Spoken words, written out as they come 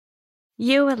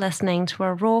You are listening to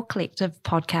a Raw Collective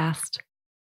podcast.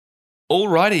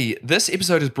 Alrighty, this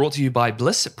episode is brought to you by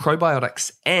Bliss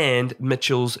Probiotics and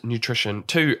Mitchell's Nutrition,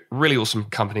 two really awesome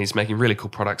companies making really cool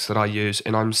products that I use,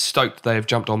 and I'm stoked they have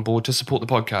jumped on board to support the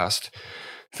podcast.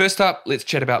 First up, let's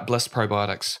chat about Bliss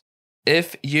Probiotics.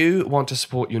 If you want to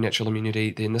support your natural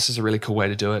immunity, then this is a really cool way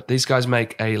to do it. These guys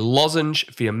make a lozenge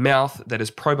for your mouth that is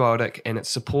probiotic, and it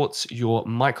supports your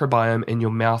microbiome in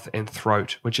your mouth and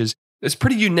throat, which is it's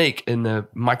pretty unique in the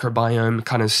microbiome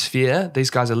kind of sphere. These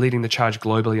guys are leading the charge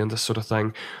globally in this sort of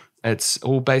thing. It's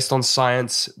all based on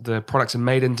science. The products are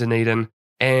made in Dunedin,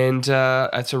 and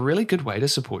it's a really good way to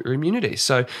support your immunity.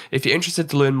 So if you're interested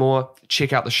to learn more,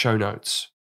 check out the show notes.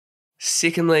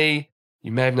 Secondly,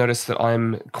 you may have noticed that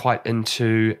I'm quite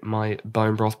into my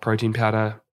bone broth protein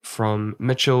powder from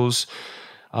Mitchell's.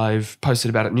 I've posted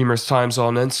about it numerous times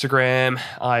on Instagram.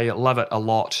 I love it a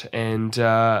lot, and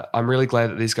I'm really glad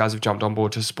that these guys have jumped on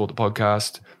board to support the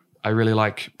podcast. I really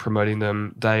like promoting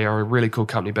them. They are a really cool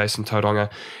company based in Tauranga,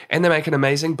 and they make an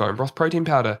amazing bone broth protein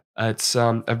powder. It's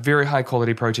a very high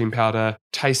quality protein powder,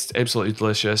 tastes absolutely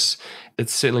delicious.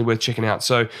 It's certainly worth checking out.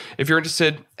 So if you're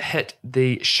interested, hit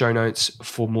the show notes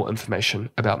for more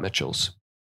information about Mitchell's.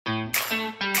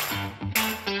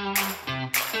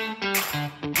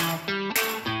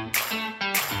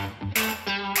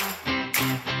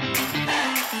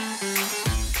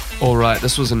 All right,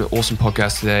 this was an awesome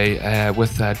podcast today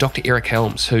with Dr. Eric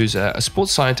Helms, who's a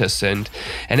sports scientist and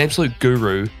an absolute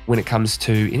guru when it comes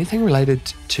to anything related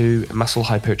to muscle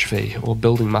hypertrophy or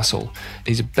building muscle.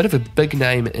 He's a bit of a big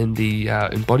name in the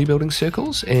in bodybuilding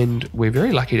circles, and we're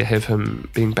very lucky to have him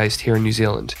being based here in New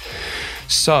Zealand.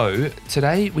 So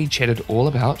today we chatted all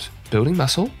about building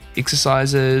muscle,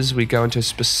 exercises, we go into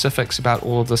specifics about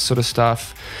all of this sort of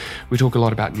stuff. We talk a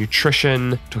lot about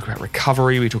nutrition, talk about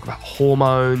recovery, we talk about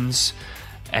hormones,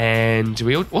 and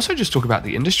we also just talk about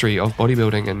the industry of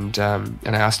bodybuilding, and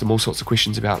I asked him all sorts of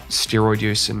questions about steroid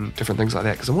use and different things like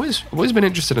that, because I've always been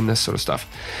interested in this sort of stuff.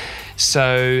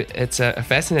 So it's a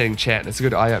fascinating chat. It's a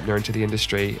good eye-opener into the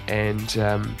industry, and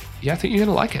I think you're going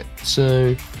to like it.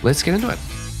 So let's get into it.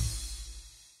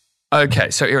 Okay,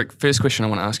 so Eric, first question I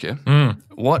want to ask you.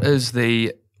 What is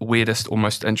the weirdest or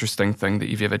most interesting thing that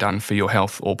you've ever done for your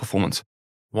health or performance?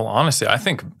 Well, honestly, I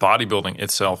think bodybuilding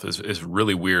itself is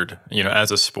really weird, as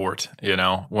a sport.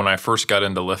 When I first got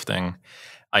into lifting,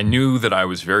 I knew that I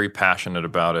was very passionate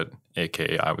about it,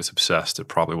 aka I was obsessed. It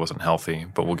probably wasn't healthy,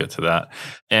 but we'll get to that.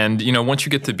 And, once you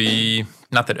get to be,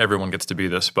 not that everyone gets to be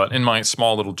this, but in my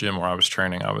small little gym where I was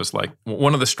training, I was like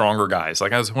one of the stronger guys.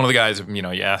 Like I was one of the guys,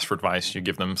 you ask for advice, you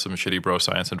give them some shitty bro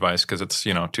science advice because it's,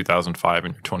 2005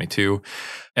 and you're 22.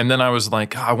 And then I was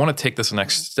like, I want to take this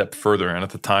next step further. And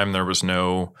at the time there was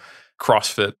no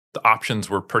CrossFit. The options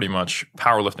were pretty much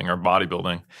powerlifting or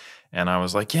bodybuilding. And I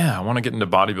was like, I want to get into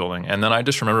bodybuilding. And then I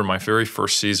just remember my very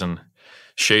first season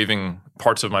shaving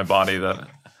parts of my body that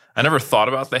I never thought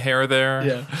about the hair there.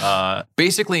 Yeah.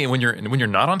 Basically, when you're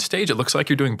not on stage, it looks like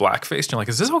you're doing blackface. And you're like,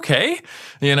 is this okay?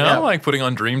 Like putting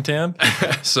on Dream Tan.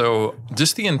 So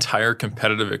just the entire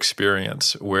competitive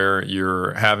experience where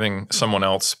you're having someone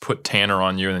else put tanner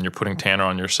on you and then you're putting tanner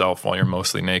on yourself while you're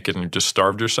mostly naked and you've just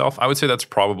starved yourself. I would say that's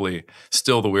probably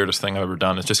still the weirdest thing I've ever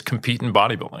done is just compete in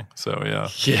bodybuilding. So yeah.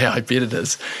 Yeah, I bet it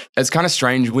is. It's kind of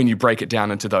strange when you break it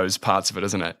down into those parts of it,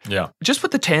 isn't it? Yeah. Just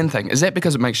with the tan thing, is that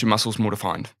because it makes your muscles more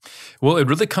defined? Well, it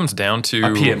really comes down to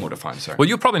appear more defined, sorry. Well,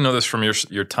 you'll probably know this from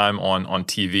your time on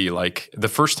TV. Like the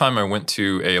first time I went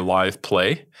to a live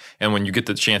play, and when you get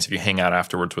the chance, if you hang out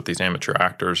afterwards with these amateur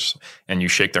actors and you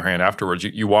shake their hand afterwards,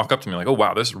 you walk up to me like, oh,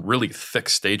 wow, this is really thick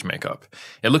stage makeup.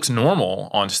 It looks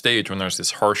normal on stage when there's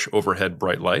this harsh overhead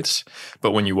bright lights, but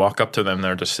when you walk up to them,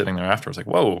 they're just sitting there afterwards like,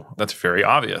 whoa, that's very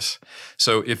obvious.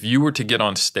 So if you were to get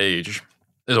on stage,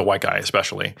 as a white guy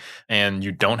especially, and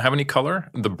you don't have any color,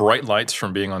 the bright lights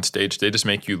from being on stage, they just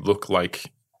make you look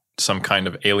like some kind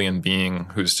of alien being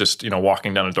who's just,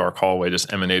 walking down a dark hallway,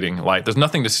 just emanating light. There's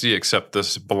nothing to see except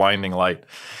this blinding light.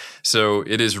 So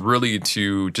it is really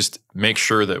to just make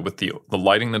sure that with the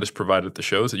lighting that is provided at the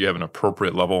shows, that you have an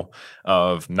appropriate level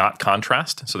of not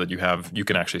contrast so that you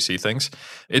can actually see things.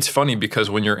 It's funny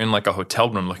because when you're in like a hotel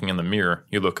room looking in the mirror,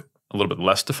 you look a little bit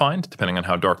less defined depending on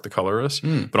how dark the color is.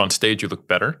 But on stage, you look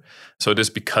better. So it is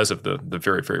because of the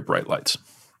very, very bright lights.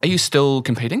 Are you still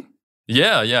competing?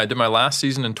 Yeah. I did my last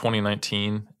season in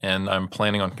 2019, and I'm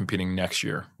planning on competing next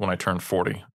year when I turn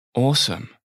 40. Awesome.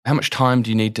 How much time do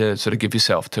you need to sort of give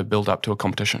yourself to build up to a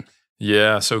competition?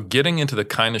 Yeah, so getting into the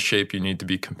kind of shape you need to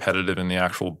be competitive in the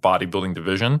actual bodybuilding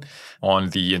division on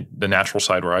the natural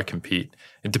side where I compete,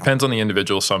 it depends on the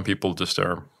individual. Some people just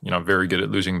are, very good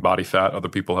at losing body fat. Other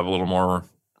people have a little more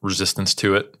resistance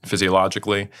to it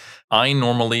physiologically. I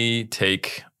normally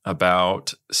take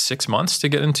about 6 months to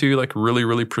get into like really,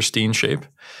 really pristine shape.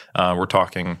 We're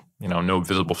talking, no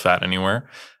visible fat anywhere.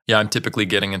 Yeah, I'm typically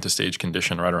getting into stage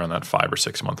condition right around that 5 or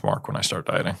 6 month mark when I start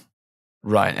dieting.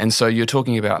 Right. And so you're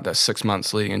talking about that 6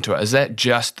 months leading into it. Is that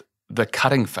just the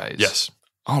cutting phase? Yes.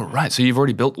 Oh, right. So you've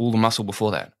already built all the muscle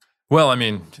before that. Well, I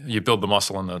mean, you build the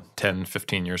muscle in the 10,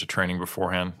 15 years of training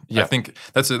beforehand. Yeah. I think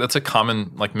that's a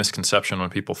common like misconception when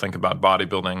people think about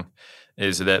bodybuilding,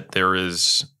 is that there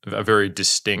is a very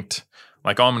distinct,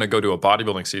 like, oh, I'm going to go to a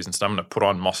bodybuilding season, so I'm going to put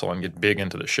on muscle and get big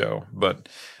into the show. But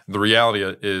the reality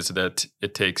is that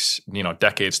it takes,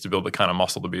 decades to build the kind of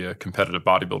muscle to be a competitive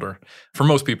bodybuilder. For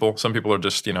most people, some people are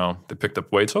just, they picked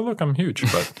up weights. Oh, look, I'm huge.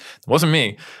 But it wasn't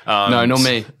me. No, not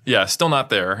me. Yeah, still not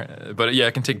there. But yeah,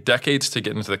 it can take decades to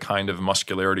get into the kind of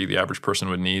muscularity the average person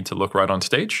would need to look right on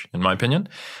stage, in my opinion.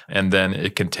 And then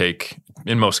it can take,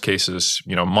 in most cases,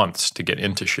 months to get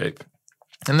into shape.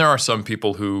 And there are some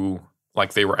people who,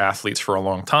 like, they were athletes for a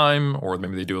long time, or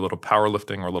maybe they do a little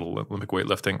powerlifting or a little Olympic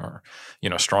weightlifting, or,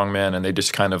 strongman, and they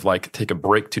just kind of like take a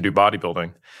break to do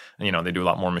bodybuilding. And, they do a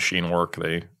lot more machine work.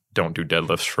 They don't do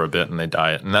deadlifts for a bit and they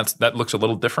diet. And that looks a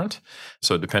little different.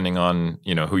 So depending on,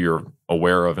 who you're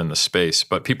aware of in the space,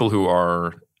 but people who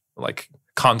are like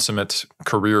consummate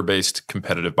career-based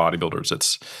competitive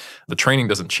bodybuilders, the training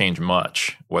doesn't change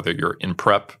much, whether you're in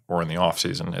prep or in the off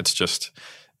season. It's just,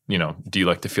 do you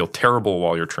like to feel terrible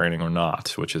while you're training or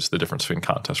not, which is the difference between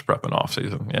contest prep and off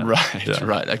season. Yeah.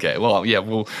 Right. Okay. Well, yeah,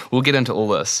 we'll get into all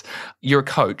this. You're a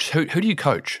coach. Who do you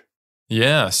coach?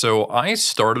 Yeah. So I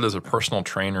started as a personal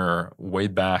trainer way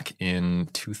back in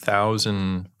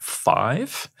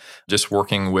 2005, just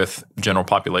working with general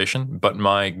population. But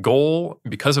my goal,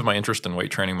 because of my interest in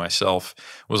weight training myself,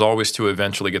 was always to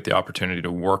eventually get the opportunity to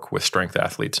work with strength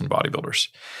athletes and bodybuilders.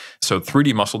 So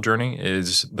 3D Muscle Journey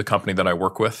is the company that I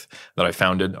work with, that I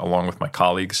founded along with my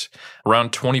colleagues.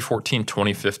 Around 2014,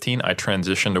 2015, I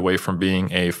transitioned away from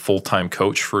being a full-time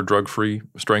coach for drug-free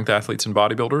strength athletes and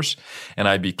bodybuilders, and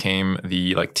I became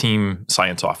the team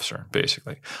science officer,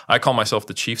 basically. I call myself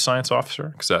the chief science officer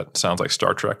because that sounds like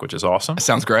Star Trek, which is awesome. That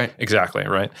sounds great. Exactly,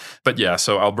 right? But yeah,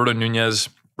 so Alberto Nunez,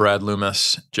 Brad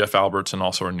Loomis, Jeff Alberts, and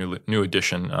also our new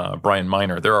addition, Brian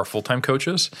Miner. They're our full-time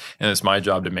coaches, and it's my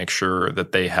job to make sure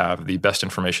that they have the best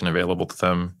information available to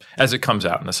them as it comes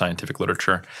out in the scientific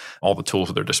literature, all the tools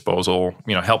at their disposal,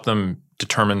 help them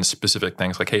determine specific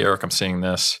things like, hey, Eric, I'm seeing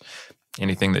this.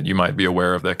 Anything that you might be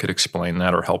aware of that could explain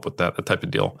that or help with that type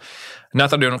of deal. Not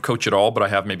that I don't coach at all, but I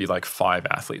have maybe 5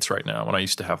 athletes right now when I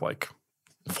used to have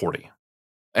 40.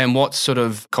 And what sort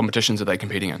of competitions are they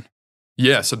competing in?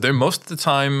 Yeah, so they're most of the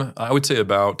time, I would say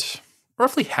about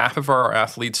roughly half of our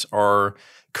athletes are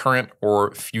current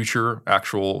or future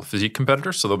actual physique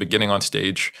competitors. So they'll be getting on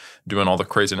stage, doing all the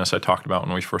craziness I talked about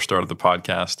when we first started the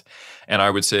podcast. And I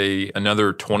would say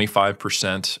another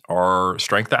 25% are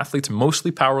strength athletes,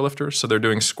 mostly powerlifters. So they're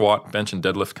doing squat, bench, and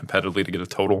deadlift competitively to get a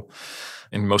total,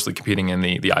 and mostly competing in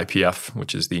the IPF,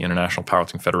 which is the International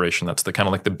Powerlifting Federation. That's the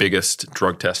kind of the biggest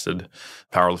drug-tested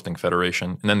powerlifting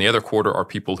federation. And then the other quarter are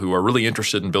people who are really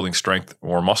interested in building strength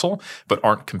or muscle, but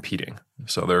aren't competing.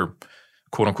 So they're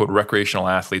quote-unquote recreational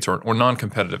athletes or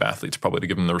non-competitive athletes, probably to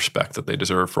give them the respect that they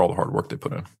deserve for all the hard work they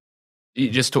put in. You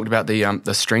just talked about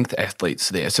the strength athletes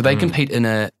there. So they compete in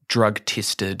a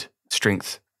drug-tested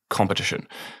strength competition.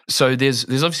 So there's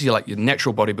obviously your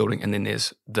natural bodybuilding, and then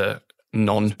there's the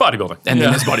bodybuilding. And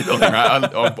then there's bodybuilding,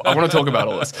 right? I want to talk about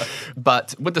all this.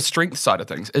 But with the strength side of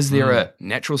things, is there a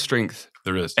natural strength?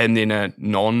 There is. And then a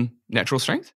non-natural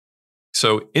strength?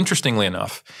 So interestingly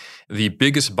enough, the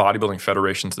biggest bodybuilding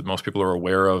federations that most people are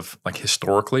aware of,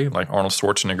 historically, like Arnold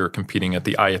Schwarzenegger competing at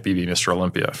the IFBB Mr.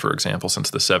 Olympia, for example, since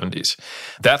the 70s.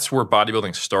 That's where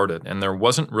bodybuilding started. And there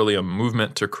wasn't really a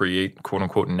movement to create, quote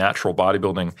unquote, natural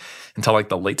bodybuilding until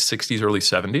the late 60s, early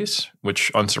 70s,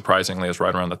 which unsurprisingly is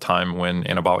right around the time when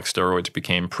anabolic steroids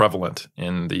became prevalent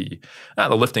in the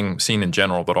lifting scene in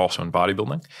general, but also in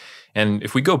bodybuilding. And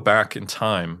if we go back in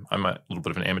time, I'm a little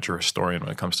bit of an amateur historian when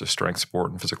it comes to strength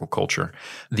sport and physical culture.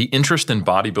 The interest in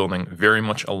bodybuilding very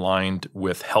much aligned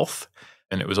with health,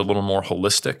 and it was a little more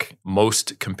holistic.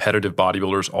 Most competitive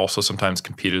bodybuilders also sometimes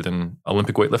competed in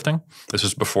Olympic weightlifting. This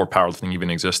was before powerlifting even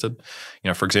existed.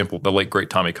 For example, the late great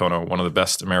Tommy Kono, one of the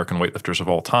best American weightlifters of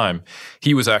all time,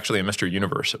 he was actually a Mr.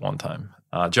 Universe at one time.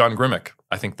 John Grimmick,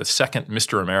 I think the second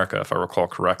Mr. America, if I recall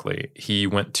correctly, he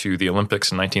went to the Olympics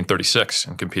in 1936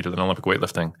 and competed in Olympic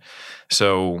weightlifting.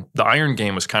 So the iron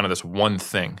game was kind of this one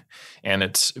thing. And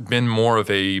it's been more of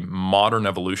a modern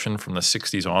evolution from the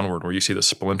 60s onward, where you see the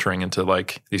splintering into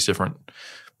these different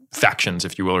factions,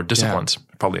 if you will, or disciplines,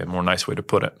 probably a more nice way to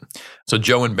put it. So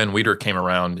Joe and Ben Weider came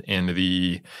around in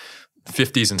the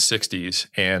 50s and 60s,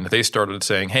 and they started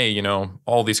saying, hey, you know,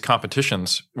 all these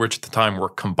competitions, which at the time were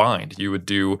combined. You would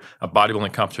do a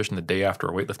bodybuilding competition the day after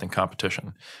a weightlifting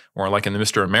competition. Or like in the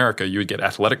Mr. America, you would get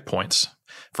athletic points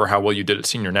for how well you did at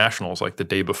senior nationals like the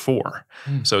day before.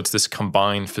 So it's this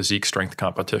combined physique strength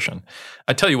competition.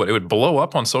 I tell you what, it would blow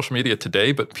up on social media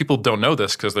today, but people don't know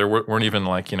this because there weren't even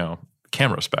like, you know,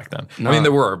 cameras back then. No. I mean,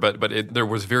 there were, but there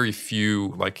was very few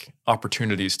like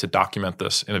opportunities to document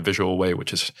this in a visual way,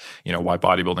 which is, you know, why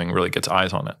bodybuilding really gets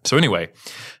eyes on it. So anyway,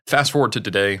 fast forward to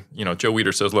today, you know, Joe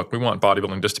Weider says, look, we want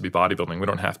bodybuilding just to be bodybuilding. We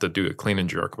don't have to do a clean and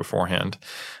jerk beforehand.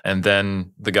 And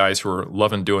then the guys who were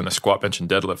loving doing the squat, bench, and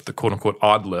deadlift, the quote unquote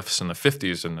odd lifts in the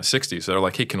 50s and the 60s, they're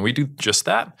like, hey, can we do just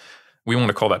that? We want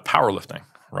to call that powerlifting.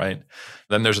 Right?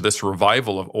 Then there's this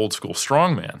revival of old school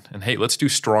strongman. And hey, let's do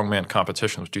strongman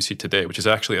competitions, which you see today, which is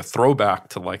actually a throwback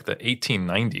to like the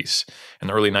 1890s and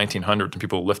the early 1900s and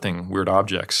people lifting weird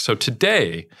objects. So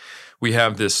today we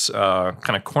have this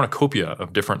kind of cornucopia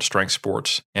of different strength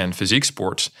sports and physique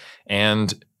sports.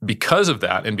 And because of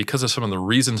that, and because of some of the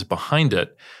reasons behind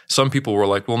it, some people were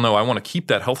like, well, no, I want to keep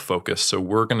that health focus, so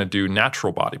we're going to do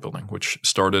natural bodybuilding, which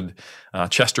started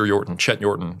Chet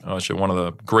Yorton, one of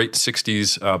the great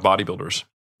 60s bodybuilders.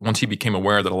 Once he became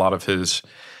aware that a lot of his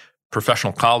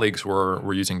professional colleagues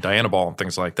were using Dianabol and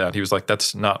things like that, he was like,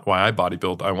 that's not why I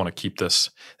bodybuild. I want to keep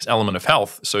this element of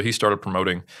health. So he started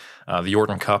promoting the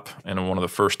Yorton Cup and one of the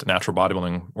first natural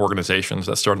bodybuilding organizations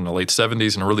that started in the late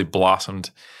 70s and really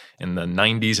blossomed in the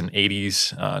 90s and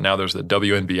 80s. Now there's the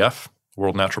WNBF,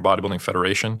 World Natural Bodybuilding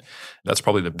Federation. That's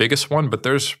probably the biggest one, but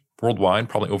there's worldwide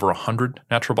probably over 100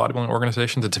 natural bodybuilding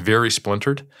organizations. It's very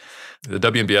splintered. The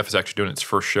WNBF is actually doing its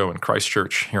first show in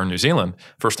Christchurch here in New Zealand,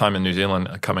 first time in New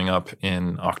Zealand coming up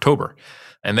in October.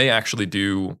 And they actually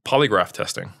do polygraph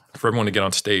testing for everyone to get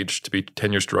on stage to be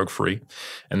 10 years drug-free.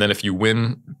 And then if you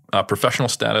win professional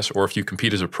status or if you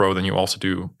compete as a pro, then you also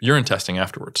do urine testing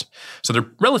afterwards. So they're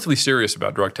relatively serious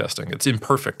about drug testing. It's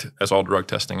imperfect, as all drug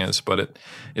testing is, but it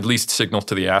at least signals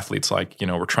to the athletes like, you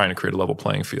know, we're trying to create a level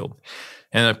playing field.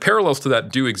 And parallels to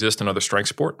that do exist in other strength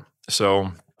sport.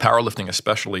 So powerlifting,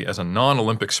 especially as a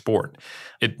non-Olympic sport,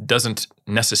 it doesn't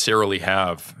necessarily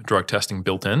have drug testing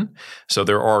built in. So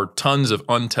there are tons of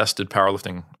untested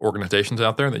powerlifting organizations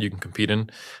out there that you can compete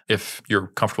in if you're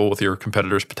comfortable with your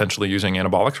competitors potentially using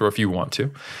anabolics or if you want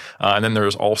to. And then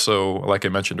there's also, like I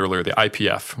mentioned earlier, the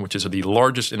IPF, which is the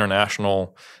largest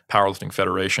international powerlifting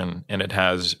federation, and it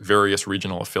has various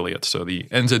regional affiliates. So the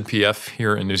NZPF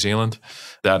here in New Zealand,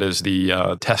 that is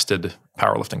the tested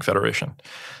powerlifting federation.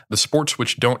 The sports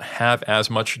which don't have as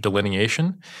much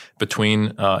delineation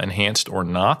between enhanced or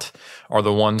not are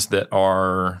the ones that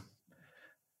are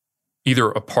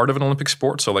either a part of an Olympic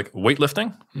sport. So like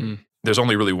weightlifting, there's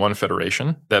only really one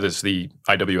federation. That is the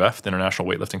IWF, the International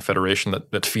Weightlifting Federation,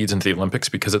 that feeds into the Olympics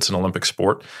because it's an Olympic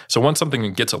sport. So once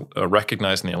something gets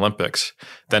recognized in the Olympics,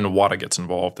 then WADA gets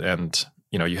involved. And,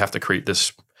 you know, you have to create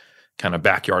this kind of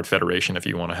backyard federation if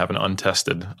you want to have an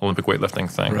untested Olympic weightlifting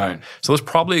thing. Right. So this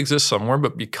probably exists somewhere,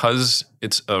 but because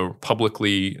it's a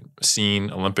publicly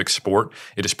seen Olympic sport,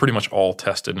 it is pretty much all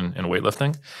tested in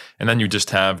weightlifting. And then you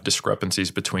just have discrepancies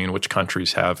between which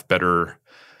countries have better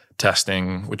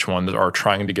testing, which ones are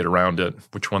trying to get around it,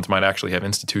 which ones might actually have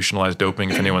institutionalized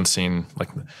doping. If anyone's seen like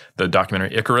the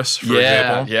documentary Icarus, for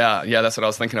example. Yeah, that's what I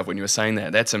was thinking of when you were saying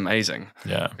that. That's amazing.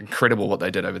 Yeah. Incredible what they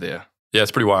did over there. Yeah,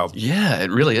 it's pretty wild. Yeah,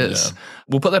 it really is. Yeah.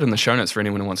 We'll put that in the show notes for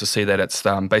anyone who wants to see that. It's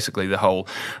basically the whole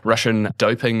Russian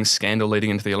doping scandal leading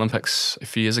into the Olympics a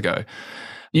few years ago.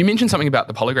 You mentioned something about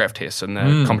the polygraph tests and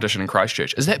the competition in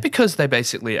Christchurch. Is that because they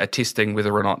basically are testing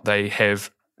whether or not they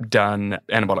have done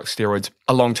anabolic steroids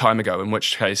a long time ago, in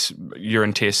which case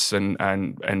urine tests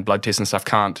and blood tests and stuff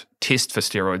can't test for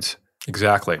steroids?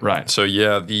 Exactly. Right. So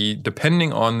yeah,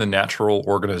 depending on the natural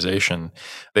organization,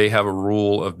 they have a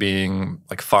rule of being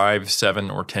like 5, 7,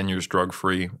 or 10 years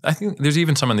drug-free. I think there's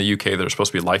even some in the UK that are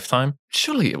supposed to be lifetime.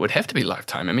 Surely it would have to be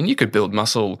lifetime. I mean, you could build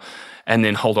muscle and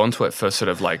then hold on to it for sort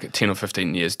of like 10 or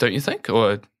 15 years, don't you think?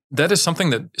 Or that is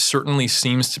something that certainly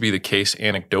seems to be the case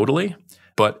anecdotally.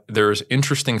 But there's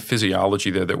interesting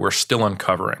physiology there that we're still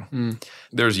uncovering.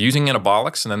 There's using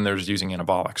anabolics, and then there's using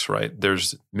anabolics, right?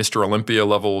 There's Mr. Olympia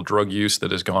level drug use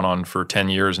that has gone on for 10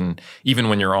 years. And even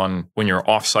when you're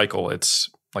off cycle, it's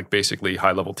like basically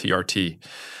high level TRT.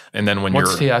 And then when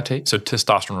What's TRT? So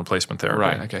testosterone replacement therapy.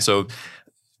 Right, okay. So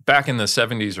back in the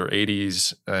 70s or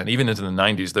 80s, and even into the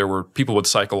 90s, there were people would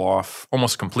cycle off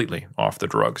almost completely off the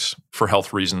drugs for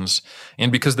health reasons.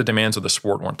 And because the demands of the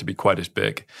sport weren't to be quite as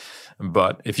big.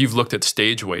 But if you've looked at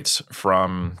stage weights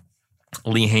from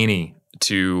Lee Haney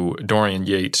to Dorian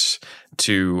Yates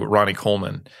to Ronnie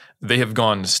Coleman, they have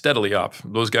gone steadily up.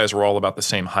 Those guys were all about the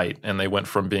same height, and they went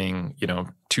from being,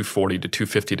 240 to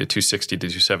 250 to 260 to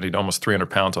 270 to almost 300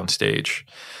 pounds on stage.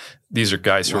 These are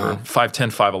guys who are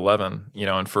 5'10", 5'11",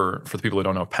 and for the people who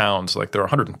don't know pounds, like they're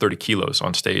 130 kilos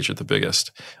on stage at the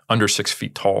biggest, under 6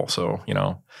 feet tall. So,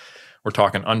 we're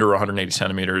talking under 180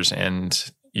 centimeters,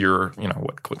 and you're,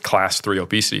 what class 3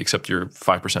 obesity, except you're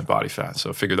 5% body fat.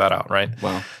 So figure that out, right?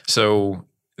 Wow. So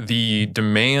the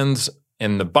demands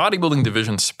in the bodybuilding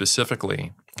division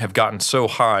specifically have gotten so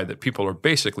high that people are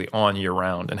basically on year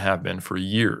round and have been for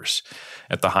years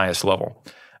at the highest level.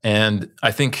 And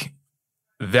I think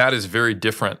that is very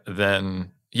different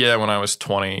than, when I was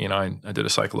 20, I did a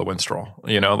cycle of Winstrol,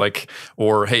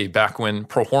 or hey, back when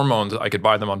Pro Hormones, I could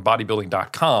buy them on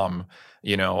bodybuilding.com,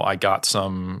 I got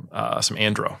some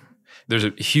Andro. There's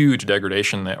a huge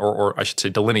degradation there, or I should say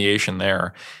delineation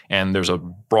there, and there's a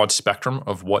broad spectrum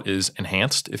of what is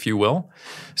enhanced, if you will.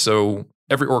 So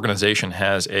every organization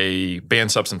has a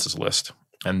banned substances list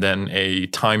and then a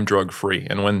time drug free.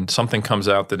 And when something comes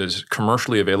out that is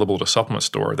commercially available at a supplement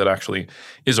store that actually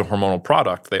is a hormonal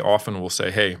product, they often will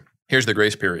say, hey, here's the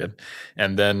grace period.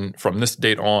 And then from this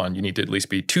date on, you need to at least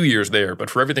be 2 years there. But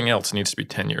for everything else, it needs to be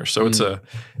 10 years. So it's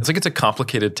a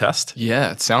complicated test.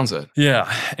 Yeah, it sounds it.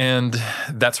 Yeah. And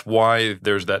that's why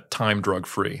there's that time drug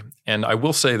free. And I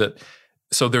will say that,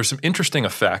 so there's some interesting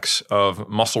effects of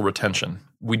muscle retention.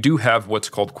 We do have what's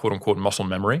called quote unquote muscle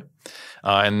memory.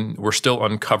 And we're still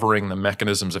uncovering the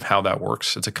mechanisms of how that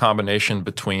works. It's a combination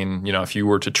between, if you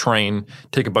were to train,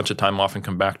 take a bunch of time off and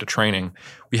come back to training,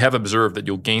 we have observed that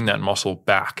you'll gain that muscle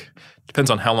back.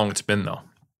 Depends on how long it's been though.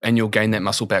 And you'll gain that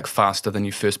muscle back faster than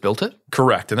you first built it?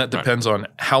 Correct. And that depends on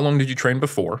how long did you train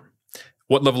before,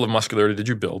 what level of muscularity did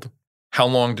you build, how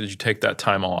long did you take that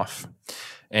time off.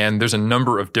 And there's a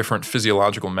number of different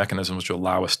physiological mechanisms which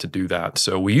allow us to do that.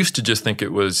 So we used to just think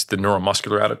it was the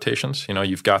neuromuscular adaptations.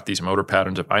 You've got these motor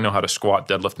patterns of I know how to squat,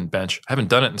 deadlift, and bench. I haven't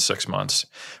done it in 6 months,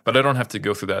 but I don't have to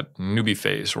go through that newbie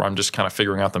phase where I'm just kind of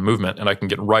figuring out the movement and I can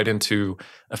get right into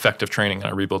effective training and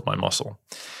I rebuild my muscle.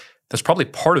 That's probably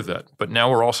part of it, but now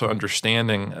we're also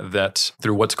understanding that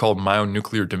through what's called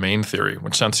myonuclear domain theory,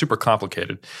 which sounds super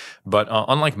complicated, but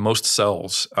unlike most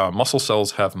cells, muscle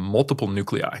cells have multiple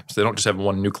nuclei, so they don't just have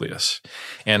one nucleus.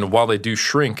 And while they do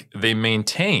shrink, they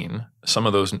maintain some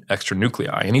of those extra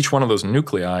nuclei, and each one of those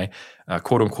nuclei,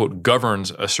 quote unquote,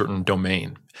 governs a certain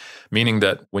domain. Meaning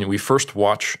that when we first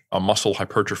watch a muscle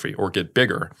hypertrophy or get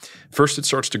bigger, first it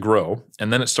starts to grow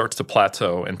and then it starts to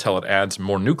plateau until it adds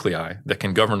more nuclei that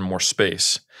can govern more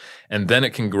space. And then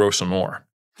it can grow some more.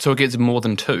 So it gets more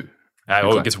than 2?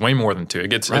 It gets way more than 2.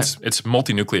 It's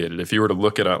multinucleated. If you were to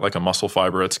look at a muscle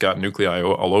fiber, it's got nuclei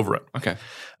all over it. Okay.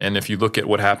 And if you look at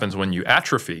what happens when you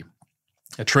atrophy,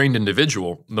 a trained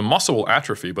individual, the muscle will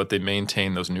atrophy, but they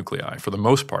maintain those nuclei for the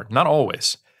most part. Not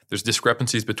always. There's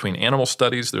discrepancies between animal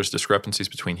studies. There's discrepancies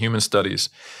between human studies.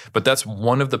 But that's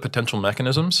one of the potential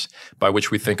mechanisms by which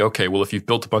we think, okay, well, if you've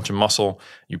built a bunch of muscle,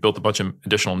 you built a bunch of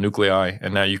additional nuclei,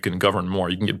 and now you can govern more.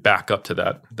 You can get back up to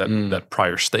that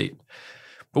prior state.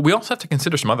 But we also have to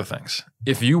consider some other things.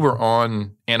 If you were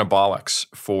on anabolics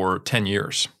for 10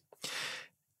 years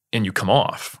and you come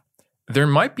off, there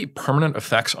might be permanent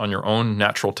effects on your own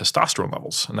natural testosterone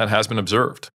levels, and that has been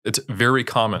observed. It's very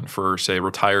common for, say,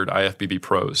 retired IFBB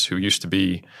pros who used to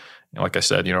be, like I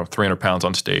said, 300 pounds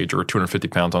on stage or 250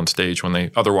 pounds on stage when they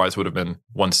otherwise would have been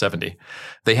 170.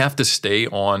 They have to stay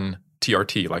on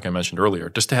TRT, like I mentioned earlier,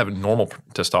 just to have normal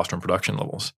testosterone production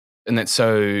levels. And that's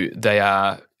so they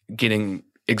are getting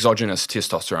exogenous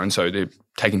testosterone, so they're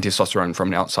taking testosterone from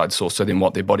an outside source, so then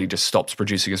their body just stops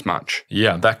producing as much.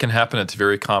 Yeah, that can happen. It's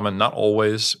very common, not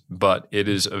always, but it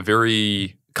is a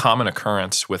very common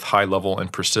occurrence with high level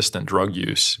and persistent drug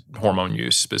use, hormone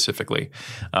use specifically,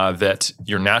 that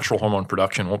your natural hormone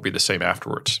production won't be the same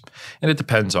afterwards. And it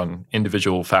depends on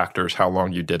individual factors, how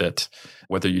long you did it,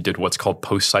 whether you did what's called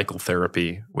post-cycle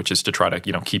therapy, which is to try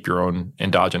to keep your own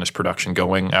endogenous production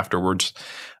going afterwards.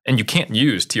 And you can't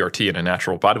use TRT in a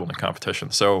natural bodybuilding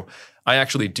competition. So I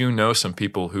actually do know some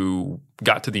people who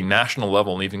got to the national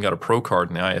level and even got a pro card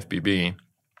in the IFBB,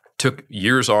 took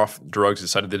years off drugs,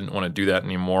 decided they didn't want to do that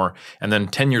anymore, and then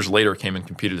 10 years later came and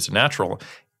competed as a natural,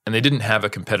 and they didn't have a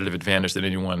competitive advantage that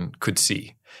anyone could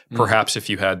see. Perhaps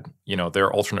if you had,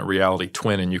 their alternate reality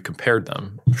twin and you compared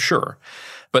them, sure.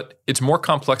 But it's more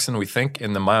complex than we think,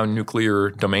 in the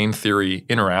myonuclear domain theory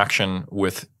interaction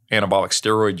with anabolic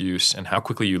steroid use and how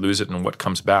quickly you lose it and what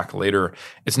comes back later,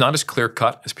 it's not as clear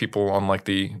cut as people on like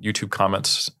the YouTube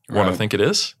comments want to think it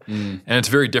is. And it's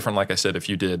very different, like I said, if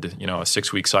you did, you know, a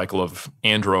 6-week cycle of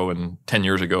Andro and 10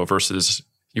 years ago versus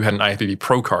you had an IFBB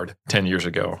Pro card 10 years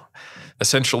ago.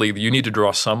 Essentially, you need to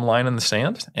draw some line in the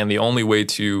sand, and the only way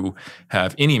to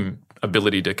have any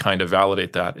ability to kind of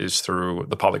validate that is through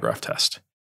the polygraph test.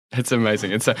 It's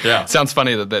amazing. It sounds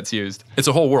funny that that's used. It's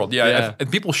a whole world. Yeah.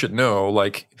 And people should know,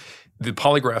 like, the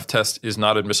polygraph test is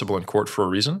not admissible in court for a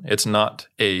reason. It's not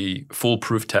a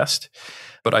foolproof test.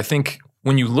 But I think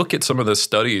when you look at some of the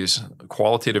studies,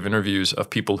 qualitative interviews of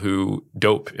people who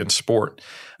dope in sport,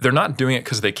 they're not doing it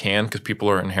because they can, because people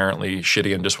are inherently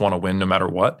shitty and just want to win no matter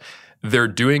what. They're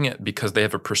doing it because they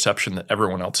have a perception that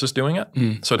everyone else is doing it.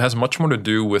 So it has much more to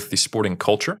do with the sporting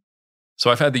culture. So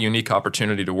I've had the unique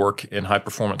opportunity to work in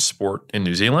high-performance sport in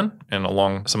New Zealand and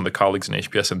along some of the colleagues in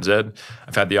HPSNZ.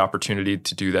 I've had the opportunity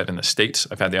to do that in the States.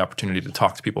 I've had the opportunity to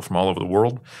talk to people from all over the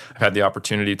world. I've had the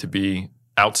opportunity to be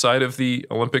outside of the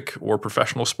Olympic or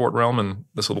professional sport realm and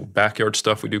this little backyard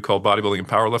stuff we do called bodybuilding and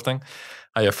powerlifting.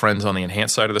 I have friends on the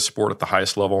enhanced side of the sport at the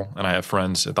highest level, and I have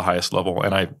friends at the highest level,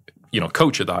 and I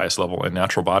coach at the highest level in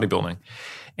natural bodybuilding.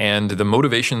 And the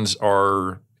motivations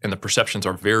are and the perceptions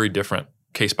are very different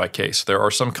case by case. There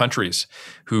are some countries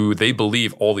who they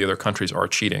believe all the other countries are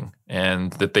cheating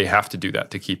and that they have to do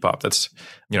that to keep up. That's,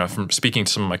 from speaking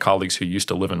to some of my colleagues who used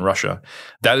to live in Russia,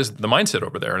 that is the mindset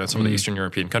over there and in some of the Eastern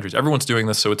European countries. Everyone's doing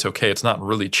this, so it's okay. It's not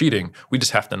really cheating. We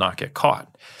just have to not get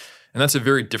caught. And that's a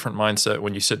very different mindset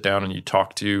when you sit down and you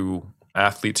talk to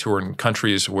athletes who are in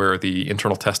countries where the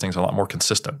internal testing is a lot more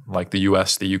consistent, like the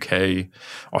US, the UK,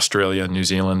 Australia, New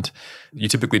Zealand. You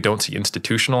typically don't see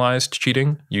institutionalized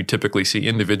cheating. You typically see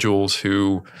individuals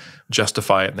who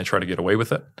justify it and they try to get away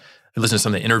with it. I listened to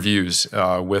some of the interviews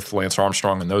with Lance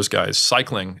Armstrong and those guys.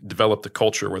 Cycling developed a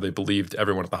culture where they believed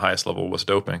everyone at the highest level was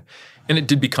doping. And it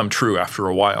did become true after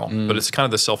a while, but it's kind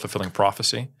of the self-fulfilling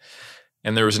prophecy.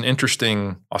 And there was an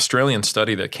interesting Australian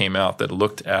study that came out that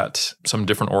looked at some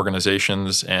different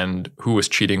organizations and who was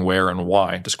cheating where and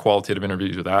why, just qualitative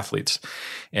interviews with athletes.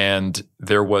 And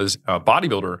there was a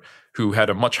bodybuilder who had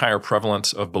a much higher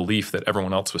prevalence of belief that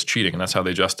everyone else was cheating, and that's how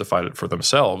they justified it for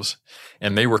themselves.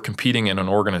 And they were competing in an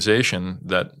organization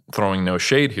that, throwing no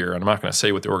shade here, and I'm not going to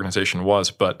say what the organization was,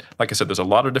 but like I said, there's a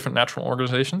lot of different natural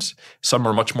organizations. Some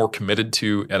are much more committed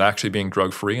to it actually being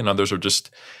drug-free, and others are just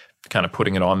kind of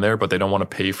putting it on there, but they don't want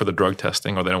to pay for the drug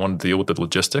testing or they don't want to deal with the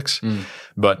logistics.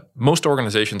 But most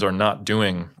organizations are not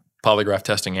doing polygraph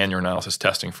testing and urinalysis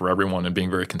testing for everyone and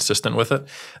being very consistent with it.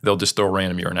 They'll just throw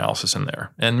random urinalysis in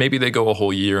there. And maybe they go a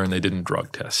whole year and they didn't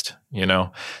drug test,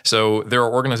 So there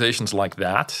are organizations like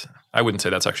that. I wouldn't say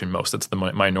that's actually most, that's the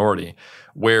minority,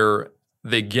 where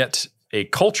they get a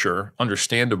culture,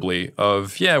 understandably,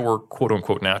 of, we're quote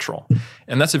unquote natural.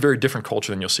 And that's a very different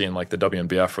culture than you'll see in like the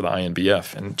WNBF or the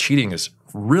INBF. And cheating is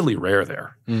really rare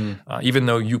there. Even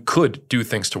though you could do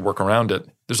things to work around it,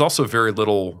 there's also very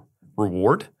little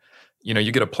reward.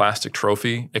 You get a plastic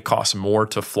trophy. It costs more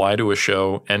to fly to a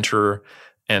show, enter,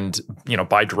 and,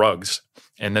 buy drugs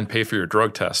and then pay for your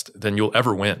drug test than you'll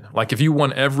ever win. Like if you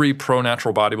won every pro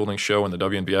natural bodybuilding show in the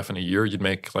WNBF in a year, you'd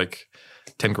make like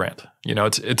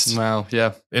 $10,000. It's wow,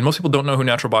 yeah. And most people don't know who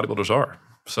natural bodybuilders are.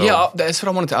 So that's what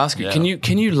I wanted to ask you. Yeah.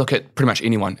 Can you look at pretty much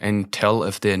anyone and tell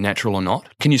if they're natural or not?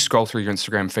 Can you scroll through your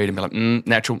Instagram feed and be like,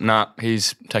 natural? Nah,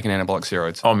 he's taking anabolic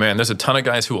steroids. Oh man, there's a ton of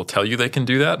guys who will tell you they can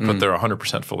do that, but they're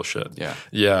 100% full of shit.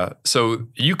 Yeah. So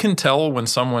you can tell when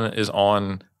someone is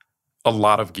on a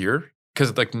lot of gear.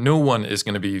 Because like no one is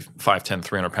going to be 5'10",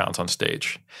 300 pounds on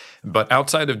stage. But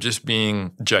outside of just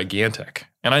being gigantic,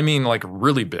 and I mean like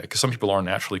really big, because some people are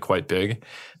naturally quite big,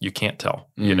 you can't tell,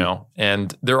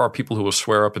 And there are people who will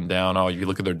swear up and down, you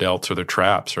look at their delts or their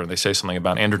traps, or they say something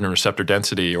about androgen receptor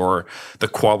density or the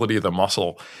quality of the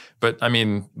muscle. But I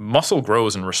mean, muscle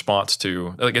grows in response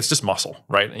to, like, it's just muscle,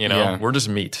 right? We're just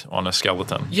meat on a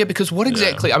skeleton. Yeah, because what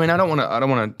exactly? I mean, I don't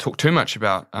want to talk too much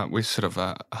about. We're sort of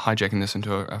hijacking this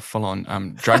into a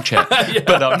full-on drug chat.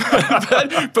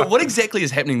 But what exactly is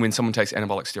happening when someone takes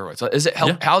anabolic steroids? Is it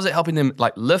how is it helping them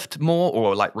like lift more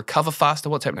or like recover faster?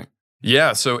 What's happening?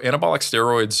 Yeah, so anabolic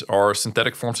steroids are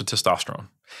synthetic forms of testosterone,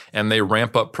 and they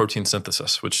ramp up protein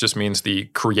synthesis, which just means the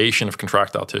creation of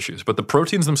contractile tissues. But the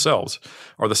proteins themselves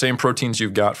are the same proteins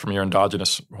you've got from your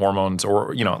endogenous hormones,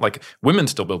 or, like women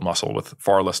still build muscle with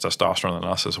far less testosterone than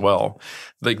us as well.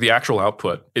 Like the actual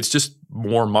output, it's just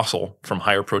more muscle from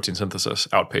higher protein synthesis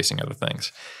outpacing other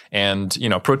things. And,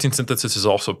 protein synthesis is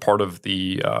also part of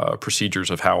the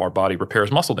procedures of how our body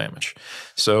repairs muscle damage.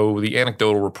 So the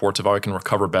anecdotal reports of how I can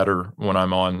recover better when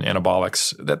I'm on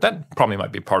anabolics, that probably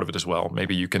might be part of it as well.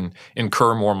 Maybe you can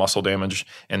incur more muscle damage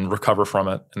and recover from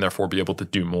it and therefore be able to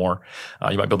do more.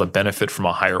 You might be able to benefit from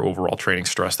a higher overall training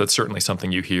stress. That's certainly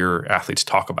something you hear athletes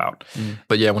talk about.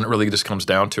 But yeah, when it really just comes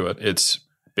down to it, it's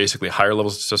basically higher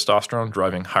levels of testosterone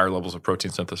driving higher levels of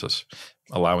protein synthesis,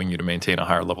 allowing you to maintain a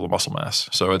higher level of muscle mass.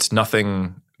 So it's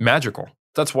nothing magical.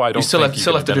 That's why I don't think you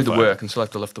still have to do the work and still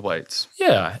have to lift the weights.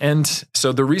 Yeah. And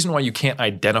so the reason why you can't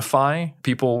identify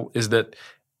people is that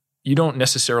you don't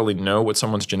necessarily know what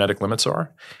someone's genetic limits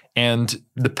are. And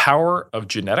the power of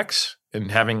genetics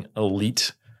and having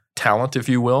elite talent, if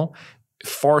you will,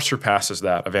 far surpasses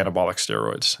that of anabolic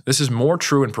steroids. This is more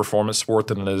true in performance sport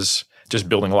than it is just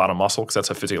building a lot of muscle, because that's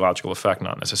a physiological effect,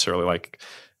 not necessarily like,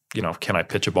 can I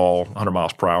pitch a ball 100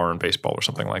 miles per hour in baseball or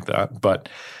something like that. But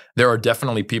there are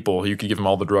definitely people who you could give them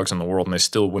all the drugs in the world and they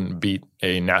still wouldn't beat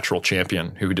a natural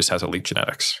champion who just has elite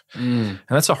genetics. And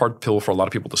that's a hard pill for a lot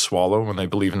of people to swallow when they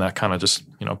believe in that kind of just,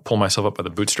 pull myself up by the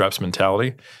bootstraps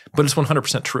mentality. But it's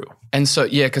 100% true. And so,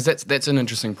 yeah, because that's an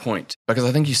interesting point, because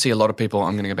I think you see a lot of people,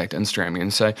 I'm going to go back to Instagram,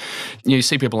 and so you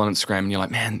see people on Instagram and you're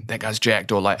like, man, that guy's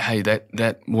jacked, or like, hey,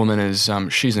 that woman is,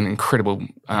 she's in incredible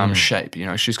shape,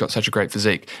 she's got such a great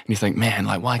physique. And you think, man,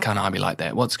 like, why can't I be like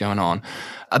that? What's going on?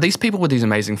 Are these people with these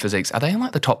amazing physiques, are they in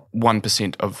like the top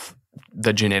 1% of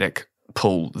the genetic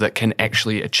pool that can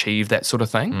actually achieve that sort of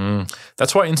thing?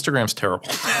 That's why Instagram's terrible.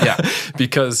 Yeah.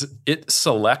 Because it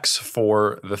selects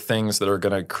for the things that are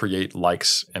going to create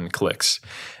likes and clicks.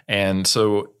 And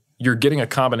so you're getting a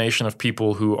combination of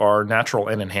people who are natural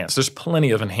and enhanced. There's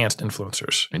plenty of enhanced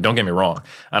influencers. I mean, don't get me wrong.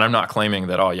 And I'm not claiming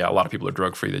that, a lot of people are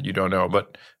drug-free that you don't know,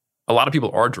 but a lot of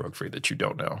people are drug-free that you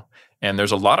don't know. And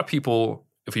there's a lot of people,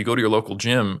 if you go to your local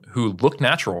gym, who look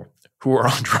natural, who are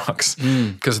on drugs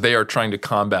because they are trying to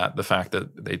combat the fact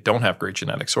that they don't have great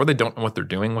genetics, or they don't know what they're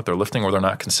doing, what they're lifting, or they're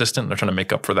not consistent. They're trying to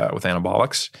make up for that with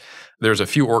anabolics. There's a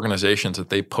few organizations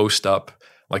that they post up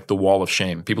like the wall of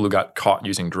shame, people who got caught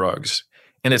using drugs.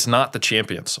 And it's not the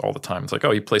champions all the time. It's like,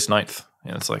 he placed 9th.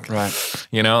 And it's like, right.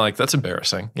 Like that's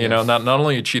embarrassing. Not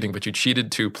only are you cheating, but you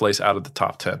cheated to place out of the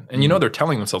top 10. And they're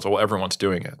telling themselves, well, everyone's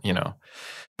doing it,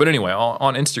 But anyway,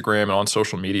 on Instagram and on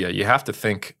social media, you have to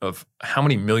think of how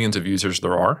many millions of users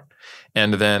there are,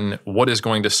 and then what is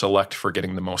going to select for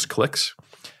getting the most clicks.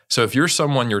 So if you're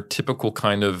your typical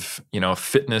kind of,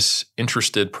 fitness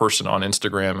interested person on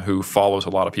Instagram who follows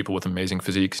a lot of people with amazing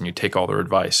physiques and you take all their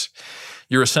advice,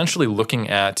 you're essentially looking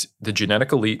at the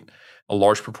genetic elite, a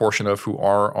large proportion of who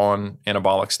are on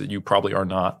anabolics that you probably are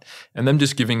not, and them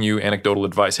just giving you anecdotal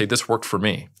advice. Hey, this worked for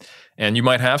me. And you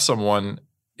might have someone,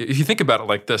 if you think about it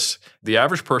like this, the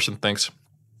average person thinks,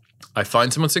 I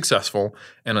find someone successful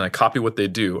and then I copy what they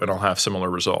do and I'll have similar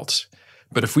results.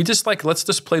 But if we just let's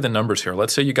just play the numbers here.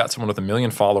 Let's say you got someone with 1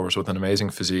 million followers with an amazing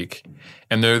physique,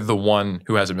 and they're the one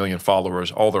who has 1 million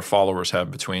followers. All their followers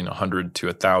have between 100 to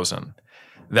 1,000.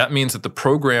 That means that the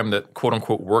program that quote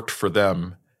unquote worked for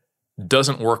them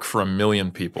doesn't work for 1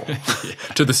 million people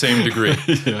to the same degree.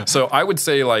 Yeah. So I would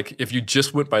say if you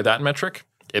just went by that metric,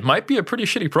 it might be a pretty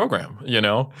shitty program,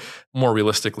 More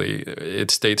realistically,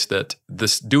 it states that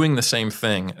doing the same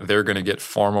thing, they're going to get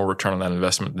far more return on that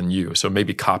investment than you. So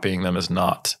maybe copying them is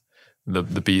not the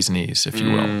bee's knees, if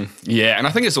you will. Yeah, and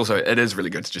I think it is really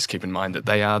good to just keep in mind that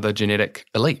they are the genetic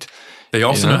elite. They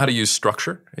also know how to use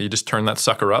structure. You just turn that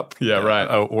sucker up. Yeah, right.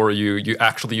 Or you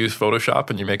actually use Photoshop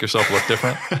and you make yourself look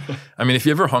different. I mean, if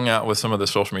you ever hung out with some of the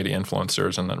social media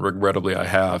influencers, and regrettably I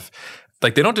have, they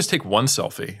don't just take one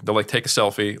selfie. They'll take a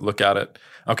selfie, look at it.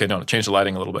 Okay, no, change the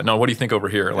lighting a little bit. No, what do you think over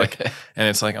here? And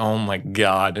it's oh my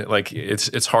God.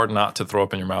 It's hard not to throw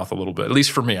up in your mouth a little bit, at least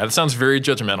for me. It sounds very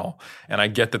judgmental. And I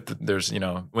get that there's,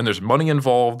 when there's money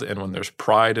involved and when there's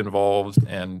pride involved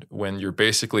and when you're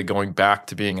basically going back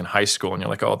to being in high school and you're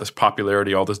like, this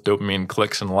popularity, all this dopamine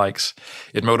clicks and likes,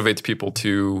 it motivates people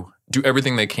to do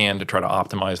everything they can to try to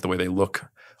optimize the way they look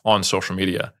on social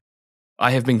media.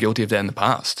 I have been guilty of that in the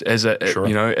past as a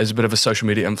bit of a social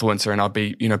media influencer, and I'll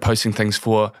be, posting things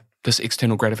for this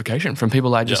external gratification from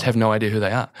people I just have no idea who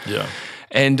they are. Yeah.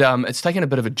 And it's taken a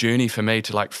bit of a journey for me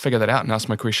to figure that out and ask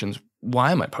my questions.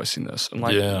 Why am I posting this?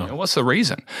 And what's the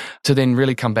reason? To then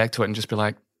really come back to it and just be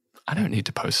like, I don't need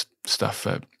to post stuff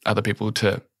for other people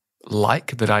to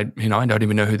that I don't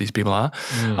even know who these people are.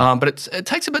 But it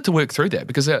takes a bit to work through that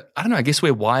because I don't know, I guess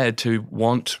we're wired to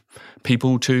want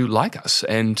people to like us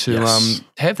and to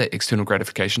have that external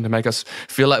gratification to make us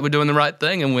feel like we're doing the right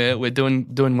thing and we're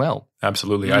doing well.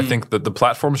 Absolutely. I think that the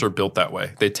platforms are built that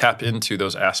way. They tap into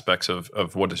those aspects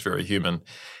of what is very human.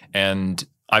 And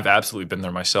I've absolutely been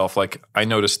there myself. Like, I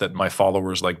noticed that my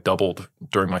followers like doubled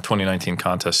during my 2019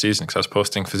 contest season because I was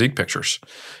posting physique pictures,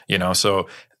 so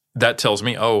that tells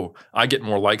me, oh, I get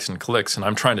more likes and clicks and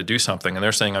I'm trying to do something and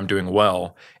they're saying I'm doing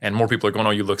well. And more people are going, oh,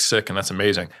 you look sick and that's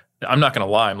amazing. I'm not going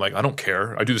to lie. I'm like, I don't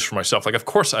care. I do this for myself. Like, of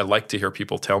course, I like to hear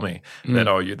people tell me that,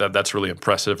 oh, that's really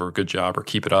impressive or good job or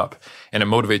keep it up. And it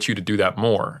motivates you to do that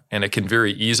more. And it can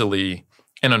very easily,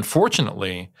 and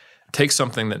unfortunately, take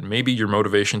something that maybe your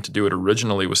motivation to do it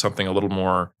originally was something a little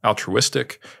more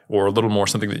altruistic or a little more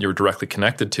something that you're directly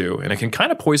connected to. And it can kind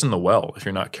of poison the well if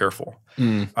you're not careful.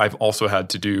 I've also had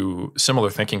to do similar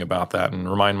thinking about that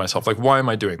and remind myself, like, why am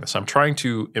I doing this? I'm trying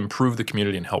to improve the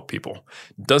community and help people.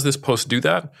 Does this post do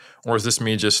that? Or is this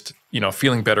me just,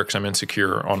 feeling better because I'm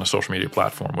insecure on a social media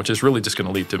platform, which is really just going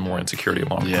to lead to more insecurity in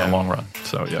the long run.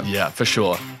 So, yeah. Yeah, for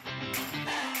sure.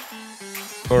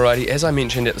 Alrighty, as I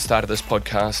mentioned at the start of this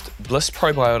podcast, Bliss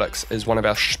Probiotics is one of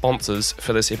our sponsors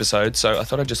for this episode, so I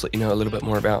thought I'd just let you know a little bit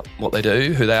more about what they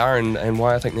do, who they are, and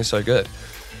why I think they're so good.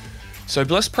 So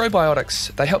Bliss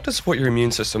Probiotics, they help to support your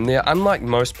immune system. They're unlike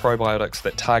most probiotics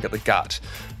that target the gut.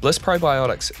 Bliss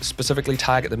Probiotics specifically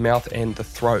target the mouth and the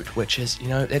throat, which is,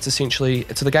 that's essentially,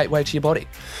 it's the gateway to your body.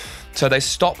 So they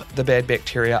stop the bad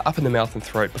bacteria up in the mouth and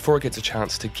throat before it gets a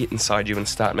chance to get inside you and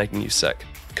start making you sick.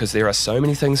 Because there are so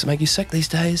many things that make you sick these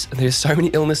days, and there's so many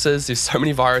illnesses, there's so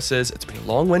many viruses, it's been a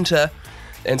long winter.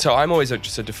 And so I'm always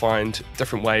interested to find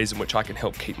different ways in which I can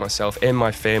help keep myself and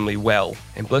my family well.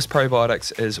 And Bliss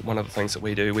Probiotics is one of the things that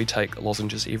we do. We take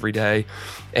lozenges every day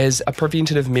as a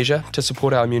preventative measure to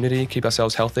support our immunity, keep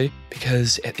ourselves healthy.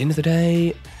 Because at the end of the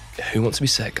day, who wants to be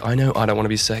sick? I know I don't want to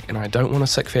be sick, and I don't want a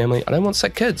sick family. I don't want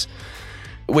sick kids.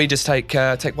 We just take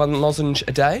one lozenge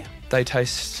a day. They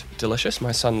taste delicious.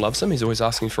 My son loves them. He's always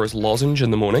asking for his lozenge in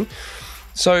the morning.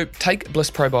 So take Bliss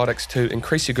Probiotics to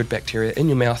increase your good bacteria in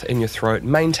your mouth and your throat,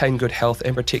 maintain good health,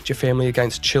 and protect your family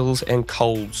against chills and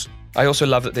colds. I also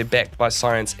love that they're backed by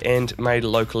science and made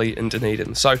locally in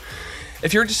Dunedin. So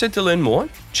if you're interested to learn more,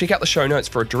 check out the show notes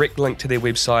for a direct link to their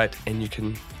website, and you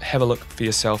can have a look for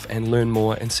yourself and learn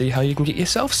more and see how you can get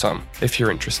yourself some if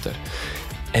you're interested.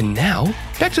 And now,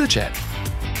 back to the chat.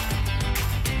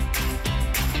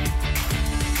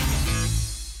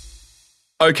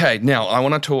 Okay, now I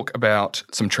want to talk about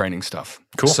some training stuff.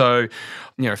 Cool. So,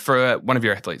 for one of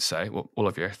your athletes, say, well, all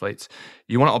of your athletes,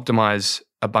 you want to optimize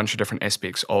a bunch of different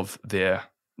aspects of their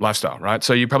lifestyle, right?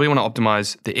 So you probably want to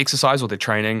optimize their exercise or their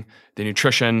training, their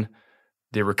nutrition,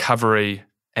 their recovery,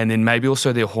 and then maybe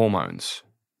also their hormones.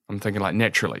 I'm thinking like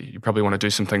naturally, you probably want to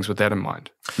do some things with that in mind,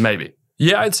 maybe.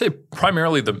 Yeah, I'd say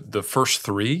primarily the first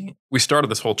three. We started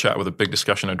this whole chat with a big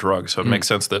discussion of drugs, so it makes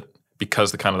sense that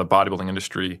because the bodybuilding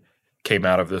industry came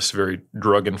out of this very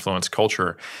drug-influenced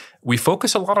culture, we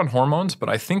focus a lot on hormones, but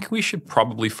I think we should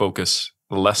probably focus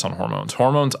less on hormones.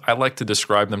 Hormones, I like to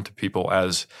describe them to people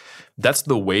as that's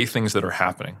the way things that are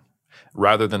happening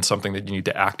rather than something that you need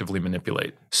to actively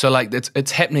manipulate. So like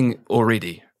it's happening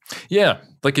already. Yeah.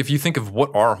 Like if you think of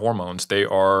what are hormones, they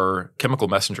are chemical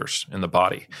messengers in the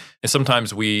body. And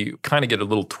sometimes we kind of get a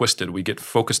little twisted. We get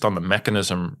focused on the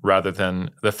mechanism rather than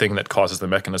the thing that causes the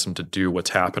mechanism to do what's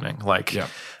happening. Like,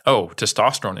 oh,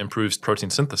 testosterone improves protein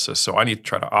synthesis, so I need to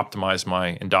try to optimize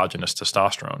my endogenous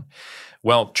testosterone.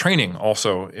 Well, training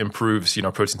also improves,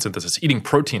 protein synthesis. Eating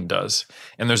protein does.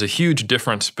 And there's a huge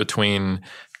difference between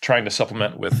trying to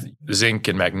supplement with zinc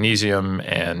and magnesium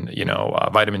and,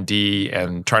 vitamin D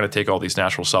and trying to take all these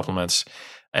natural supplements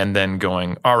and then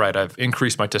going, all right, I've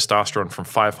increased my testosterone from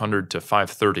 500 to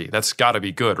 530. That's got to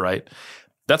be good, right?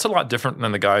 That's a lot different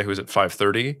than the guy who's at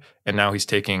 530 and now he's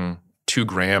taking 2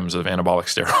 grams of anabolic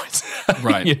steroids.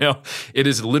 Right. It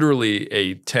is literally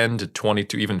a 10 to 20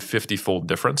 to even 50-fold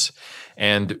difference.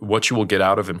 And what you will get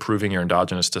out of improving your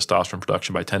endogenous testosterone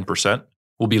production by 10%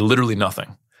 will be literally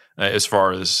nothing as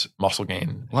far as muscle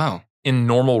gain. Wow. In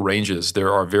normal ranges,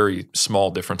 there are very small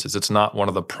differences. It's not one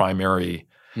of the primary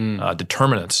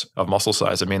determinants of muscle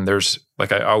size. I mean, there's,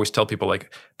 like I always tell people,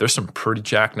 like there's some pretty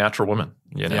jacked natural women,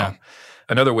 Yeah.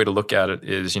 Another way to look at it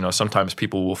is, sometimes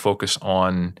people will focus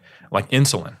on like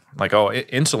insulin. Like, oh,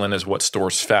 insulin is what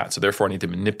stores fat, so therefore I need to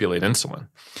manipulate insulin.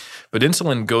 But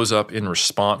insulin goes up in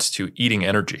response to eating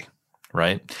energy,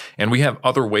 right? And we have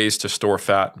other ways to store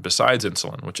fat besides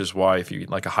insulin, which is why if you eat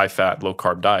like a high-fat,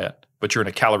 low-carb diet, but you're in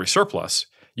a calorie surplus,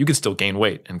 you can still gain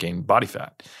weight and gain body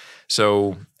fat.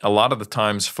 So a lot of the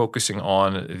times focusing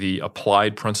on the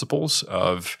applied principles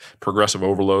of progressive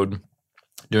overload,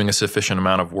 doing a sufficient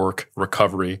amount of work,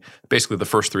 recovery, basically the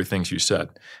first 3 things you said,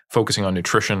 focusing on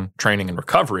nutrition, training, and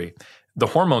recovery, the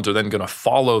hormones are then going to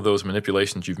follow those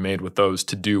manipulations you've made with those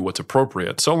to do what's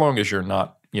appropriate, so long as you're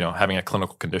not, having a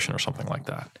clinical condition or something like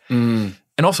that.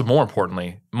 And also, more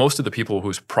importantly, most of the people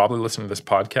who's probably listening to this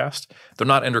podcast, they're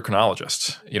not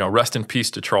endocrinologists. Rest in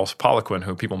peace to Charles Poliquin,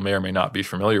 who people may or may not be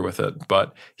familiar with it,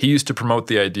 but he used to promote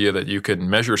the idea that you could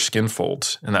measure skin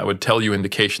folds, and that would tell you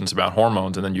indications about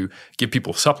hormones, and then you give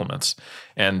people supplements.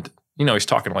 And he's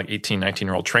talking to like 18,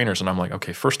 19-year-old trainers, and I'm like,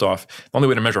 okay, first off, the only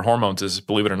way to measure hormones is,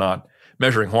 believe it or not,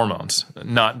 measuring hormones,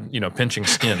 not pinching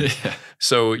skin. Yeah.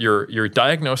 So you're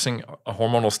diagnosing a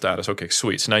hormonal status. Okay,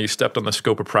 sweet. So now you stepped on the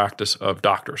scope of practice of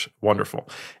doctors. Wonderful.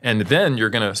 And then you're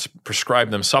going to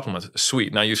prescribe them supplements.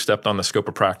 Sweet. Now you stepped on the scope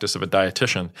of practice of a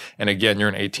dietitian. And again, you're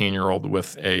an 18-year-old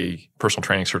with a personal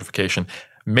training certification.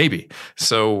 Maybe.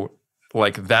 So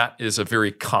like that is a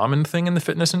very common thing in the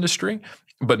fitness industry.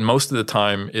 But most of the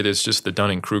time, it is just the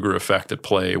Dunning-Kruger effect at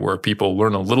play, where people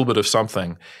learn a little bit of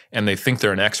something and they think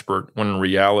they're an expert, when in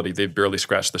reality, they've barely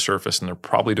scratched the surface and they're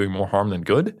probably doing more harm than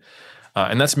good.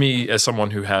 And that's me as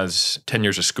someone who has 10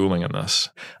 years of schooling in this.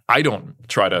 I don't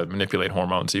try to manipulate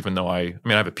hormones, even though I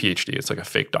have a PhD. It's like a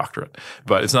fake doctorate.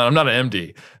 But I'm not an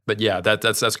MD. But yeah,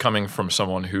 that's coming from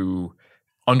someone who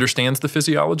understands the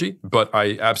physiology, but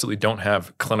I absolutely don't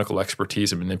have clinical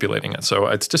expertise in manipulating it. So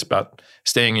it's just about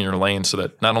staying in your lane so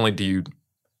that not only do you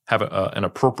have an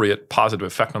appropriate positive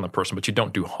effect on the person, but you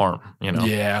don't do harm,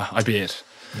 Yeah, I bet.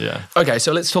 Yeah. Okay,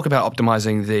 so let's talk about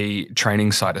optimizing the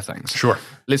training side of things. Sure.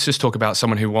 Let's just talk about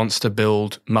someone who wants to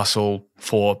build muscle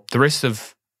for the rest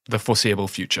of the foreseeable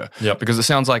future. Yep. Because it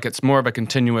sounds like it's more of a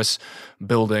continuous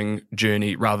building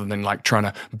journey rather than like trying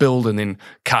to build and then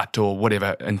cut or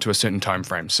whatever into a certain time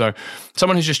frame. So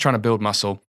someone who's just trying to build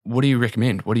muscle, what do you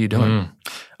recommend? What are you doing?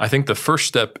 I think the first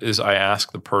step is I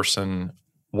ask the person,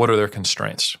 what are their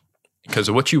constraints? Because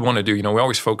what you want to do, we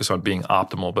always focus on being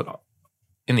optimal, but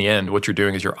in the end, what you're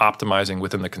doing is you're optimizing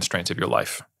within the constraints of your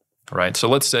life, right? So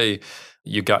let's say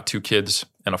you've got 2 kids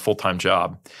and a full-time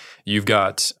job. You've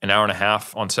got an hour and a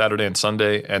half on Saturday and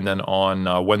Sunday, and then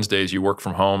on Wednesdays you work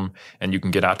from home and you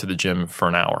can get out to the gym for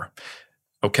an hour.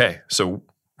 Okay, so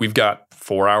we've got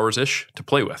 4 hours-ish to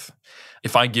play with.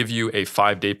 If I give you a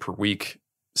 5-day per week,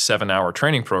 7-hour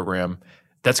training program,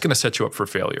 that's going to set you up for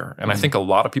failure. And I think a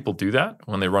lot of people do that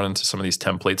when they run into some of these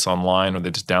templates online, or they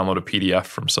just download a PDF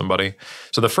from somebody.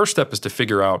 So the first step is to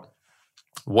figure out,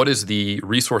 what is the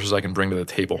resources I can bring to the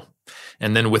table?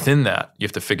 And then within that, you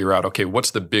have to figure out, okay,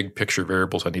 what's the big picture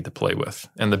variables I need to play with?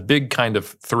 And the big kind of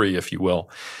 3, if you will,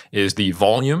 is the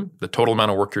volume, the total amount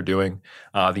of work you're doing,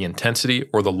 the intensity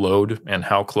or the load and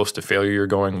how close to failure you're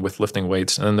going with lifting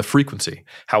weights, and then the frequency.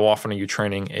 How often are you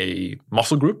training a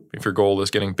muscle group if your goal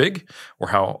is getting big? Or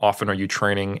how often are you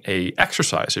training a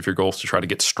exercise if your goal is to try to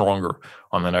get stronger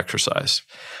on that exercise?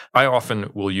 I often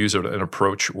will use an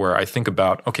approach where I think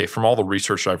about, okay, from all the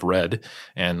research I've read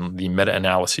and the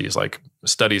meta-analyses, like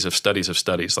studies of studies of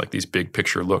studies, like these big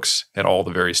picture looks at all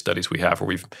the various studies we have where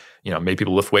we've made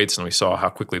people lift weights and we saw how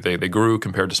quickly they grew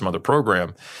compared to some other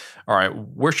program. All right,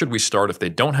 where should we start if they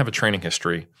don't have a training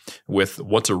history with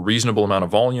what's a reasonable amount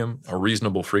of volume, a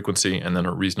reasonable frequency, and then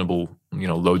a reasonable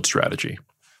load strategy?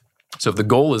 So if the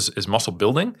goal is muscle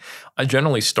building, I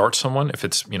generally start someone, if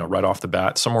it's right off the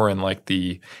bat, somewhere in like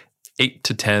the 8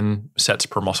 to 10 sets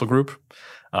per muscle group,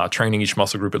 training each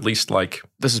muscle group at least like...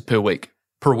 This is per week?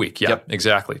 Per week, yeah, Yep.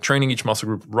 Exactly. Training each muscle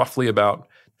group roughly about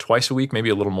twice a week, maybe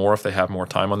a little more if they have more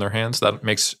time on their hands. That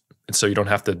makes it so you don't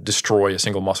have to destroy a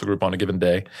single muscle group on a given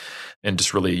day and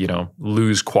just really,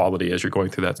 lose quality as you're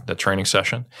going through that training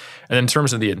session. And in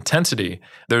terms of the intensity,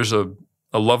 there's a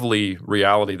lovely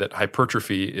reality that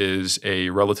hypertrophy is a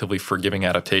relatively forgiving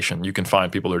adaptation. You can find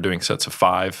people that are doing sets of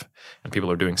 5 and people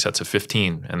are doing sets of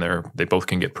 15, and they both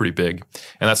can get pretty big.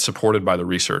 And that's supported by the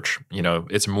research.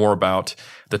 It's more about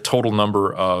the total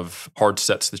number of hard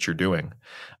sets that you're doing,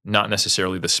 not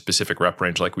necessarily the specific rep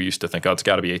range like we used to think, it's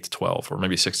got to be 8 to 12 or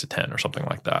maybe 6 to 10 or something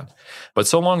like that. But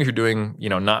so long as you're doing,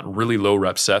 not really low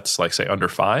rep sets, like say under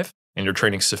 5, and you're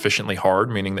training sufficiently hard,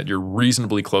 meaning that you're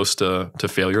reasonably close to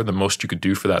failure, the most you could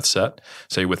do for that set,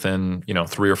 say within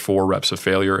 3 or 4 reps of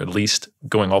failure, at least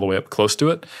going all the way up close to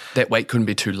it. That weight couldn't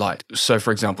be too light. So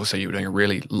for example, say you were doing a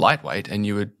really light weight and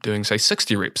you were doing, say,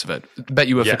 60 reps of it, but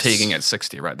you were fatiguing at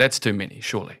 60, right? That's too many,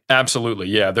 surely. Absolutely,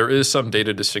 yeah. There is some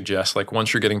data to suggest, like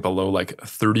once you're getting below like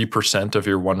 30% of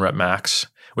your 1 rep max,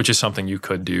 which is something you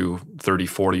could do 30,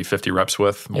 40, 50 reps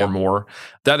with or more,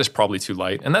 that is probably too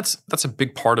light. And that's a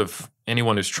big part of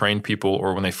anyone who's trained people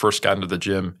or when they first got into the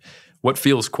gym. What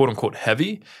feels quote unquote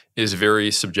heavy is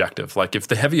very subjective. Like if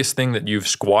the heaviest thing that you've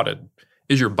squatted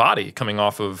is your body coming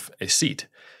off of a seat,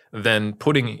 then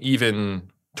putting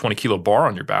even 20 kilo bar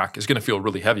on your back is going to feel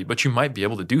really heavy, but you might be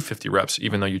able to do 50 reps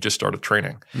even though you just started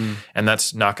training. And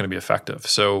that's not going to be effective.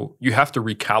 So you have to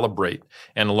recalibrate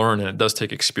and learn, and it does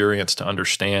take experience to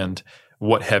understand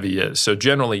what heavy is. So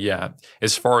generally, yeah,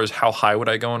 as far as how high would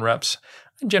I go in reps,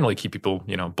 I generally keep people,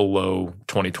 below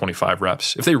 20, 25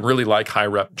 reps. If they really like high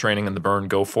rep training in the burn,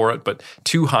 go for it. But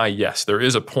too high, yes, there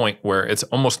is a point where it's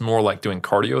almost more like doing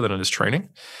cardio than it is training.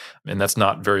 And that's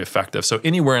not very effective. So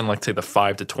anywhere in say the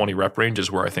 5 to 20 rep range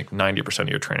is where I think 90% of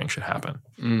your training should happen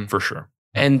for sure.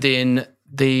 And then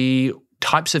the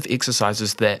types of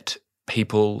exercises that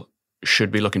people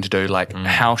should be looking to do,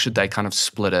 how should they kind of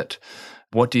split it?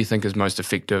 What do you think is most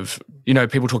effective?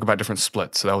 People talk about different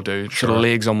splits. So they'll do sort of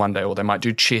legs on one day, or they might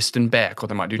do chest and back, or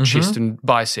they might do chest and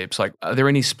biceps. Are there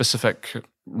any specific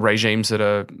regimes that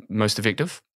are most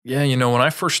effective? Yeah, when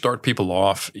I first start people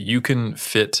off, you can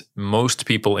fit most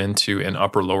people into an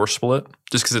upper-lower split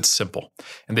just because it's simple.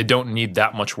 And they don't need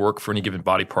that much work for any given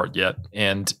body part yet.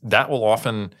 And that will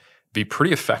often be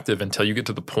pretty effective until you get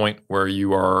to the point where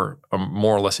you are a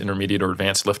more or less intermediate or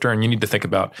advanced lifter, and you need to think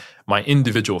about my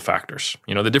individual factors.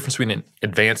 The difference between an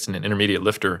advanced and an intermediate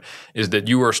lifter is that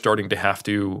you are starting to have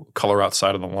to color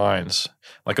outside of the lines.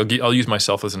 I'll use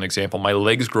myself as an example. My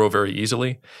legs grow very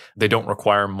easily. They don't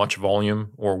require much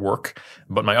volume or work,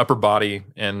 but my upper body,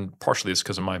 and partially it's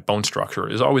because of my bone structure,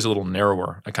 is always a little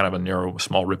narrower, a kind of a narrow,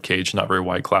 small rib cage, not very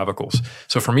wide clavicles.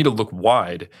 So for me to look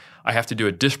wide, I have to do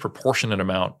a disproportionate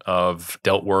amount of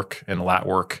delt work and lat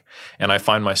work. And I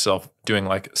find myself doing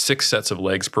 6 sets of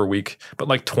legs per week,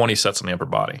 but 20 sets on the upper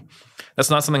body.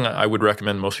 That's not something I would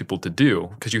recommend most people to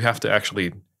do, because you have to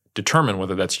actually determine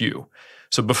whether that's you.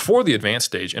 So before the advanced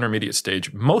stage, intermediate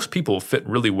stage, most people fit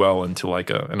really well into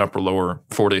an upper-lower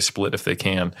 4-day split if they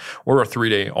can, or a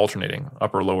 3-day alternating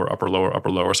upper-lower, upper-lower,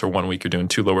 upper-lower. So 1 week you're doing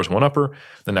 2 lowers, 1 upper,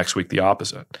 the next week the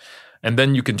opposite. And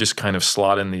then you can just kind of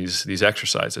slot in these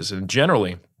exercises. And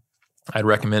generally, I'd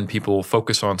recommend people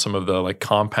focus on some of the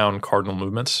compound cardinal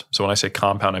movements. So when I say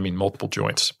compound, I mean multiple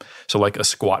joints. So a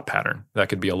squat pattern. That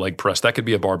could be a leg press. That could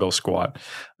be a barbell squat.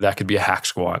 That could be a hack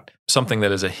squat. Something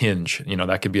that is a hinge.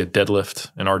 That could be a deadlift,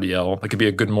 an RDL. That could be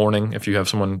a good morning if you have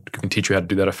someone who can teach you how to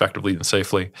do that effectively and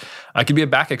safely. It could be a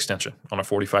back extension on a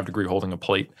 45-degree holding a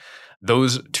plate.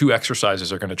 Those 2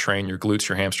 exercises are going to train your glutes,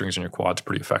 your hamstrings, and your quads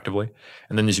pretty effectively.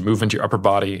 And then as you move into your upper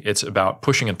body, it's about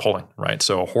pushing and pulling, right?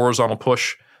 So a horizontal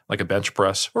push, like a bench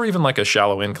press, or even a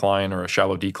shallow incline or a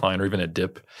shallow decline or even a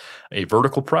dip, a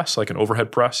vertical press, like an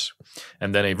overhead press,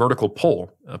 and then a vertical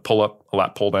pull, a pull up, a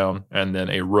lat pull down, and then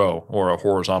a row or a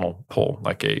horizontal pull,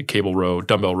 like a cable row,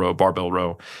 dumbbell row, barbell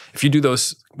row. If you do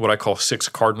those, what I call 6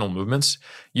 cardinal movements,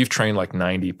 you've trained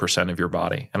 90% of your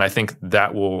body. And I think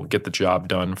that will get the job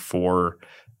done for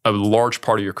a large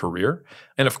part of your career.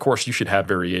 And of course, you should have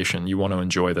variation. You want to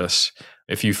enjoy this.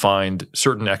 If you find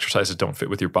certain exercises don't fit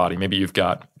with your body, maybe you've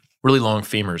got really long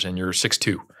femurs and you're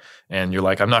 6'2", and you're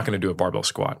I'm not going to do a barbell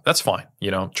squat. That's fine.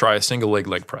 Try a single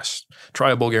leg press. Try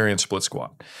a Bulgarian split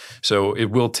squat. So it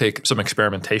will take some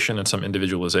experimentation and some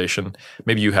individualization.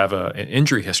 Maybe you have an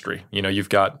injury history. You've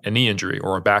got a knee injury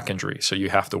or a back injury, so you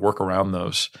have to work around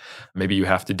those. Maybe you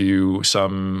have to do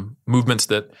some movements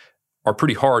that are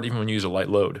pretty hard even when you use a light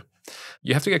load.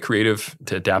 You have to get creative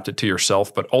to adapt it to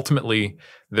yourself, but ultimately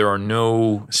there are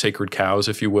no sacred cows,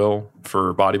 if you will,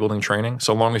 for bodybuilding training.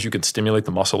 So long as you can stimulate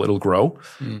the muscle, it'll grow.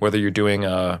 Whether you're doing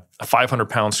a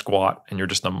 500-pound squat and you're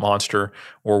just a monster,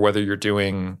 or whether you're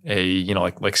doing a,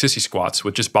 like sissy squats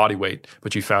with just body weight,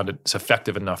 but you found it's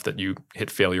effective enough that you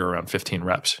hit failure around 15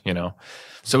 reps,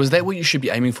 So is that what you should be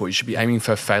aiming for? You should be aiming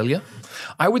for failure?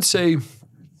 I would say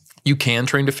you can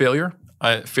train to failure.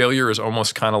 Failure is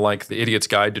almost kind of like the idiot's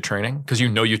guide to training, because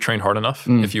you've trained hard enough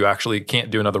if you actually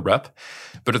can't do another rep.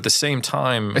 But at the same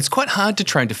time, it's quite hard to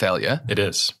train to failure. It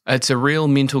is. It's a real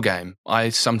mental game. I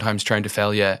sometimes train to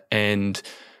failure and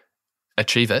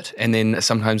achieve it. And then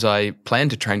sometimes I plan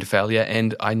to train to failure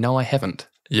and I know I haven't.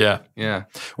 Yeah. Yeah.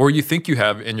 Or you think you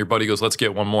have, and your buddy goes, let's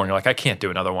get one more. And you're I can't do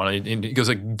another one. And he goes,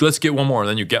 let's get one more. And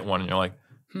then you get one and you're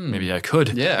maybe I could.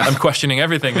 Yeah. I'm questioning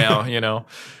everything now,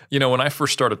 when I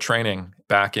first started training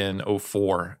back in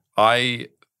 2004, I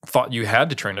thought you had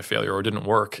to train to failure or it didn't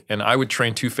work. And I would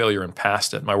train to failure and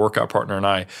past it. My workout partner and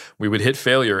I, we would hit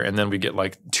failure and then we'd get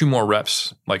 2 more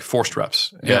reps, forced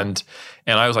reps. Yeah. And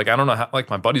I was I don't know how,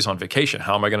 my buddy's on vacation.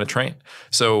 How am I going to train?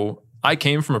 So I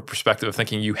came from a perspective of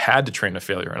thinking you had to train to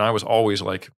failure. And I was always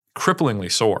cripplingly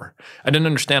sore. I didn't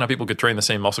understand how people could train the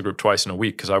same muscle group twice in a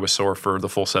week because I was sore for the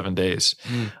full 7 days.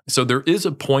 So there is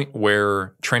a point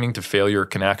where training to failure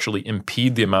can actually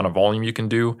impede the amount of volume you can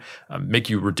do, make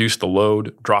you reduce the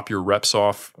load, drop your reps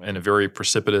off in a very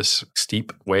precipitous,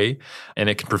 steep way, and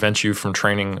it can prevent you from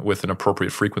training with an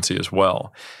appropriate frequency as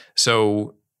well.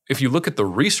 So if you look at the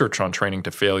research on training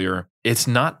to failure, it's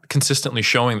not consistently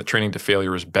showing that training to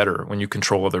failure is better when you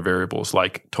control other variables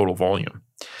like total volume.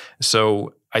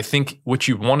 So I think what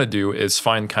you want to do is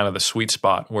find kind of the sweet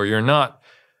spot where you're not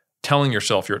telling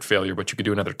yourself you're at failure, but you could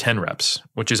do another 10 reps,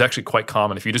 which is actually quite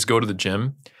common. If you just go to the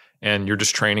gym and you're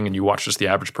just training and you watch just the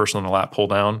average person on a lat pull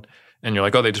down and you're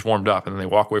like, oh, they just warmed up, and then they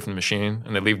walk away from the machine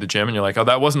and they leave the gym and you're like, oh,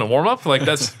 that wasn't a warm up? Like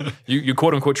that's, you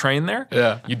quote unquote train there.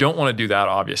 Yeah. You don't want to do that,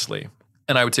 obviously.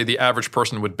 And I would say the average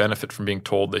person would benefit from being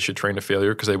told they should train to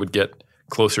failure because they would get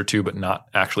closer to, but not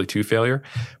actually to failure.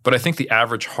 But I think the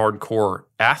average hardcore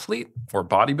athlete or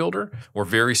bodybuilder or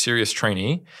very serious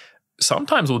trainee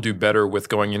sometimes will do better with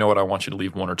going, you know what, I want you to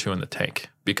leave 1 or 2 in the tank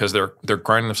because they're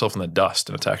grinding themselves in the dust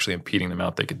and it's actually impeding the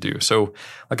amount they could do. So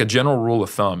like a general rule of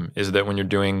thumb is that when you're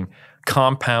doing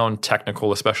compound,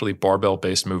 technical, especially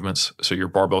barbell-based movements, so your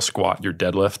barbell squat, your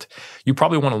deadlift, you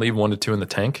probably want to leave 1 to 2 in the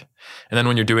tank. And then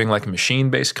when you're doing like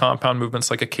machine-based compound movements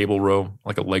like a cable row,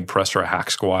 like a leg press or a hack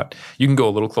squat, you can go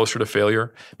a little closer to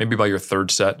failure. Maybe by your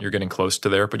 3rd set, you're getting close to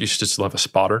there, but you should still have a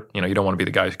spotter. You don't want to be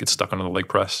the guy who gets stuck under the leg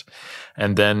press.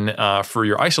 And then for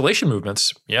your isolation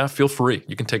movements, yeah, feel free.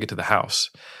 You can take it to the house.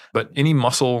 But any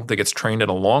muscle that gets trained at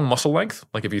a long muscle length,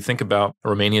 like if you think about a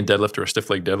Romanian deadlift or a stiff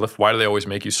leg deadlift, why do they always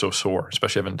make you so sore?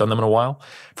 Especially if you haven't done them in a while.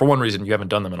 For one reason, you haven't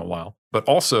done them in a while. But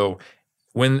also,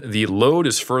 when the load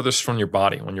is furthest from your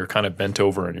body, when you're kind of bent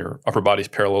over and your upper body's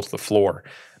parallel to the floor,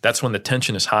 that's when the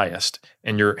tension is highest.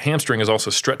 And your hamstring is also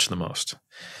stretched the most.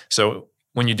 So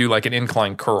when you do like an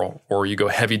incline curl or you go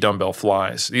heavy dumbbell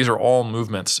flies, these are all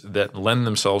movements that lend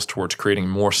themselves towards creating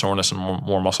more soreness and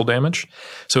more muscle damage.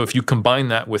 So if you combine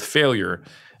that with failure,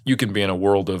 you can be in a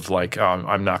world of like,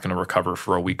 I'm not going to recover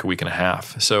for a week and a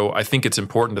half. So I think it's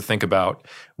important to think about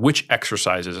which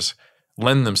exercises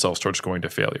lend themselves towards going to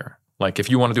failure. Like if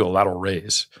you want to do a lateral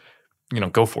raise,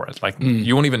 go for it. Like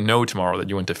you won't even know tomorrow that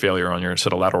you went to failure on your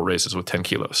set of lateral raises with 10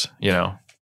 kilos,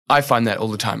 I find that all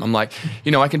the time. I'm like,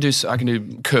 I can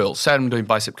do curls. Say I'm doing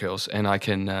bicep curls, and I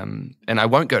can, and I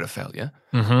won't go to failure.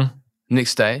 Mm-hmm.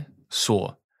 Next day,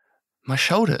 sore. My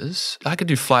shoulders, I could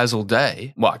do flies all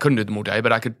day. Well, I couldn't do them all day,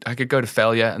 but I could go to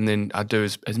failure, and then I'd do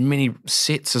as many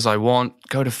sets as I want.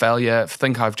 Go to failure,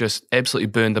 think I've just absolutely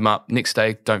burned them up. Next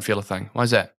day, don't feel a thing. Why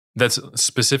is that? That's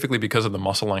specifically because of the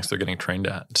muscle lengths they're getting trained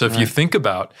at. So if you think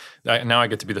about, now I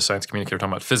get to be the science communicator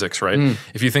talking about physics, right?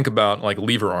 If you think about like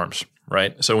lever arms,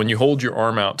 right? So when you hold your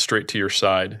arm out straight to your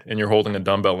side and you're holding a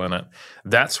dumbbell in it,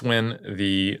 that's when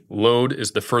the load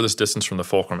is the furthest distance from the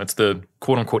fulcrum. It's the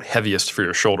quote unquote heaviest for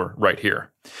your shoulder right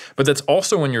here. But that's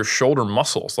also when your shoulder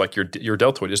muscles, like your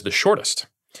deltoid, is the shortest.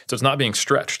 So it's not being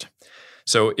stretched.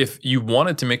 So if you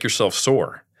wanted to make yourself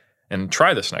sore, and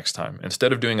try this next time.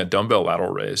 Instead of doing a dumbbell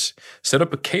lateral raise, set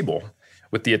up a cable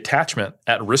with the attachment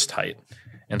at wrist height.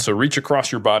 And so reach across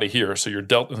your body here so your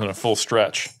delt is in a full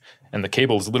stretch and the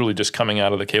cable is literally just coming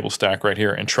out of the cable stack right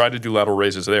here, and try to do lateral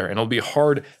raises there. And it'll be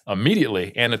hard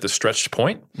immediately and at the stretched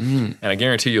point. And I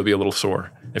guarantee you'll be a little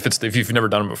sore if you've never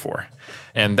done it before.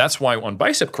 And that's why on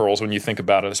bicep curls, when you think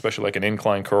about it, especially like an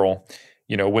incline curl,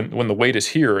 when the weight is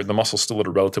here, the muscle's still at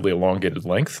a relatively elongated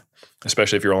length,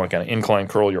 especially if you're on like an incline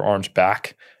curl, your arm's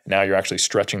back. Now you're actually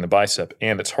stretching the bicep,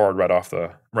 and it's hard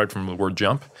right from the word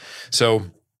jump. So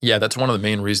yeah, that's one of the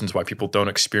main reasons why people don't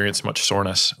experience much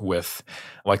soreness with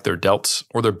like their delts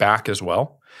or their back as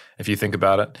well. If you think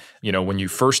about it, when you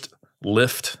first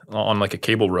lift on like a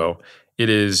cable row, it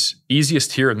is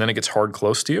easiest here and then it gets hard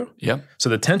close to you. Yep. So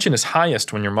the tension is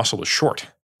highest when your muscle is short.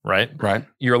 Right? Right.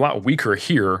 You're a lot weaker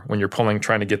here when you're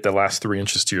trying to get the last 3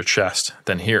 inches to your chest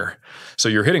than here. So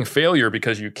you're hitting failure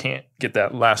because you can't get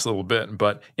that last little bit.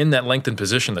 But in that lengthened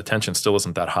position, the tension still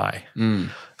isn't that high.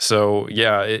 So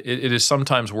yeah, it is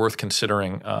sometimes worth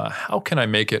considering how can I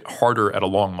make it harder at a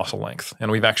long muscle length? And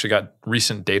we've actually got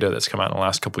recent data that's come out in the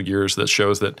last couple of years that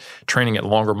shows that training at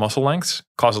longer muscle lengths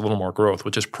causes a little more growth,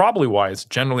 which is probably why it's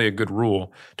generally a good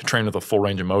rule to train with a full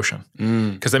range of motion,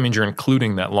 because that means you're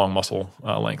including that long muscle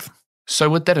length. So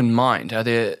with that in mind, are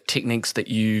there techniques that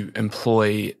you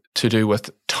employ to do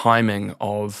with timing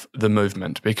of the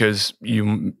movement? Because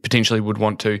you potentially would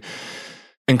want to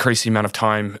increase the amount of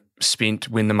time spent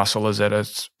when the muscle is at an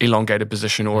elongated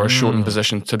position or a shortened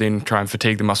position to then try and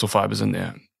fatigue the muscle fibers in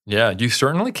there. Yeah, you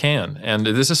certainly can. And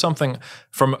this is something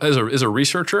as a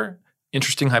researcher,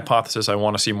 interesting hypothesis. I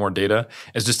want to see more data.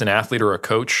 As just an athlete or a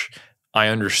coach, I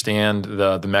understand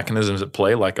the mechanisms at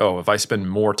play, like, if I spend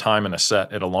more time in a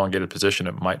set at elongated position,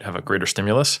 it might have a greater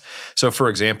stimulus. So for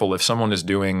example, if someone is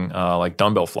doing like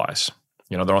dumbbell flies,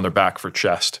 they're on their back for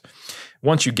chest.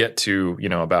 Once you get to,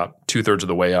 about 2/3 of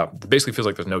the way up, it basically feels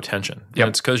like there's no tension. Yep. And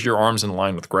it's because your arm's in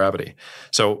line with gravity.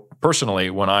 So personally,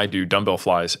 when I do dumbbell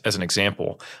flies, as an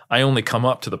example, I only come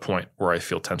up to the point where I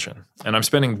feel tension. And I'm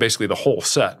spending basically the whole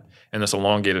set in this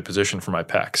elongated position for my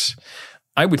pecs.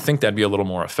 I would think that'd be a little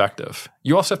more effective.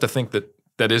 You also have to think that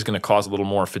that is going to cause a little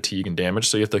more fatigue and damage.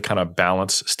 So you have to kind of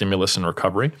balance stimulus and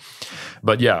recovery.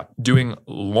 But yeah, doing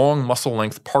long muscle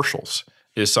length partials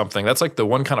is something that's like the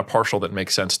one kind of partial that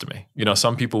makes sense to me.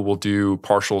 Some people will do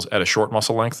partials at a short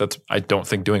muscle length. That's, I don't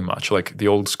think, doing much. Like the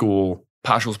old school.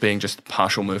 Partials being just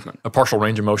partial movement. A partial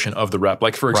range of motion of the rep.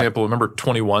 Like, for example, remember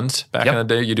 21s back in the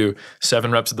day? You do 7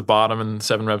 reps at the bottom and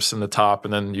 7 reps in the top,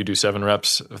 and then you do 7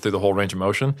 reps through the whole range of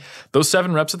motion. Those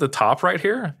 7 reps at the top right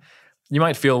here, you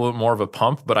might feel a little more of a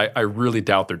pump, but I really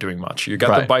doubt they're doing much. You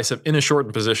got the bicep in a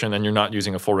shortened position, and you're not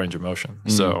using a full range of motion. Mm-hmm.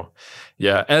 So,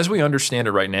 yeah, as we understand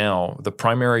it right now, the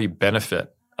primary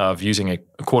benefit of using a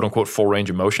quote-unquote full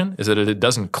range of motion is that it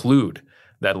does include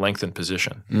that lengthened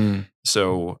position.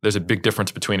 So there's a big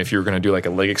difference between if you're going to do like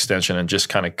a leg extension and just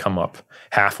kind of come up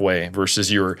halfway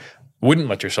versus you wouldn't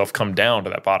let yourself come down to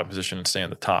that bottom position and stay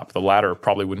on the top. The latter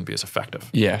probably wouldn't be as effective.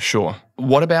 Yeah, sure.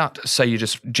 What about, say, you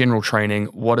just general training?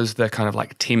 What is the kind of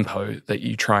like tempo that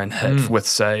you try and hit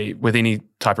with any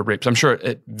type of reps? I'm sure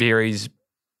it varies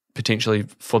potentially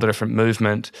for the different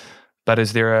movement, but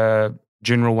is there a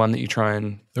general one that you try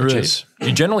and achieve? Is.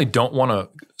 You generally don't want to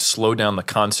slow down the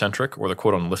concentric or the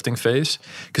quote-on lifting phase,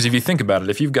 because if you think about it,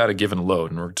 if you've got a given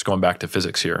load, and we're just going back to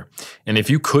physics here, and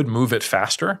if you could move it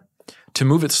faster, to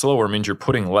move it slower means you're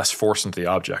putting less force into the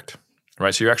object,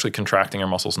 right? So you're actually contracting your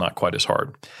muscles not quite as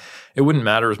hard. It wouldn't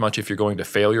matter as much if you're going to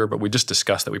failure, but we just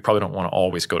discussed that we probably don't want to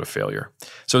always go to failure.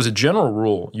 So as a general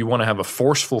rule, you want to have a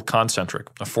forceful concentric,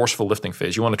 a forceful lifting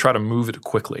phase. You want to try to move it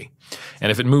quickly.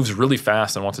 And if it moves really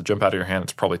fast and wants to jump out of your hand,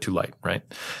 it's probably too light, right?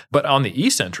 But on the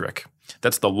eccentric,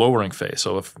 that's the lowering phase.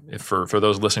 So if for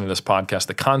those listening to this podcast,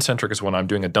 the concentric is when I'm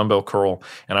doing a dumbbell curl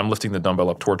and I'm lifting the dumbbell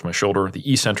up towards my shoulder.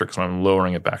 The eccentric is when I'm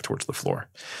lowering it back towards the floor.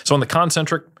 So on the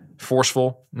concentric,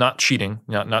 forceful, not cheating,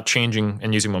 not changing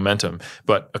and using momentum,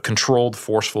 but a controlled,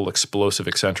 forceful, explosive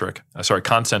concentric.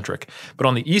 But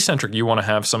on the eccentric, you want to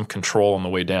have some control on the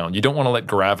way down. You don't want to let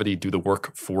gravity do the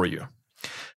work for you.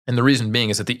 And the reason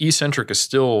being is that the eccentric is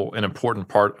still an important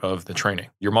part of the training.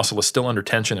 Your muscle is still under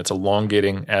tension. It's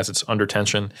elongating as it's under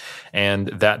tension, and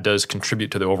that does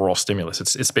contribute to the overall stimulus.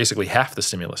 It's basically half the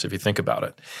stimulus if you think about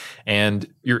it. And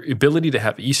your ability to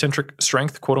have eccentric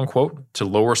strength, quote unquote, to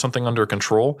lower something under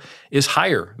control is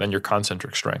higher than your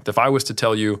concentric strength. If I was to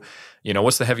tell you,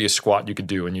 what's the heaviest squat you could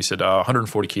do? And you said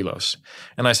 140 kilos.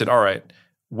 And I said, all right,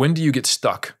 when do you get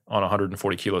stuck on a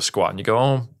 140 kilo squat? And you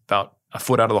go, about a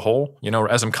foot out of the hole.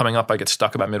 As I'm coming up, I get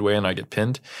stuck about midway and I get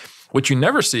pinned. What you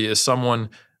never see is someone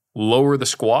lower the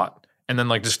squat and then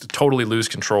like just totally lose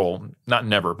control. Not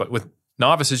never, but with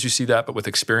novices you see that, but with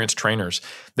experienced trainers,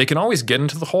 they can always get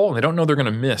into the hole and they don't know they're going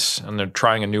to miss, and they're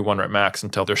trying a new 1 rep max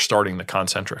until they're starting the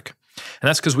concentric. And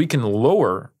that's because we can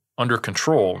lower under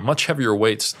control much heavier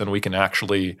weights than we can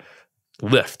actually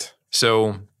lift.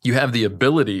 So you have the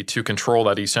ability to control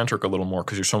that eccentric a little more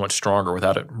because you're so much stronger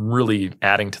without it really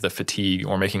adding to the fatigue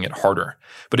or making it harder.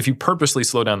 But if you purposely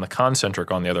slow down the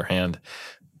concentric, on the other hand,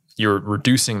 you're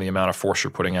reducing the amount of force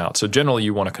you're putting out. So generally,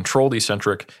 you want to control the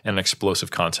eccentric and an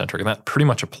explosive concentric, and that pretty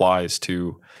much applies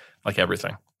to like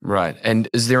everything. Right. And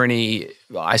is there any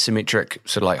isometric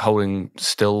sort of like holding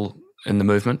still in the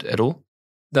movement at all?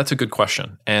 That's a good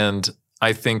question. And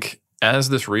I think as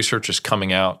this research is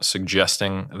coming out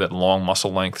suggesting that long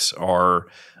muscle lengths are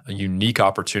a unique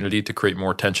opportunity to create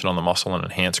more tension on the muscle and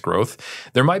enhance growth,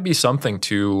 there might be something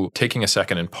to taking a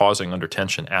second and pausing under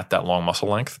tension at that long muscle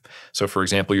length. So for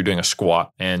example, you're doing a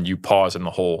squat and you pause in the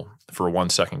hole for a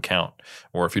 1 second count.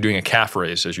 Or if you're doing a calf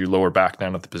raise, as you lower back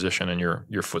down at the position and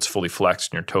your foot's fully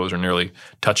flexed and your toes are nearly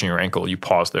touching your ankle, you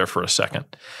pause there for a second.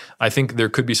 I think there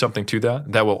could be something to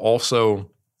that. That will also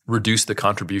reduce the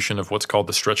contribution of what's called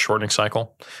the stretch shortening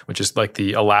cycle, which is like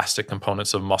the elastic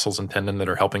components of muscles and tendon that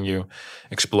are helping you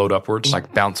explode upwards.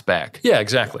 Like bounce back. Yeah,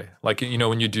 exactly. Like,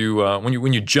 when you do,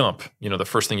 when you jump, the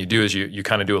first thing you do is you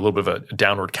kind of do a little bit of a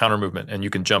downward counter movement, and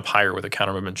you can jump higher with a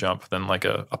counter movement jump than like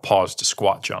a paused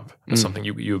squat jump. It's something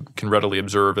you can readily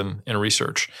observe in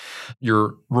research.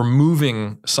 You're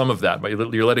removing some of that, but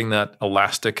you're letting that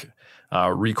elastic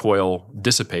recoil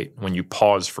dissipate when you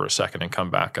pause for a second and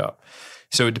come back up.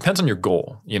 So it depends on your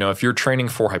goal. If you're training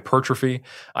for hypertrophy,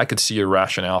 I could see a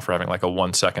rationale for having like a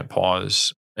 1 second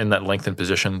pause. in that lengthened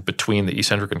position between the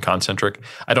eccentric and concentric.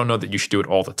 I don't know that you should do it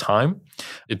all the time.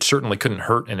 It certainly couldn't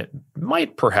hurt, and it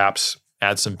might perhaps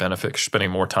add some benefit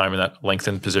spending more time in that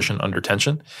lengthened position under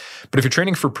tension. But if you're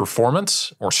training for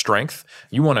performance or strength,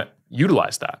 you want to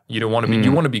utilize that. You don't want to be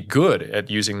you want to be good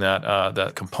at using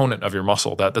that component of your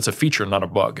muscle. That's a feature, not a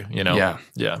bug, you know.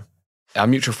 Yeah. Our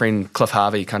mutual friend Cliff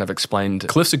Harvey kind of explained.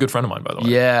 Cliff's a good friend of mine, by the way.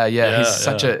 Yeah. He's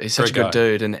such a good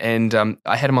dude, and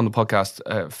I had him on the podcast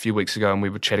a few weeks ago, and we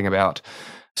were chatting about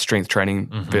strength training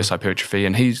versus hypertrophy,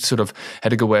 and he sort of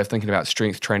had a good way of thinking about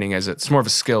strength training as it's more of a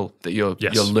skill that you're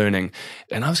learning.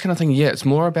 And I was kind of thinking, it's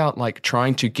more about like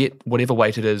trying to get whatever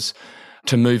weight it is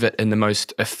to move it in the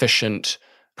most efficient,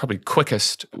 probably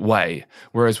quickest way.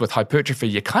 Whereas with hypertrophy,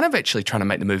 you're kind of actually trying to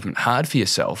make the movement hard for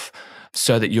yourself,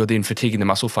 so that you're then fatiguing the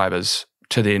muscle fibers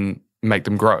to then make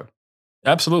them grow.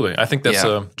 Absolutely. I think that's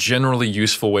a generally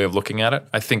useful way of looking at it.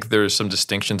 I think there's some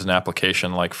distinctions in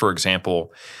application, like, for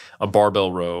example, a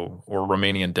barbell row or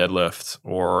Romanian deadlift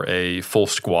or a full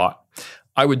squat.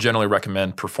 I would generally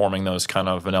recommend performing those kind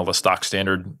of vanilla stock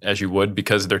standard as you would,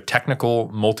 because they're technical,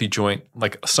 multi-joint,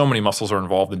 like so many muscles are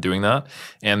involved in doing that,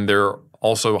 and they're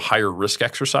also higher risk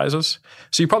exercises.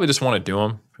 So you probably just want to do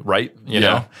them right, you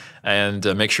know, and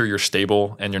make sure you're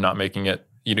stable and you're not making it,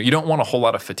 you don't want a whole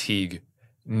lot of fatigue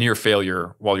near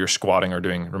failure while you're squatting or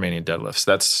doing Romanian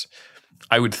deadlifts.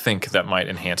 I would think that might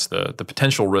enhance the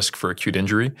potential risk for acute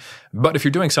injury. But if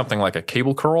you're doing something like a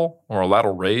cable curl or a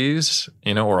lateral raise,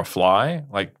 or a fly,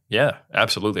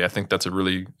 absolutely. I think that's a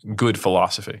really good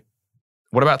philosophy.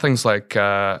 What about things like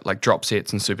drop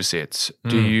sets and supersets?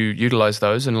 Do you utilize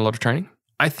those in a lot of training?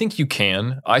 I think you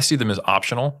can. I see them as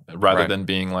optional rather than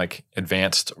being like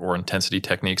advanced or intensity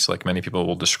techniques like many people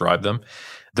will describe them.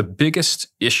 The biggest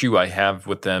issue I have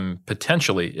with them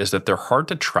potentially is that they're hard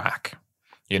to track.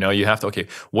 You have to,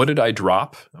 what did I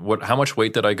drop? How much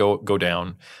weight did I go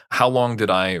down? How long did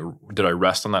I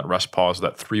rest on that rest pause?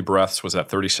 That 3 breaths? Was that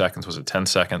 30 seconds? Was it 10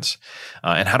 seconds?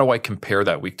 And how do I compare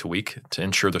that week to week to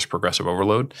ensure there's progressive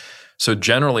overload? So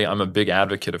generally, I'm a big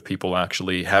advocate of people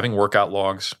actually having workout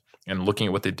logs and looking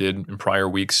at what they did in prior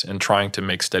weeks and trying to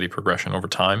make steady progression over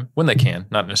time when they can,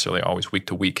 not necessarily always week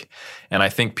to week. And I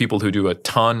think people who do a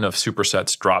ton of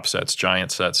supersets, drop sets,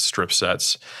 giant sets, strip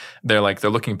sets, they're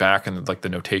looking back and like the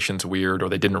notation's weird, or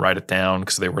they didn't write it down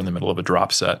because they were in the middle of a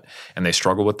drop set and they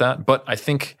struggle with that. But I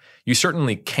think you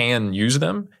certainly can use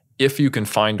them if you can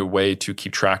find a way to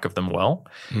keep track of them well.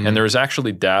 And there's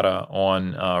actually data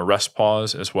on rest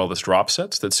pause as well as drop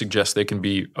sets that suggest they can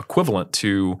be equivalent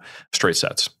to straight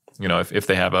sets. If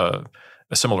they have a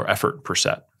similar effort per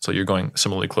set. So you're going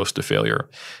similarly close to failure.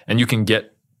 And you can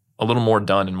get a little more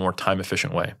done in a more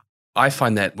time-efficient way. I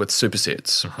find that with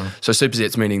supersets. So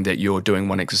supersets meaning that you're doing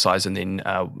one exercise and then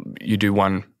you do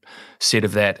one set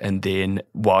of that, and then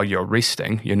while you're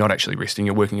resting, you're not actually resting,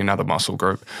 you're working another muscle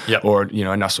group or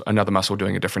another muscle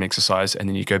doing a different exercise, and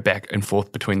then you go back and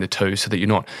forth between the two so that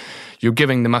you're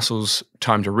giving the muscles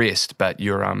time to rest, but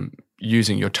you're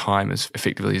using your time as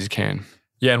effectively as you can.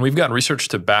 Yeah, and we've got research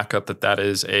to back up that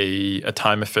is a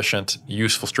time-efficient,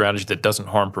 useful strategy that doesn't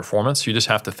harm performance. You just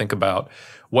have to think about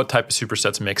what type of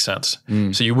supersets make sense.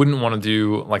 So you wouldn't want to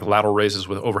do like lateral raises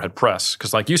with overhead press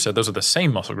because, like you said, those are the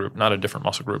same muscle group, not a different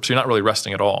muscle group. So you're not really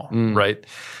resting at all, right?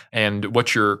 And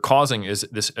what you're causing is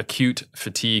this acute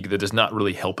fatigue that is not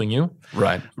really helping you.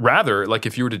 Right. Rather, like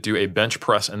if you were to do a bench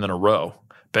press and then a row,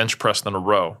 bench press then a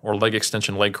row, or leg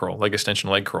extension, leg curl,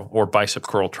 or bicep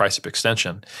curl, tricep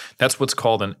extension. That's what's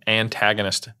called an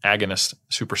antagonist-agonist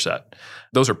superset.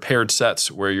 Those are paired sets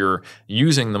where you're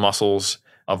using the muscles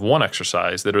of one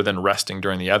exercise that are then resting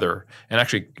during the other, and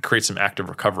actually create some active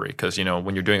recovery because,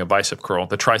 when you're doing a bicep curl,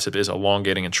 the tricep is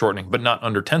elongating and shortening, but not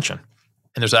under tension.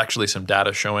 And there's actually some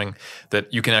data showing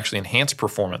that you can actually enhance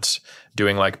performance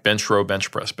doing like bench row, bench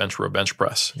press, bench row, bench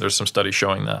press. There's some studies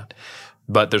showing that.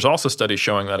 But there's also studies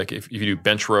showing that if you do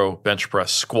bench row, bench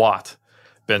press, squat,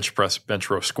 bench press, bench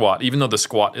row, squat, even though the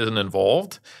squat isn't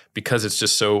involved, because it's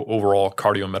just so overall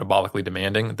cardio-metabolically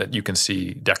demanding that you can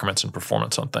see decrements in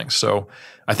performance on things. So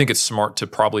I think it's smart to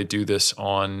probably do this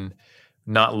on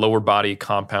not lower body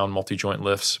compound multi-joint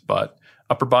lifts, but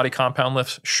upper body compound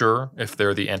lifts, sure, if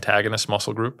they're the antagonist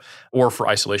muscle group, or for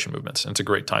isolation movements. It's a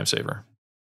great time saver.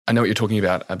 I know what you're talking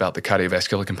about the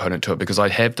cardiovascular component to it, because I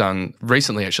have done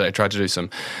recently, actually, I tried to do some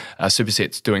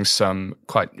supersets doing some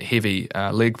quite heavy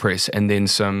leg press and then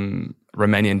some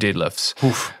Romanian deadlifts.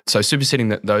 Oof. So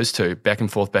supersetting those two back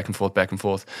and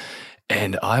forth,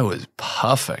 and I was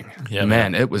puffing. Yeah,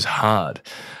 man, it was hard.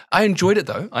 I enjoyed it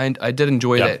though. I did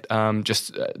enjoy that,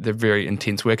 just the very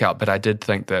intense workout, but I did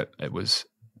think that it was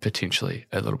potentially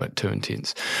a little bit too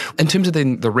intense. In terms of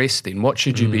then the rest then, what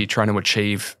should you be trying to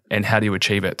achieve and how do you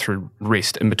achieve it through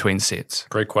rest in between sets?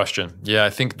 Great question. Yeah, I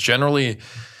think generally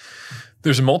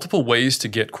there's multiple ways to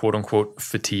get quote unquote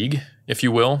fatigue, if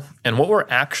you will. And what we're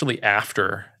actually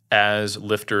after as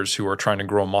lifters who are trying to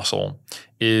grow muscle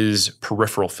is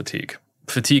peripheral fatigue.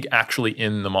 Fatigue actually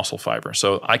in the muscle fiber.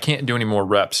 So I can't do any more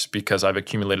reps because I've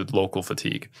accumulated local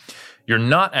fatigue. You're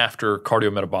not after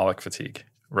cardiometabolic fatigue,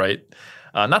 right?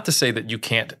 Not to say that you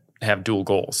can't have dual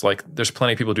goals. Like there's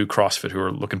plenty of people who do CrossFit who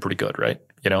are looking pretty good, right?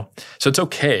 So it's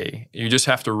okay. You just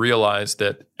have to realize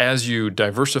that as you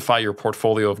diversify your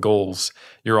portfolio of goals,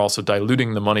 you're also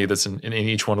diluting the money that's in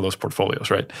each one of those portfolios,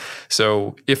 right?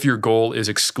 So if your goal is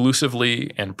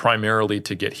exclusively and primarily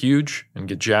to get huge and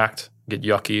get jacked, get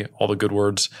yucky, all the good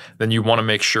words, then you want to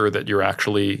make sure that you're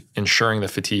actually ensuring the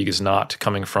fatigue is not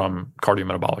coming from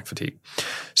cardiometabolic fatigue.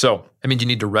 So, I mean, you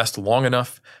need to rest long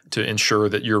enough to ensure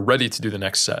that you're ready to do the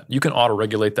next set. You can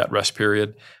auto-regulate that rest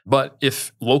period. But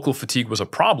if local fatigue was a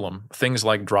problem, things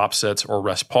like drop sets or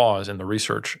rest pause in the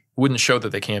research wouldn't show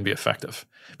that they can be effective.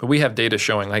 But we have data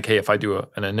showing like, hey, if I do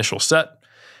an initial set,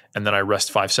 and then I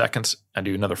rest 5 seconds, I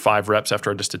do another 5 reps after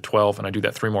I just did 12, and I do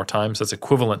that 3 more times. That's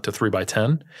equivalent to 3 by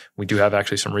 10. We do have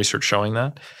actually some research showing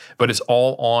that. But it's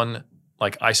all on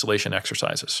like isolation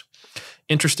exercises.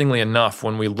 Interestingly enough,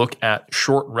 when we look at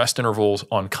short rest intervals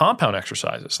on compound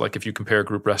exercises, like if you compare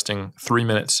group resting 3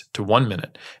 minutes to 1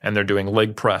 minute, and they're doing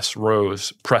leg press,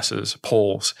 rows, presses,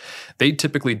 pulls, they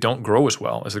typically don't grow as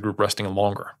well as the group resting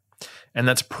longer. And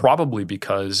that's probably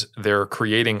because they're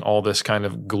creating all this kind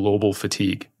of global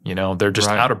fatigue. They're just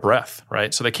out of breath,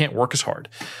 right? So they can't work as hard.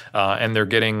 And they're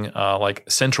getting like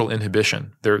central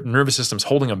inhibition. Their nervous system's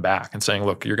holding them back and saying,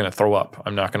 look, you're going to throw up.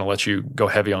 I'm not going to let you go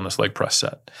heavy on this leg press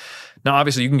set. Now,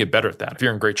 obviously, you can get better at that. If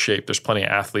you're in great shape, there's plenty of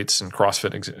athletes in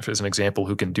CrossFit, as an example,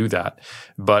 who can do that.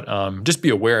 But just be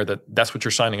aware that that's what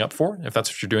you're signing up for. If that's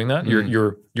what you're doing that,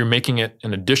 you're making it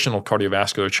an additional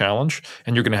cardiovascular challenge,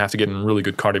 and you're going to have to get in really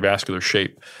good cardiovascular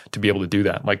shape to be able to do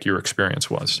that, like your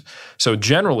experience was. So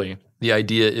generally, the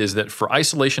idea is that for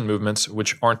isolation movements,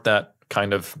 which aren't that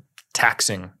kind of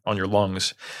taxing on your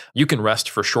lungs, you can rest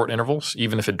for short intervals,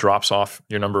 even if it drops off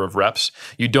your number of reps.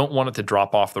 You don't want it to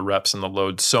drop off the reps and the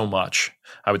load so much.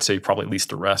 I would say probably at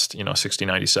least a rest, 60,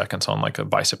 90 seconds on like a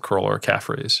bicep curl or a calf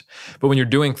raise. But when you're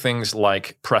doing things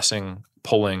like pressing,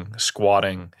 pulling,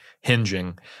 squatting,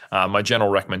 hinging, my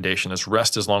general recommendation is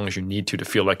rest as long as you need to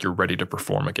feel like you're ready to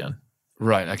perform again.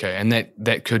 Right, okay. And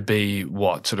that could be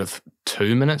what, sort of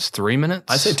 2 minutes, 3 minutes?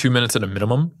 I'd say 2 minutes at a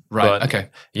minimum. Right, but, okay.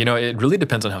 It really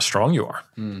depends on how strong you are.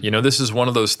 This is one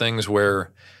of those things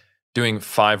where doing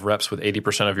 5 reps with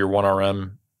 80% of your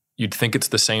 1RM, you'd think it's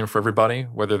the same for everybody,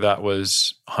 whether that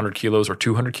was 100 kilos or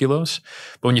 200 kilos.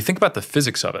 But when you think about the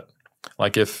physics of it,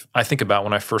 like if I think about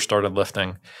when I first started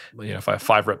lifting, if I have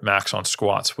 5 rep max on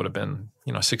squats would have been,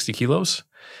 60 kilos.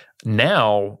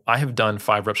 Now I have done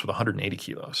 5 reps with 180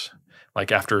 kilos.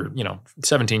 Like after,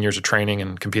 17 years of training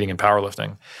and competing in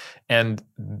powerlifting. And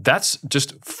that's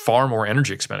just far more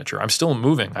energy expenditure. I'm still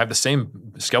moving. I have the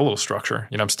same skeletal structure.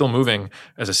 I'm still moving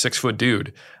as a 6-foot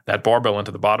dude, that barbell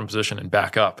into the bottom position and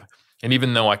back up. And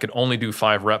even though I could only do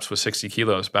 5 reps with 60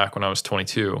 kilos back when I was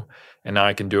 22, and now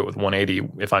I can do it with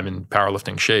 180 if I'm in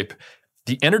powerlifting shape,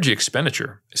 the energy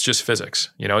expenditure is just physics.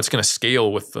 It's going to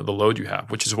scale with the load you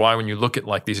have, which is why when you look at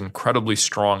like these incredibly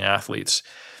strong athletes,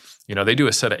 they do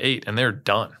a set of 8 and they're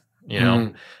done,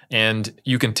 and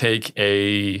you can take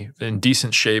in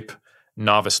decent shape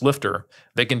novice lifter,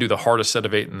 they can do the hardest set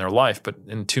of 8 in their life, but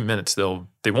in 2 minutes,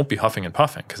 they won't be huffing and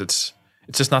puffing because it's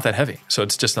just not that heavy. So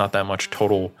it's just not that much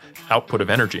total output of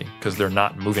energy because they're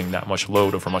not moving that much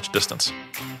load over much distance.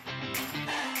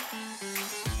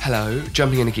 Hello,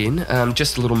 jumping in again.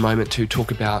 Just a little moment to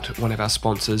talk about one of our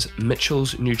sponsors,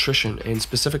 Mitchell's Nutrition, and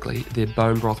specifically their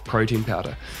bone broth protein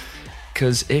powder.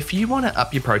 Because if you want to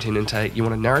up your protein intake, you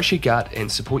want to nourish your gut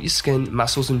and support your skin,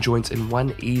 muscles and joints in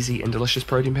one easy and delicious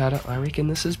protein powder, I reckon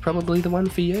this is probably the one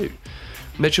for you.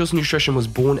 Mitchell's Nutrition was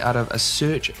born out of a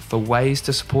search for ways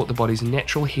to support the body's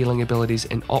natural healing abilities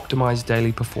and optimize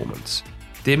daily performance.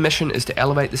 Their mission is to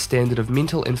elevate the standard of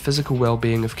mental and physical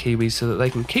well-being of Kiwis so that they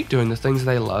can keep doing the things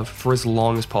they love for as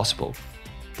long as possible.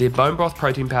 Their bone broth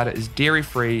protein powder is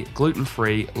dairy-free,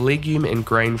 gluten-free, legume and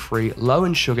grain-free, low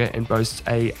in sugar, and boasts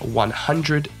a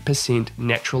 100%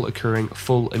 natural occurring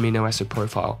full amino acid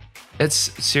profile. It's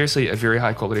seriously a very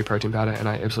high quality protein powder and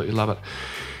I absolutely love it.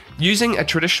 Using a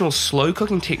traditional slow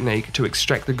cooking technique to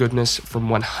extract the goodness from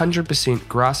 100%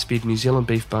 grass-fed New Zealand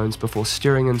beef bones before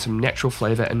stirring in some natural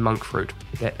flavour and monk fruit.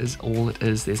 That is all it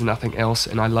is. There's nothing else,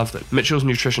 and I love that. Mitchell's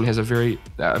Nutrition has a very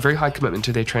high commitment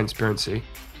to their transparency.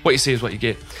 what you see is what you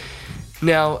get.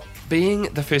 Now, being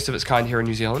the first of its kind here in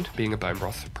New Zealand, being a bone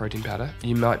broth protein powder,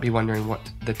 you might be wondering what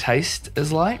the taste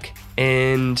is like.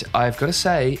 And I've got to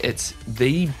say, it's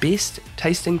the best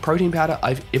tasting protein powder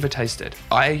I've ever tasted.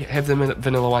 I have the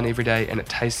vanilla one every day, and it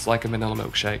tastes like a vanilla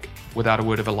milkshake, without a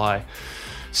word of a lie.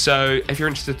 So if you're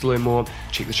interested to learn more,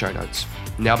 check the show notes.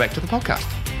 Now back to the podcast.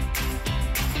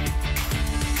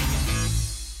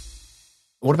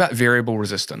 What about variable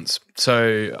resistance?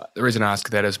 So the reason I ask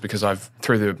that is because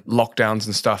through the lockdowns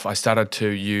and stuff, I started to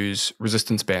use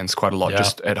resistance bands quite a lot,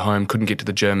 just at home, couldn't get to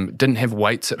the gym, didn't have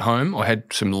weights at home, or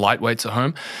had some light weights at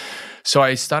home. So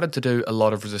I started to do a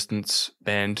lot of resistance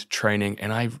band training,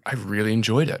 and I really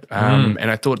enjoyed it. And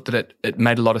I thought that it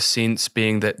made a lot of sense,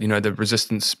 being that, the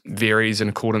resistance varies in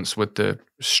accordance with the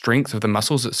strength of the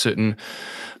muscles at certain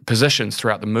positions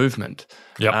throughout the movement,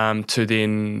 to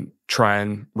then try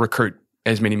and recruit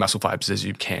as many muscle fibers as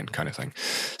you can, kind of thing.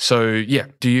 So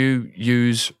do you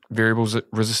use variable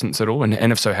resistance at all?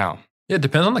 And if so, how? Yeah, it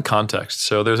depends on the context.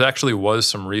 So there's actually was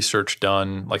some research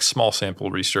done, like small sample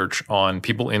research on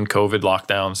people in COVID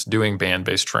lockdowns doing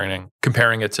band-based training,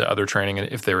 comparing it to other training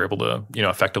and if they were able to,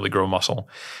 effectively grow muscle.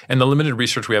 And the limited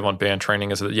research we have on band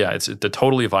training is that, it's a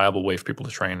totally viable way for people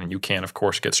to train. And you can, of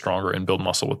course, get stronger and build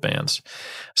muscle with bands.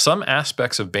 Some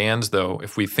aspects of bands, though,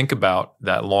 if we think about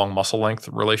that long muscle length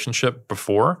relationship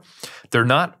before, they're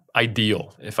not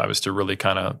ideal if I was to really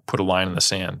kind of put a line in the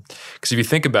sand. Because if you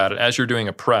think about it, as you're doing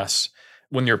a press,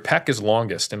 when your pec is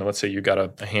longest, and let's say you got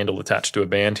a handle attached to a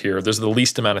band here, there's the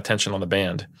least amount of tension on the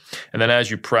band. And then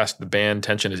as you press, the band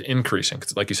tension is increasing,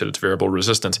 because like you said, it's variable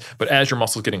resistance, but as your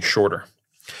muscle is getting shorter.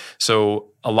 So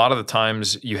a lot of the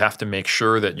times you have to make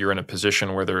sure that you're in a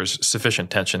position where there's sufficient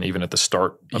tension even at the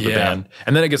start of the band.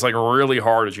 And then it gets like really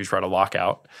hard as you try to lock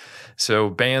out. So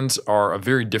bands are a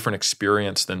very different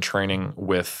experience than training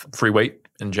with free weight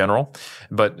in general,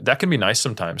 but that can be nice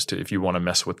sometimes too if you want to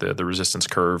mess with the resistance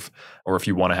curve, or if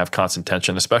you want to have constant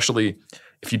tension, especially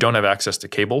if you don't have access to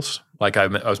cables. Like I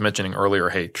was mentioning earlier,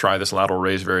 hey, try this lateral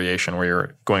raise variation where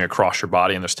you're going across your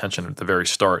body and there's tension at the very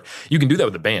start. You can do that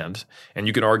with a band, and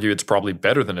you can argue it's probably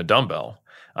better than a dumbbell,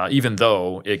 even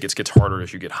though it gets harder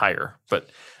as you get higher. But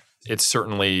it's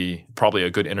certainly probably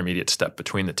a good intermediate step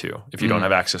between the two if you don't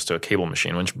have access to a cable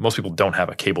machine, which most people don't have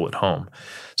a cable at home.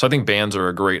 So I think bands are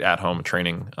a great at-home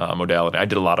training modality. I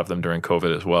did a lot of them during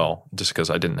COVID as well, just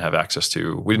because we didn't have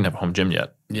a home gym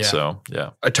yet. Yeah. So,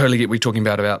 I totally get what you're talking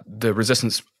about the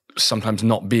resistance sometimes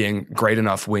not being great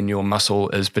enough when your muscle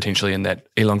is potentially in that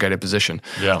elongated position.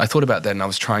 Yeah. I thought about that, and I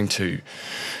was trying to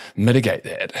mitigate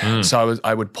that. So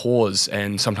I would pause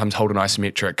and sometimes hold an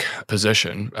isometric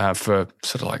position for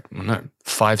sort of like,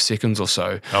 5 seconds or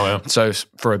so. Oh, yeah. So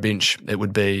for a bench, it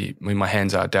would be when my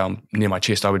hands are down near my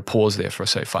chest, I would pause there for,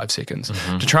 say, 5 seconds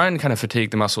to try and kind of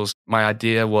fatigue the muscles. My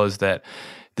idea was that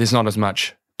there's not as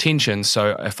much tension.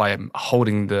 So if I am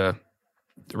holding the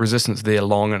resistance there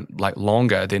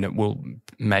longer, then it will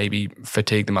maybe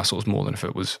fatigue the muscles more than if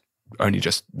it was only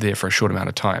just there for a short amount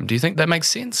of time. Do you think that makes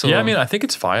sense? Or? Yeah, I think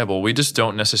it's viable. We just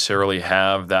don't necessarily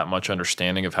have that much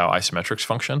understanding of how isometrics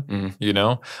function,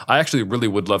 I actually really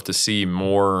would love to see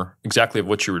more exactly of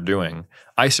what you were doing.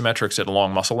 Isometrics at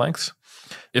long muscle lengths.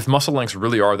 If muscle lengths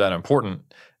really are that important,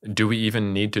 do we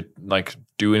even need to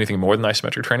do anything more than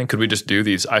isometric training? Could we just do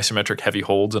these isometric heavy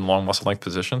holds in long muscle length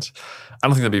positions? I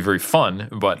don't think that'd be very fun,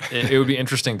 but it would be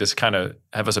interesting to kind of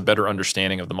have us a better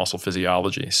understanding of the muscle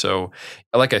physiology. So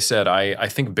like I said, I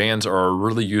think bands are a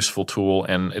really useful tool,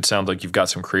 and it sounds like you've got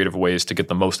some creative ways to get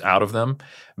the most out of them.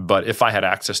 But if I had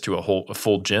access to a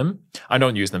full gym, I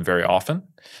don't use them very often.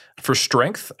 For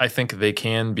strength, I think they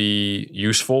can be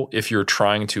useful if you're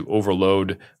trying to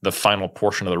overload the final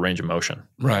portion of the range of motion.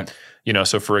 Right.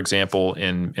 So for example,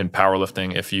 in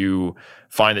powerlifting, if you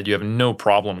find that you have no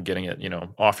problem getting it,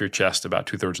 off your chest about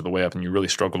 2/3 of the way up, and you really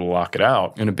struggle to lock it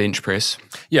out. In a bench press.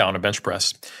 Yeah, on a bench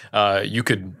press. You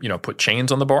could, put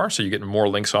chains on the bar so you get more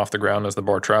links off the ground as the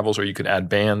bar travels, or you could add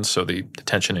bands so the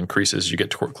tension increases, you get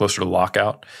closer to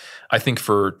lockout. I think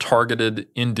for targeted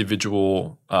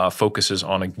individual focuses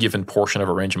on a given portion of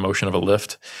a range of motion of a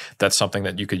lift, that's something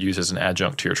that you could use as an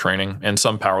adjunct to your training. And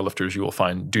some powerlifters you will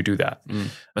find do that,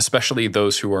 especially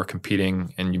those who are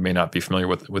competing, and you may not be familiar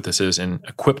with what this is, in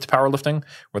equipped powerlifting,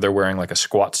 where they're wearing like a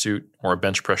squat suit or a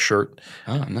bench press shirt.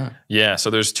 Oh, no. Yeah, so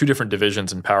there's two different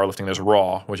divisions in powerlifting. There's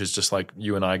raw, which is just like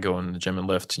you and I go in the gym and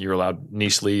lift. You're allowed knee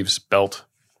sleeves, belt,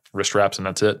 wrist wraps, and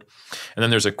that's it. And then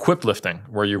there's equipped lifting,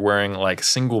 where you're wearing like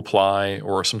single ply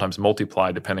or sometimes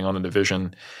multiply, depending on the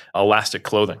division, elastic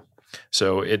clothing.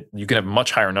 So you can have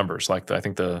much higher numbers. I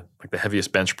think the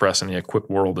heaviest bench press in the equipped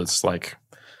world is like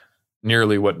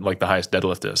nearly what like the highest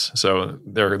deadlift is. So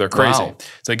they're crazy. Wow.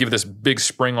 So they give this big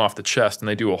spring off the chest and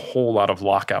they do a whole lot of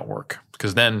lockout work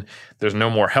because then there's no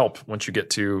more help once you get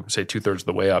to, say, 2/3 of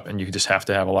the way up, and you just have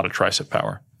to have a lot of tricep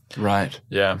power. Right.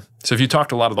 Yeah. So if you talk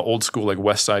to a lot of the old school like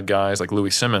West Side guys like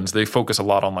Louis Simmons, they focus a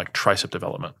lot on like tricep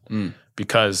development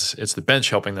because it's the bench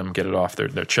helping them get it off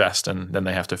their chest, and then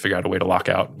they have to figure out a way to lock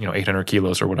out 800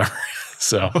 kilos or whatever.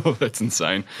 So That's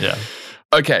insane. yeah.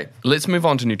 Okay, let's move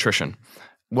on to nutrition.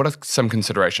 What are some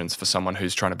considerations for someone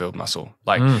who's trying to build muscle?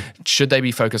 Like, should they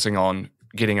be focusing on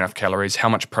getting enough calories? How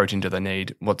much protein do they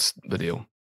need? What's the deal?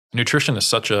 Nutrition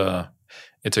is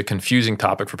it's a confusing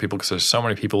topic for people because there's so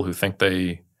many people who think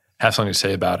they have something to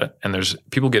say about it. And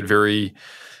people get very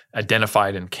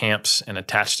identified in camps and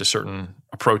attached to certain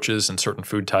approaches and certain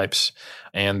food types.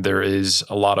 And there is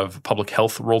a lot of public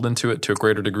health rolled into it to a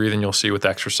greater degree than you'll see with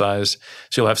exercise.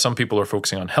 So you'll have some people who are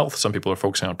focusing on health, some people are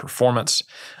focusing on performance,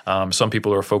 some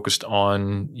people are focused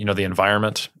on the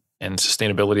environment and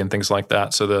sustainability and things like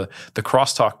that. So the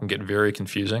crosstalk can get very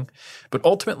confusing. But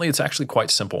ultimately, it's actually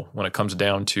quite simple when it comes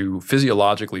down to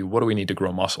physiologically, what do we need to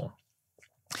grow muscle?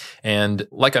 And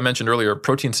like I mentioned earlier,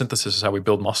 protein synthesis is how we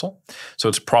build muscle. So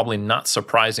it's probably not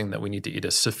surprising that we need to eat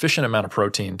a sufficient amount of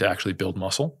protein to actually build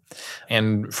muscle.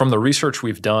 And from the research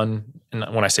we've done, and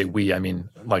when I say we, I mean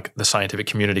like the scientific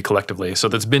community collectively. So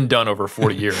that's been done over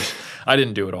 40 years. I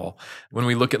didn't do it all. When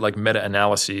we look at like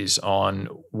meta-analyses on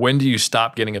when do you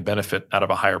stop getting a benefit out of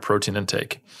a higher protein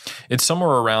intake, it's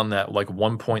somewhere around that like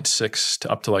 1.6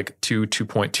 to up to like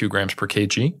 2.2 grams per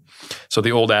kg. So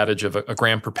the old adage of a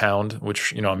gram per pound,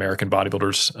 which American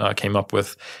bodybuilders came up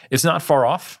with, it's not far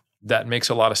off. That makes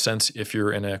a lot of sense if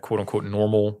you're in a quote unquote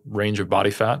normal range of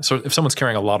body fat. So if someone's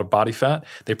carrying a lot of body fat,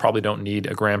 they probably don't need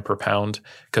a gram per pound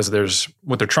because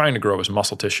what they're trying to grow is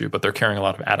muscle tissue, but they're carrying a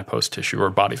lot of adipose tissue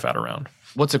or body fat around.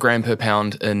 What's a gram per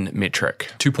pound in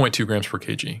metric? 2.2 grams per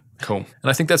kg. Cool. And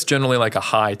I think that's generally like a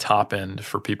high top end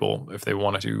for people if they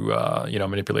wanted to,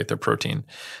 manipulate their protein.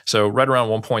 So right around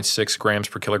 1.6 grams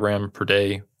per kilogram per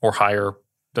day or higher,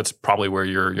 that's probably where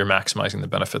you're maximizing the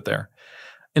benefit there.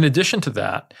 In addition to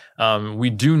that, we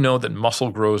do know that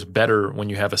muscle grows better when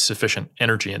you have a sufficient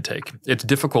energy intake. It's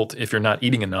difficult if you're not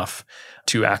eating enough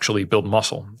to actually build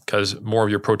muscle because more of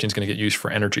your protein is going to get used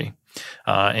for energy.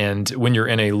 And when you're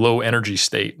in a low energy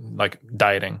state, like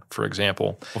dieting, for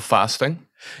example. Or fasting?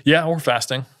 Yeah, or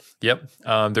fasting. Yep.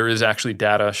 There is actually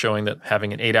data showing that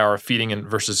having an 8-hour feeding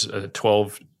versus a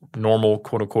 12 normal,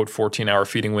 quote unquote, 14-hour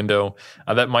feeding window,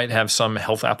 that might have some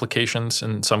health applications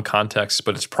in some contexts,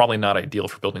 but it's probably not ideal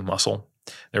for building muscle.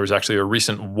 There was actually a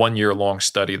recent 1-year-long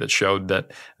study that showed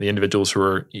that the individuals who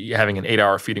were having an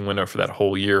 8-hour feeding window for that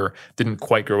whole year didn't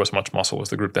quite grow as much muscle as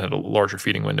the group that had a larger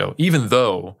feeding window, even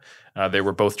though they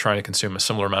were both trying to consume a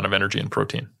similar amount of energy and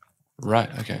protein. Right.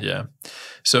 Okay. Yeah.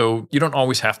 So you don't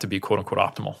always have to be quote unquote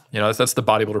optimal. That's the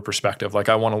bodybuilder perspective. Like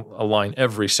I want to align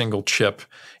every single chip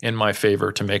in my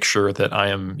favor to make sure that I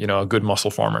am, a good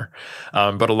muscle farmer.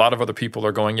 But a lot of other people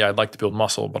are going, yeah, I'd like to build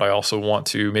muscle, but I also want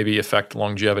to maybe affect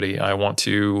longevity. I want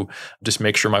to just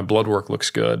make sure my blood work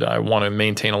looks good. I want to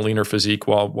maintain a leaner physique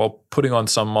while putting on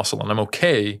some muscle. And I'm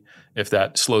okay if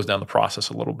that slows down the process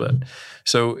a little bit.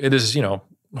 So it is,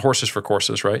 horses for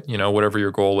courses, right? Whatever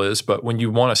your goal is. But when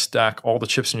you want to stack all the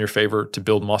chips in your favor to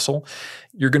build muscle,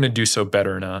 you're going to do so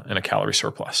better in a calorie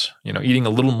surplus, eating a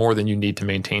little more than you need to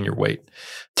maintain your weight.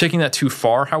 Taking that too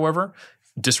far, however,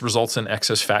 just results in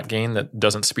excess fat gain that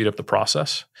doesn't speed up the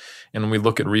process. And when we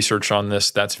look at research on this,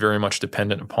 that's very much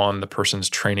dependent upon the person's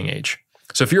training age.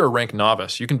 So if you're a rank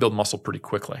novice, you can build muscle pretty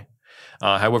quickly.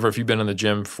 However, if you've been in the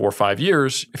gym 4 or 5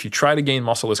 years, if you try to gain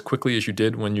muscle as quickly as you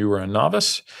did when you were a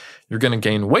novice, you're going to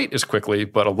gain weight as quickly,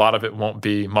 but a lot of it won't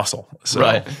be muscle. So,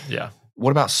 right. Yeah. What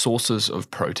about sources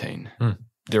of protein?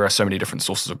 There are so many different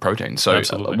sources of protein. So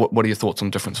what are your thoughts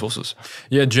on different sources?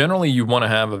 Yeah, generally you want to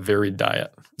have a varied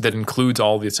diet that includes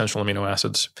all the essential amino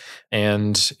acids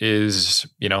and is,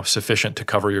 sufficient to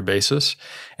cover your basis.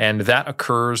 And that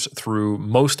occurs through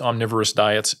most omnivorous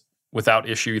diets without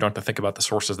issue. You don't have to think about the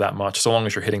sources that much, so long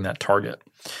as you're hitting that target.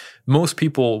 Most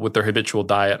people with their habitual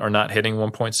diet are not hitting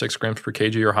 1.6 grams per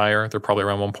kg or higher. They're probably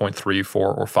around 1.3,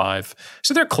 4, or 5.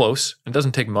 So they're close. It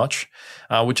doesn't take much,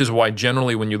 which is why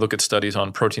generally when you look at studies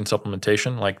on protein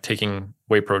supplementation, like taking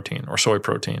whey protein or soy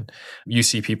protein, you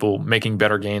see people making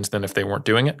better gains than if they weren't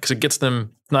doing it because it gets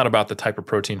them not about the type of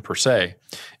protein per se.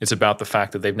 It's about the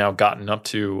fact that they've now gotten up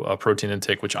to a protein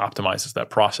intake which optimizes that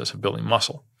process of building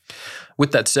muscle.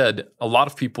 With that said, a lot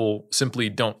of people simply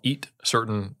don't eat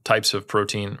certain types of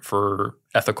protein for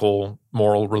ethical,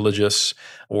 moral, religious,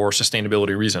 or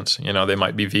sustainability reasons. They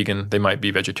might be vegan, they might be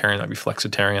vegetarian, they might be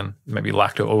flexitarian, they might be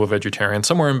lacto-ovo-vegetarian,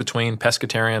 somewhere in between,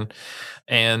 pescatarian.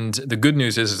 And the good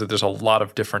news is that there's a lot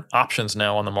of different options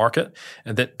now on the market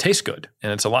that taste good.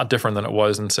 And it's a lot different than it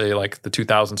was in, say, like the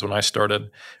 2000s when I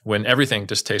started, when everything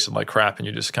just tasted like crap and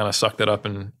you just kind of sucked it up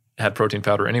and had protein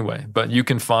powder anyway. But you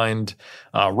can find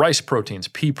rice proteins,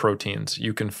 pea proteins,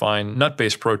 you can find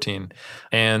nut-based protein,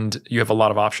 and you have a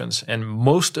lot of options. And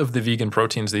most of the vegan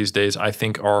proteins these days, I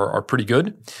think, are pretty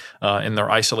good in their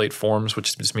isolate forms,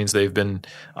 which just means they've been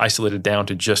isolated down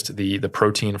to just the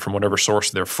protein from whatever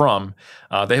source they're from.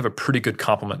 They have a pretty good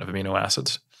complement of amino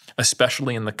acids,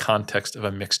 especially in the context of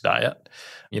a mixed diet.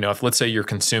 If let's say you're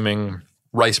consuming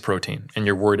rice protein and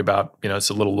you're worried about, it's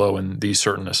a little low in these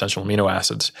certain essential amino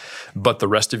acids, but the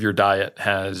rest of your diet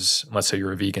has, let's say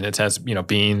you're a vegan, it has,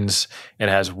 beans, it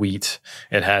has wheat,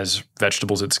 it has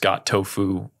vegetables, it's got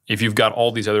tofu. If you've got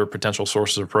all these other potential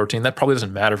sources of protein, that probably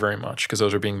doesn't matter very much because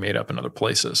those are being made up in other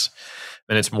places.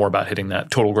 And it's more about hitting that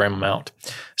total gram amount.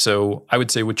 So I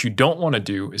would say what you don't want to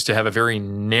do is to have a very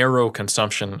narrow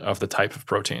consumption of the type of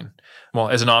protein. Well,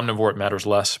 as an omnivore, it matters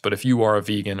less. But if you are a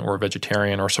vegan or a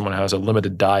vegetarian or someone who has a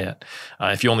limited diet,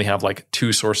 if you only have like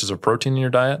 2 sources of protein in your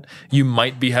diet, you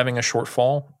might be having a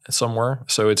shortfall somewhere.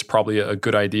 So it's probably a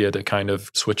good idea to kind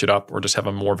of switch it up or just have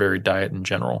a more varied diet in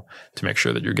general to make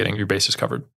sure that you're getting your bases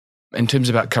covered. In terms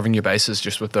about covering your bases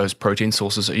just with those protein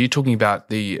sources, are you talking about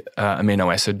the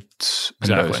amino acids?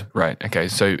 Exactly. Right. Okay.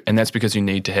 So, and that's because you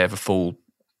need to have a full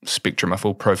spectrum, a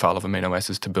full profile of amino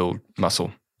acids to build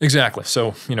muscle. Exactly.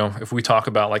 So, if we talk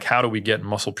about like how do we get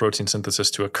muscle protein synthesis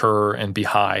to occur and be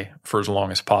high for as long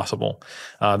as possible,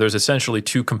 there's essentially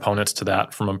 2 components to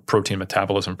that from a protein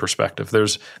metabolism perspective.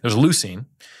 There's leucine,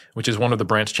 which is one of the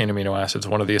branched chain amino acids,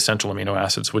 one of the essential amino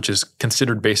acids, which is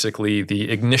considered basically the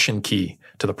ignition key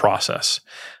to the process.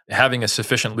 Having a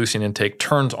sufficient leucine intake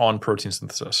turns on protein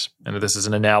synthesis. And this is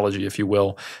an analogy, if you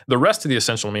will. The rest of the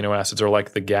essential amino acids are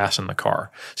like the gas in the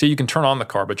car. So you can turn on the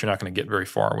car, but you're not going to get very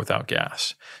far without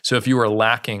gas. So if you are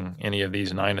lacking any of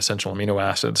these 9 essential amino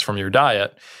acids from your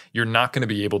diet, you're not going to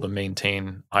be able to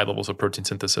maintain high levels of protein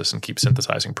synthesis and keep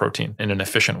synthesizing protein in an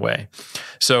efficient way.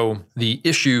 So the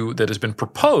issue that has been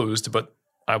proposed, but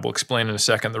I will explain in a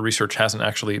second, the research hasn't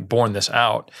actually borne this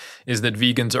out, is that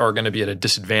vegans are going to be at a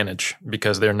disadvantage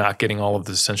because they're not getting all of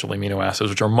the essential amino acids,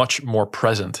 which are much more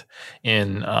present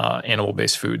in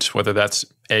animal-based foods, whether that's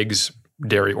eggs,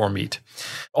 dairy, or meat.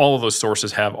 All of those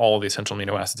sources have all of the essential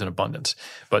amino acids in abundance,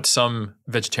 but some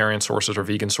vegetarian sources or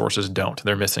vegan sources don't.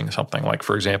 They're missing something. Like,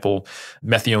 for example,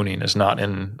 methionine is not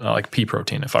in like pea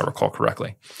protein, if I recall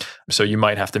correctly. So you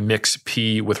might have to mix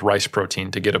pea with rice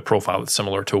protein to get a profile that's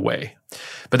similar to whey.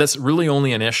 But that's really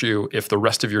only an issue if the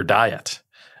rest of your diet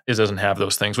doesn't have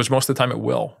those things, which most of the time it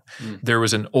will. There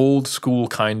was an old school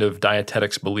kind of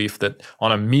dietetics belief that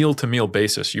on a meal-to-meal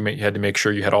basis, you had to make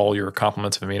sure you had all your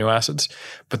complements of amino acids.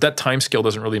 But that time scale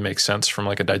doesn't really make sense from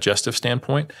like a digestive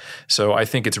standpoint. So I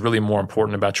think it's really more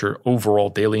important about your overall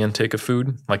daily intake of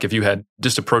food. Like if you had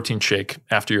just a protein shake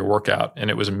after your workout and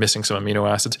it was missing some amino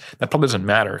acids, that probably doesn't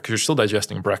matter because you're still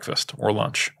digesting breakfast or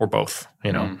lunch or both.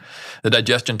 The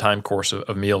digestion time course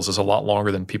of meals is a lot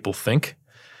longer than people think.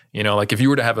 Like if you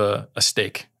were to have a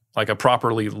steak, like a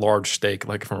properly large steak,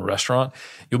 like from a restaurant,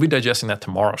 you'll be digesting that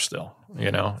tomorrow still.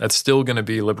 That's still going to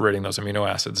be liberating those amino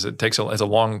acids. It takes a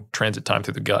long transit time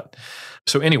through the gut.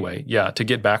 So anyway, to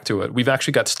get back to it, we've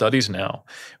actually got studies now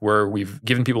where we've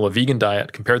given people a vegan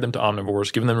diet, compared them to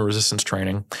omnivores, given them a resistance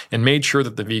training, and made sure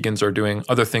that the vegans are doing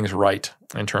other things right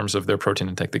in terms of their protein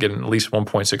intake. They get at least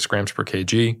 1.6 grams per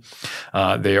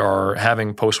kg. They are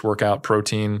having post-workout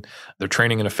protein. They're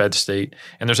training in a fed state.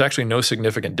 And there's actually no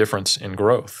significant difference in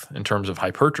growth in terms of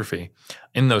hypertrophy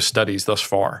in those studies thus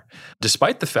far,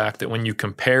 despite the fact that when you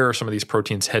compare some of these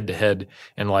proteins head to head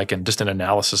and like in just an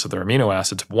analysis of their amino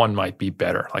acids, one might be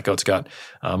better. Like, it's got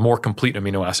a more complete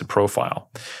amino acid profile.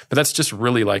 But that's just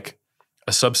really like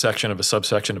a subsection of a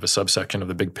subsection of a subsection of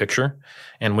the big picture.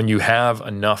 And when you have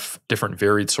enough different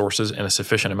varied sources and a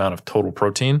sufficient amount of total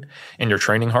protein and you're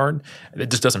training hard, it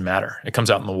just doesn't matter. It comes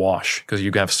out in the wash because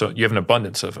you have an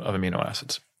abundance of amino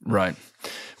acids. Right.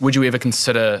 Would you ever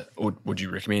consider, or would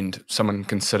you recommend someone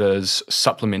considers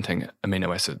supplementing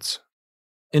amino acids?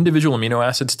 Individual amino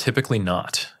acids, typically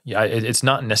not. It's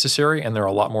not necessary, and they're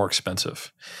a lot more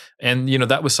expensive. And,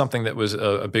 that was something that was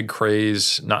a big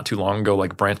craze not too long ago,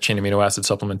 like branched chain amino acid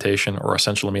supplementation or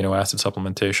essential amino acid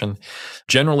supplementation.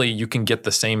 Generally, you can get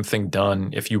the same thing done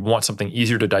if you want something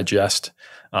easier to digest.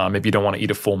 Maybe you don't want to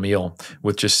eat a full meal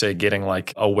with just, say, getting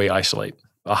like a whey isolate.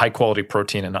 a high quality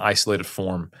protein in an isolated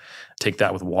form, take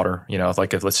that with water.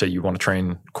 Like if let's say you want to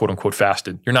train quote unquote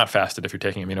fasted, you're not fasted if you're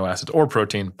taking amino acids or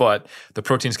protein, but the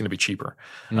protein is going to be cheaper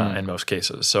in most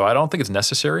cases. So I don't think it's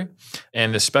necessary.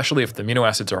 And especially if the amino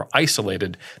acids are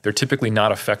isolated, they're typically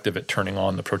not effective at turning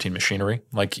on the protein machinery.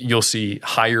 Like you'll see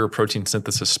higher protein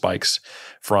synthesis spikes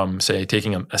from say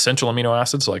taking essential amino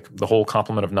acids like the whole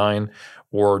complement of 9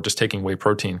 or just taking whey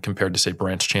protein compared to say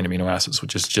branched chain amino acids,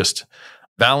 which is just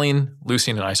valine,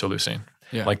 leucine, and isoleucine.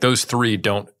 Yeah. Like those 3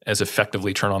 don't as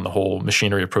effectively turn on the whole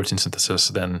machinery of protein synthesis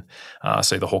than,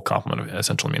 say, the whole complement of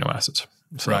essential amino acids.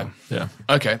 So, right. Yeah.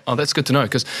 Okay. Oh, that's good to know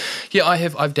because,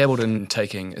 I've dabbled in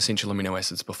taking essential amino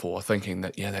acids before, thinking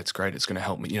that that's great. It's going to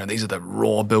help me. These are the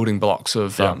raw building blocks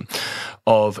of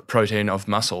protein, of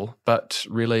muscle. But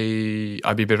really,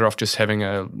 I'd be better off just having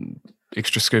a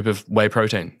extra scoop of whey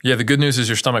protein. Yeah, the good news is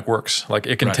your stomach works. Like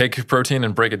it can take protein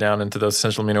and break it down into those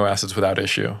essential amino acids without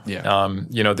issue. Yeah.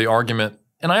 The argument,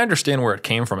 and I understand where it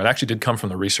came from. It actually did come from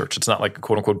the research. It's not like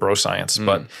quote unquote bro science,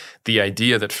 but the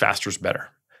idea that faster is better.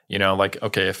 Like,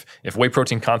 okay, if whey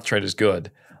protein concentrate is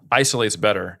good, isolate's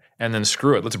better, and then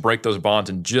screw it. Let's break those bonds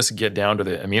and just get down to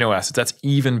the amino acids. That's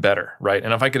even better, right?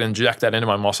 And if I could inject that into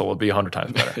my muscle, it'd be 100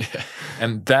 times better. Yeah.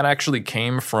 And that actually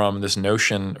came from this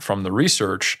notion from the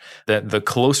research that the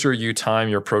closer you time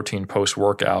your protein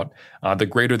post-workout, the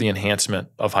greater the enhancement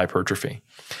of hypertrophy.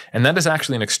 And that is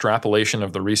actually an extrapolation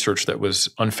of the research that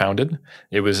was unfounded.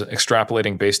 It was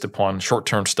extrapolating based upon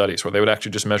short-term studies where they would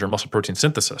actually just measure muscle protein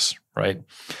synthesis, right?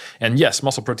 And yes,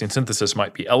 muscle protein synthesis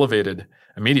might be elevated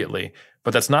immediately,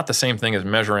 but that's not the same thing as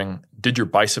measuring, did your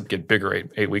bicep get bigger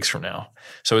 8 weeks from now?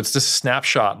 So it's this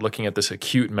snapshot looking at this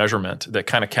acute measurement that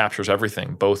kind of captures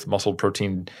everything, both muscle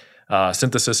protein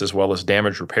synthesis as well as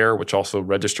damage repair, which also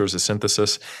registers as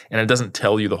synthesis, and it doesn't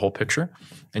tell you the whole picture.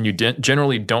 And you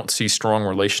generally don't see strong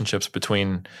relationships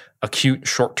between acute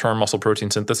short-term muscle protein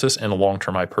synthesis and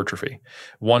long-term hypertrophy.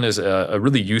 One is a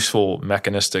really useful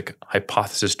mechanistic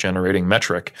hypothesis-generating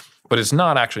metric, but it's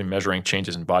not actually measuring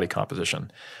changes in body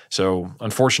composition. So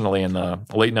unfortunately, in the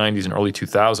late 90s and early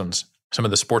 2000s, some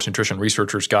of the sports nutrition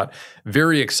researchers got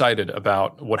very excited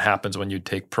about what happens when you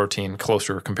take protein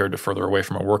closer compared to further away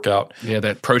from a workout. Yeah,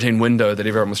 that protein window that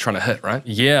everyone was trying to hit, right?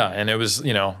 Yeah, and it was,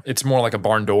 it's more like a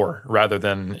barn door rather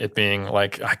than it being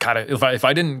like, if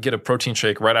I didn't get a protein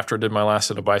shake right after I did my last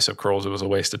set of bicep curls, it was a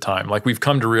waste of time. Like we've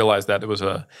come to realize that it was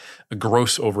a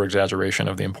gross over-exaggeration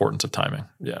of the importance of timing.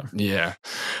 Yeah. Yeah.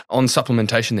 On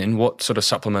supplementation then, what sort of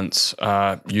supplements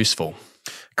are useful?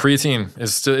 Creatine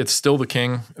it's still the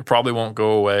king. It probably won't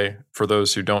go away. For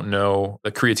those who don't know,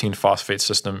 the creatine phosphate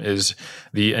system is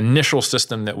the initial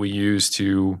system that we use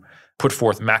to put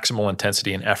forth maximal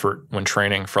intensity and effort when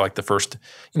training for like the first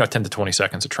 10 to 20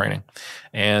 seconds of training.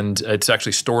 And it's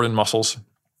actually stored in muscles.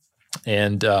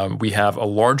 And we have a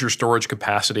larger storage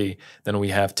capacity than we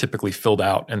have typically filled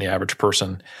out in the average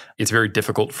person. It's very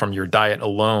difficult from your diet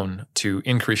alone to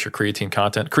increase your creatine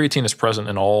content. Creatine is present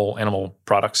in all animal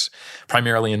products,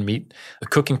 primarily in meat. The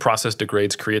cooking process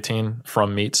degrades creatine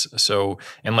from meats. So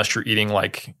unless you're eating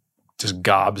like just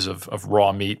gobs of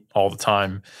raw meat all the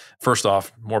time, first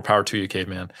off, more power to you,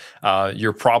 caveman.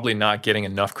 You're probably not getting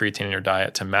enough creatine in your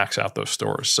diet to max out those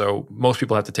stores. So most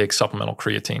people have to take supplemental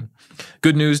creatine.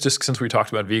 Good news, just since we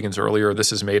talked about vegans earlier,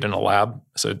 this is made in a lab.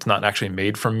 So it's not actually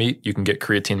made from meat. You can get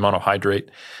creatine monohydrate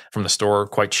from the store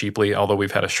quite cheaply, although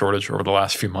we've had a shortage over the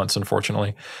last few months,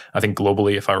 unfortunately. I think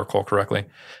globally, if I recall correctly.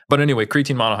 But anyway,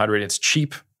 creatine monohydrate, it's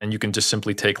cheap. And you can just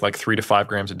simply take like 3 to 5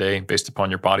 grams a day based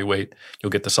upon your body weight. You'll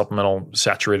get the supplemental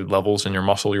saturated levels in your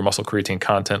muscle. Your muscle creatine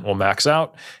content will max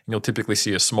out. And you'll typically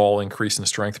see a small increase in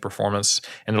strength performance.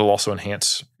 And it'll also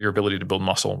enhance your ability to build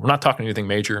muscle. We're not talking anything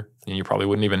major. And you probably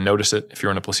wouldn't even notice it if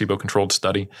you're in a placebo-controlled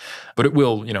study. But it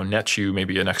will, net you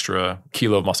maybe an extra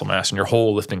kilo of muscle mass in your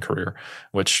whole lifting career,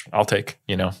 which I'll take,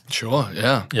 Sure,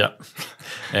 yeah. Yeah.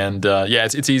 And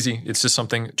it's easy. It's just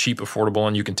something cheap, affordable,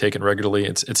 and you can take it regularly.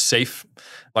 It's safe.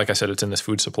 Like I said, it's in this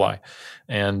food supply.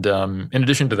 And in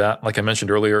addition to that, like I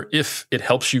mentioned earlier, if it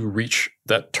helps you reach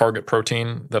that target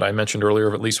protein that I mentioned earlier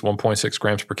of at least 1.6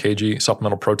 grams per kg,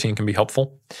 supplemental protein can be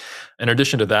helpful. In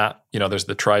addition to that, there's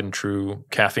the tried and true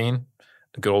caffeine,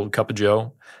 a good old cup of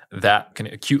joe. That can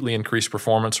acutely increase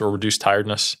performance or reduce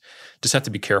tiredness. Just have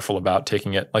to be careful about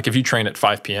taking it. Like if you train at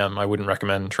 5 p.m., I wouldn't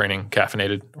recommend training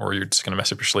caffeinated or you're just going to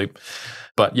mess up your sleep.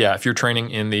 But yeah, if you're training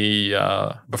in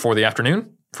the before the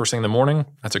afternoon, first thing in the morning,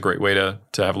 that's a great way to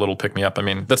have a little pick-me-up. I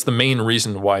mean, that's the main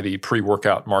reason why the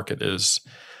pre-workout market is,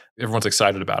 everyone's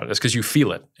excited about it. It's because you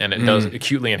feel it, and it does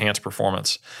acutely enhance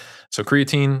performance. So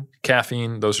creatine,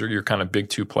 caffeine, those are your kind of big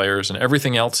 2 players, and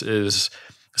everything else is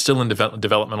still in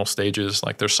developmental stages.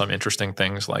 Like there's some interesting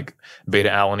things like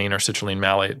beta-alanine or citrulline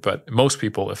malate, but most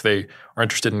people, if they are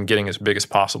interested in getting as big as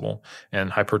possible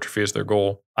and hypertrophy is their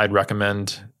goal, I'd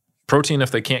recommend protein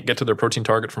if they can't get to their protein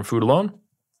target from food alone,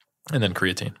 and then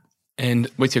creatine. And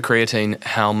with your creatine,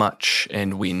 how much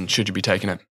and when should you be taking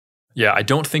it? Yeah, I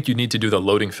don't think you need to do the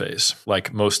loading phase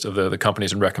like most of the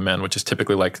companies would recommend, which is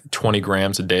typically like 20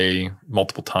 grams a day,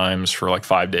 multiple times for like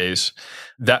 5 days.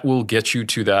 That will get you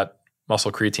to that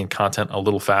muscle creatine content a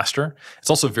little faster. It's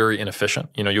also very inefficient.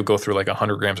 You'll go through like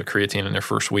 100 grams of creatine in your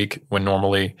first week when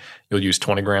normally you'll use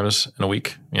 20 grams in a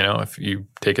week. If you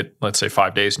take it, let's say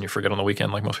 5 days and you forget on the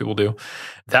weekend like most people do,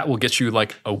 that will get you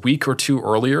like a week or two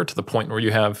earlier to the point where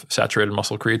you have saturated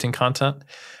muscle creatine content.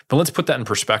 But let's put that in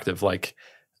perspective. Like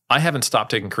I haven't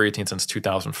stopped taking creatine since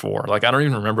 2004. Like I don't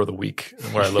even remember the week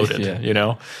where I loaded,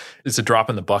 It's a drop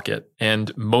in the bucket.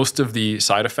 And most of the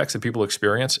side effects that people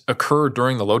experience occur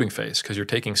during the loading phase because you're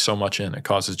taking so much in, it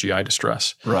causes GI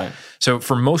distress. Right. So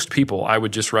for most people, I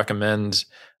would just recommend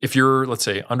if you're, let's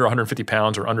say, under 150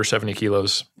 pounds or under 70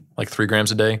 kilos, like 3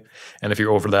 grams a day. And if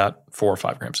you're over that, 4 or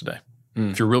 5 grams a day.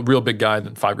 If you're a real big guy,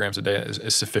 then 5 grams a day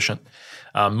is sufficient.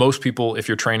 Most people, if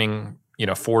you're training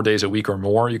 4 days a week or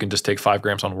more, you can just take 5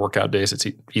 grams on workout days. It's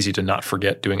easy to not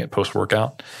forget doing it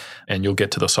post-workout, and you'll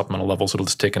get to those supplemental levels. It'll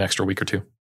just take an extra week or two.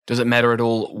 Does it matter at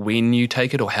all when you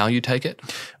take it or how you take it?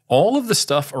 All of the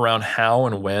stuff around how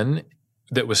and when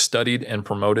that was studied and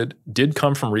promoted did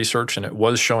come from research, and it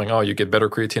was showing, you get better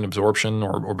creatine absorption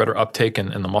or better uptake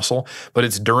in the muscle, but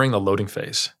it's during the loading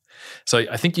phase. So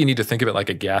I think you need to think of it like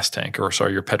a gas tank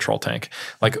your petrol tank.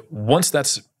 Like once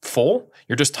that's full,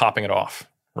 you're just topping it off.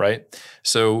 Right?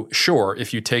 So sure,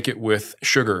 if you take it with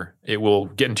sugar, it will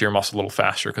get into your muscle a little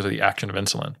faster because of the action of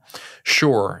insulin.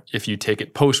 Sure, if you take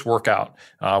it post-workout,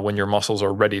 when your muscles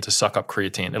are ready to suck up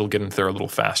creatine, it'll get into there a little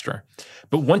faster.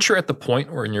 But once you're at the point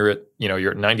where you're at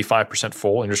 95%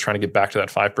 full and you're just trying to get back to that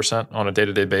 5% on a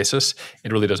day-to-day basis,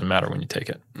 it really doesn't matter when you take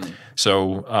it.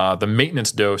 So the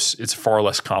maintenance dose is far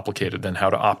less complicated than how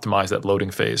to optimize that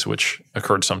loading phase, which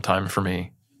occurred sometime for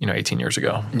me, 18 years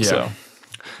ago. Yeah.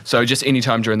 So just any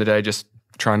time during the day, just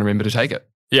try and remember to take it.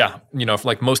 Yeah. If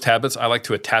like most habits, I like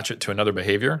to attach it to another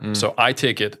behavior. So I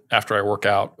take it after I work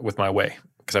out with my whey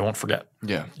because I won't forget.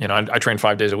 Yeah. I train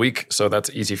 5 days a week, so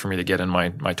that's easy for me to get in my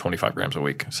 25 grams a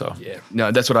week. So yeah.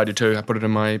 No, that's what I do too. I put it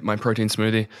in my protein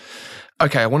smoothie.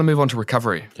 Okay, I want to move on to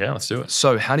recovery. Yeah, let's do it.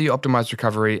 So how do you optimize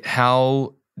recovery?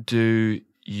 How do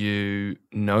you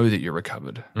know that you're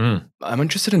recovered? I'm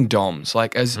interested in DOMS.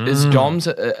 Like, is DOMS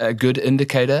a good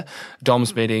indicator?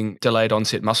 DOMS meaning delayed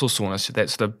onset muscle soreness.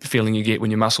 That's the feeling you get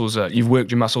when your muscles you've worked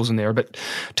your muscles and they're a bit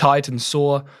tight and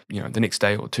sore, the next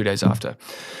day or 2 days after.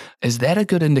 Is that a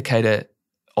good indicator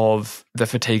of the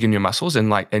fatigue in your muscles?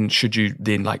 And should you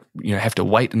then have to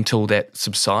wait until that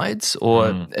subsides,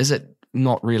 or is it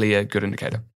not really a good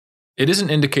indicator? It is an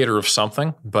indicator of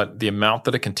something, but the amount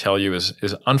that it can tell you is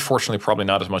unfortunately probably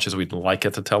not as much as we'd like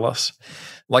it to tell us.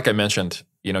 Like I mentioned,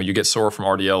 you get sore from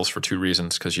RDLs for 2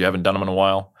 reasons: because you haven't done them in a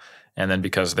while, and then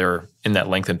because they're in that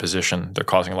lengthened position, they're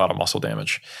causing a lot of muscle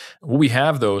damage. We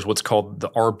have those, what's called the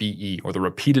RBE, or the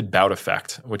repeated bout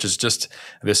effect, which is just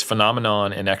this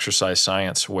phenomenon in exercise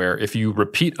science where if you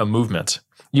repeat a movement,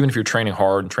 even if you're training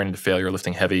hard and training to failure,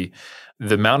 lifting heavy,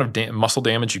 the amount of muscle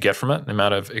damage you get from it, the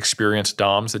amount of experienced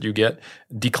DOMs that you get,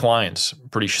 declines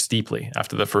pretty steeply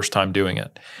after the first time doing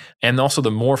it. And also the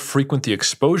more frequent the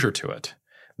exposure to it,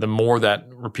 the more that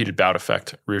repeated bout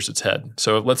effect rears its head.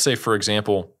 So let's say, for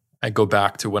example, I go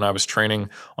back to when I was training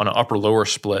on an upper-lower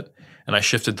split, and I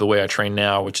shifted the way I train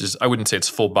now, which is, I wouldn't say it's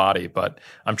full body, but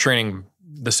I'm training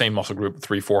the same muscle group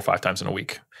 3, 4, 5 times in a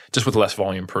week, just with less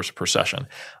volume per session.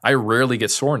 I rarely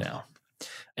get sore now.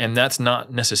 And that's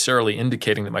not necessarily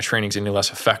indicating that my training is any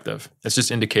less effective. It's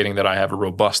just indicating that I have a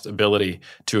robust ability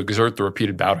to exert the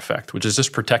repeated bout effect, which is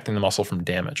just protecting the muscle from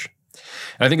damage.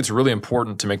 And I think it's really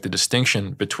important to make the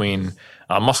distinction between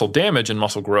muscle damage and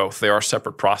muscle growth. They are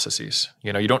separate processes.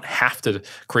 You don't have to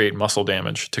create muscle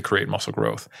damage to create muscle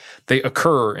growth. They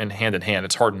occur in hand.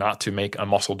 It's hard not to make a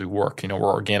muscle do work. We're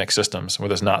organic systems where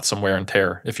there's not some wear and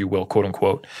tear, if you will, quote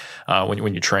unquote,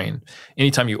 when you train.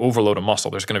 Anytime you overload a muscle,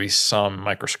 there's going to be some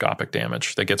microscopic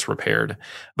damage that gets repaired,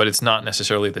 but it's not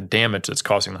necessarily the damage that's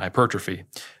causing the hypertrophy.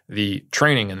 The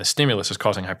training and the stimulus is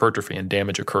causing hypertrophy, and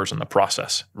damage occurs in the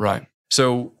process. Right.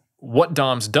 So what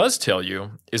DOMS does tell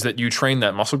you is that you train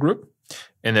that muscle group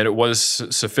and that it was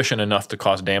sufficient enough to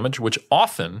cause damage, which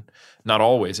often, not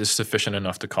always, is sufficient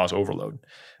enough to cause overload.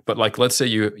 But let's say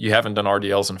you haven't done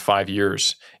RDLs in 5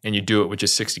 years and you do it with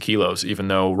just 60 kilos, even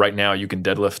though right now you can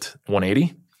deadlift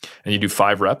 180. and you do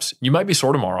 5 reps, you might be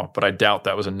sore tomorrow, but I doubt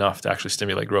that was enough to actually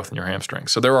stimulate growth in your hamstring.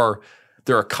 So there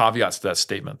are caveats to that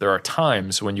statement. There are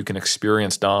times when you can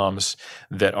experience DOMs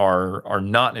that are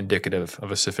not indicative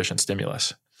of a sufficient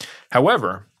stimulus.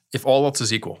 However, if all else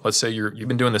is equal, let's say you've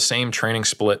been doing the same training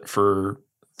split for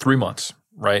 3 months,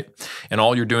 right? And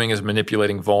all you're doing is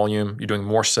manipulating volume, you're doing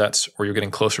more sets, or you're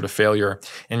getting closer to failure,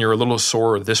 and you're a little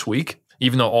sore this week,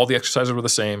 even though all the exercises were the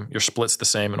same, your split's the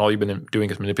same, and all you've been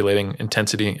doing is manipulating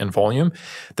intensity and volume,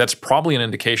 that's probably an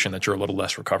indication that you're a little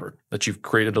less recovered, that you've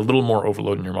created a little more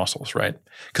overload in your muscles, right?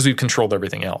 Because we've controlled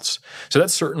everything else. So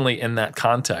that's certainly, in that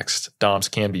context, DOMs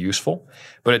can be useful,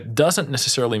 but it doesn't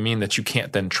necessarily mean that you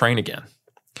can't then train again,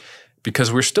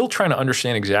 because we're still trying to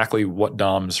understand exactly what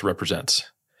DOMs represents.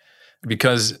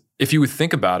 Because if you would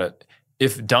think about it,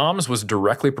 if DOMs was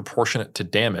directly proportionate to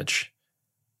damage,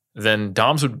 then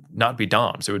DOMs would not be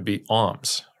DOMs. It would be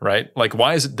OMs, right? Like,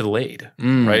 why is it delayed,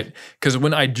 right? Because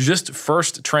when I just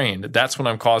first trained, that's when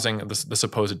I'm causing the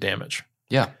supposed damage.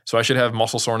 Yeah. So I should have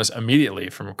muscle soreness immediately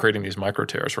from creating these micro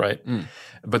tears, right?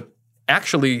 But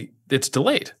actually, it's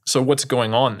delayed. So what's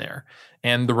going on there?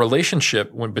 And the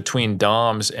relationship between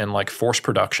DOMs and like force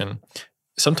production,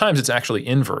 sometimes it's actually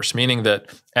inverse, meaning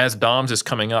that as DOMs is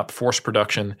coming up, force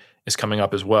production is coming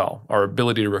up as well, our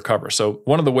ability to recover. So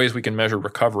one of the ways we can measure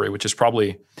recovery, which is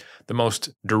probably the most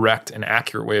direct and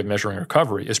accurate way of measuring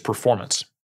recovery, is performance.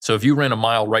 So if you ran a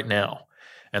mile right now,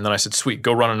 and then I said, sweet,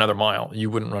 go run another mile, you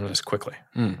wouldn't run it as quickly,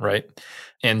 right?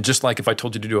 And just like if I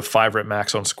told you to do a 5 rep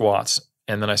max on squats,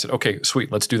 and then I said, okay,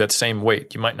 sweet, let's do that same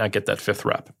weight, you might not get that 5th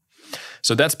rep.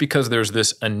 So that's because there's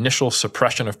this initial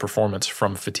suppression of performance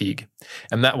from fatigue.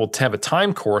 And that will have a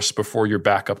time course before you're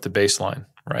back up to baseline,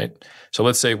 right? So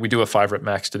let's say we do a 5 rep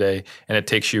max today, and it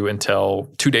takes you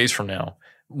until 2 days from now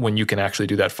when you can actually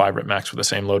do that 5 rep max with the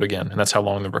same load again. And that's how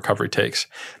long the recovery takes.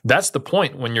 That's the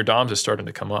point when your DOMs is starting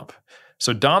to come up.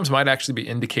 So DOMs might actually be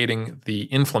indicating the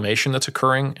inflammation that's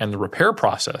occurring and the repair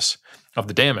process of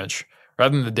the damage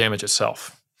rather than the damage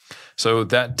itself. So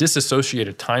that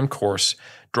disassociated time course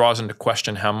draws into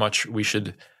question how much we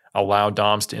should allow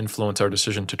DOMs to influence our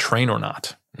decision to train or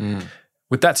not.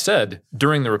 With that said,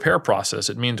 during the repair process,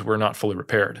 it means we're not fully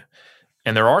repaired.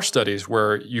 And there are studies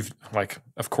where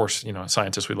of course,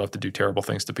 scientists, we love to do terrible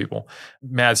things to people.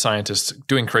 Mad scientists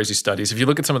doing crazy studies. If you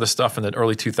look at some of the stuff in the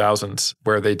early 2000s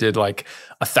where they did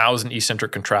 1,000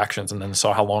 eccentric contractions and then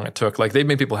saw how long it took, they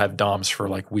made people have DOMs for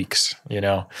weeks,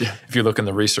 if you look in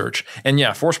the research. And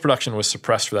yeah, force production was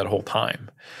suppressed for that whole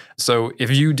time. So if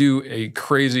you do a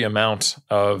crazy amount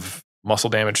of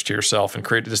muscle damage to yourself and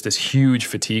create just this huge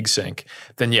fatigue sink,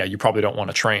 then yeah, you probably don't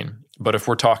want to train. But if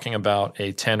we're talking about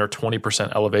a 10 or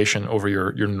 20% elevation over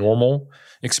your normal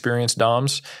experienced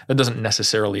DOMs, that doesn't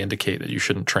necessarily indicate that you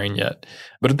shouldn't train yet.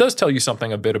 But it does tell you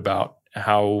something a bit about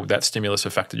how that stimulus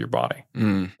affected your body.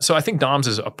 So I think DOMs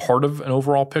is a part of an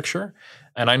overall picture.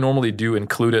 And I normally do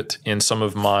include it in some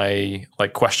of my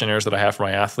questionnaires that I have for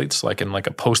my athletes, in a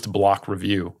post-block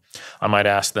review. I might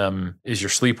ask them, is your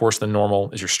sleep worse than normal?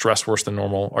 Is your stress worse than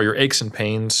normal? Are your aches and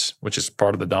pains, which is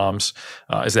part of the DOMs,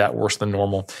 is that worse than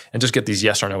normal? And just get these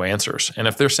yes or no answers. And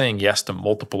if they're saying yes to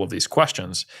multiple of these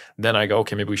questions, then I go,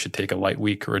 okay, maybe we should take a light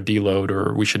week or a deload,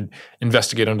 or we should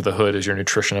investigate under the hood. Is your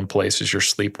nutrition in place? Is your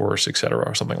sleep worse, et cetera,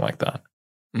 or something like that.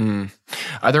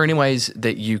 Are there any ways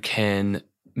that you can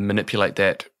manipulate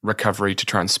that recovery to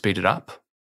try and speed it up?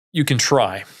 You can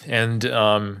try.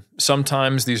 And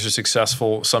sometimes these are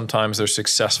successful. Sometimes they're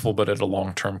successful, but at a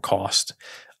long-term cost.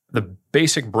 The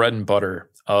basic bread and butter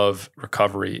of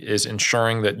recovery is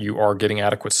ensuring that you are getting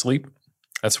adequate sleep.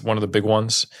 That's one of the big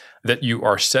ones. That you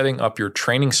are setting up your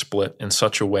training split in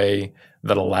such a way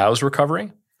that allows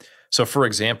recovery. So for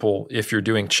example, if you're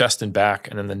doing chest and back,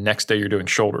 and then the next day you're doing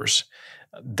shoulders,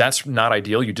 that's not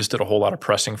ideal. You just did a whole lot of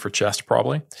pressing for chest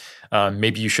probably.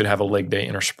 Maybe you should have a leg day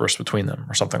interspersed between them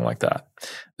or something like that.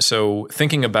 So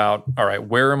thinking about, all right,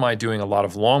 where am I doing a lot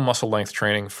of long muscle length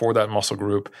training for that muscle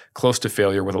group, close to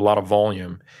failure with a lot of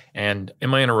volume? And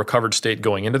am I in a recovered state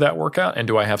going into that workout? And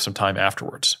do I have some time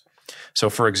afterwards? So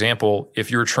for example,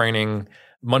 if you're training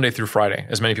Monday through Friday,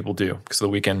 as many people do, because the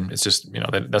weekend, it's just,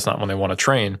 that's not when they want to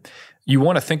train. You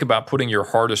want to think about putting your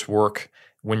hardest work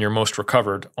when you're most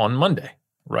recovered on Monday.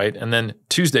 Right? And then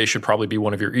Tuesday should probably be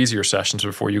one of your easier sessions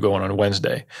before you go on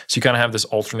Wednesday. So you kind of have this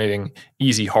alternating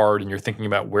easy, hard, and you're thinking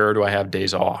about where do I have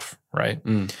days off, right?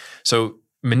 So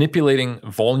manipulating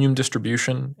volume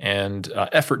distribution and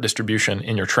effort distribution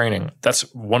in your training,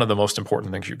 that's one of the most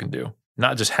important things you can do,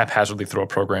 not just haphazardly throw a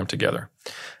program together.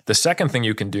 The second thing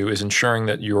you can do is ensuring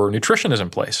that your nutrition is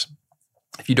in place.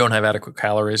 if you don't have adequate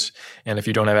calories, and if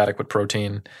you don't have adequate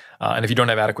protein, and if you don't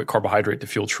have adequate carbohydrate to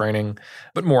fuel training,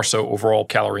 but more so overall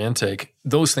calorie intake,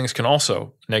 those things can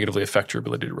also negatively affect your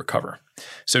ability to recover.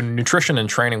 So nutrition and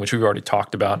training, which we've already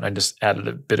talked about, and I just added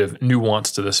a bit of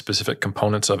nuance to the specific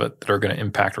components of it that are going to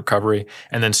impact recovery,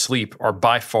 and then sleep are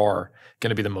by far going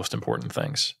to be the most important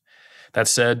things. That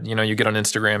said, you get on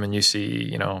Instagram and you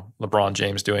see, LeBron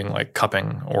James doing like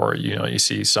cupping, or, you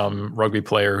see some rugby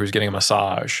player who's getting a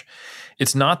massage.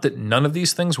 It's not that none of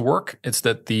these things work. It's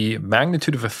that the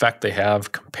magnitude of effect they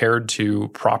have compared to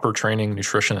proper training,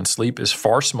 nutrition, and sleep is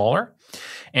far smaller,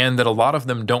 and that a lot of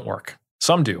them don't work.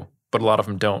 Some do, but a lot of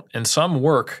them don't. And some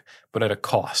work, but at a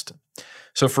cost.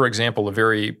 So, for example, a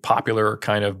very popular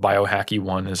kind of biohacky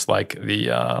one is like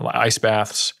the ice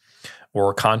baths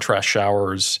or contrast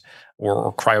showers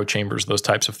or cryo chambers, those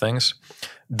types of things.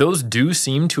 Those do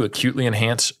seem to acutely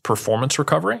enhance performance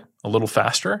recovery a little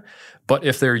faster, but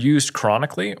if they're used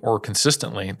chronically or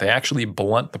consistently, they actually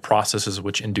blunt the processes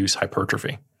which induce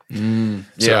hypertrophy.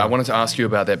 I wanted to ask you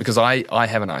about that because I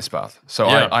have an ice bath. So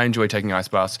I enjoy taking ice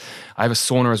baths. I have a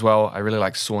sauna as well. I really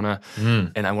like sauna.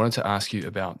 And I wanted to ask you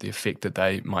about the effect that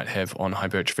they might have on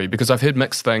hypertrophy, because I've heard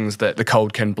mixed things that the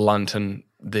cold can blunt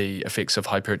the effects of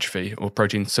hypertrophy or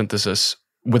protein synthesis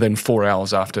within 4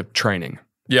 hours after training.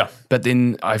 Yeah. But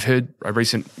then I've heard a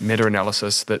recent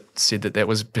meta-analysis that said that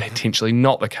was potentially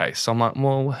not the case. So I'm like,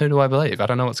 well, who do I believe? I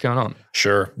don't know what's going on.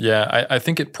 Sure. Yeah. I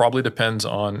think it probably depends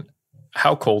on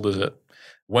how cold is it,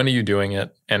 when are you doing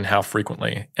it, and how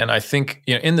frequently. And I think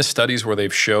in the studies where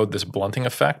they've showed this blunting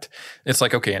effect, it's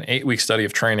like, okay, an 8-week study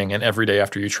of training, and every day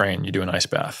after you train, you do an ice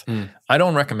bath. I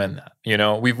don't recommend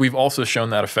that. We've also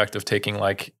shown that effect of taking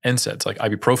like NSAIDs, like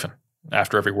ibuprofen,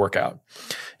 after every workout.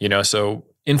 So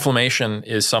inflammation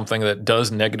is something that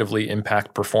does negatively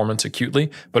impact performance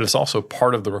acutely, but it's also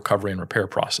part of the recovery and repair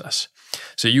process.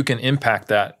 So you can impact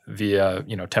that via,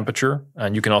 temperature,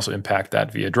 and you can also impact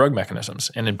that via drug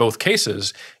mechanisms. And in both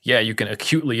cases, you can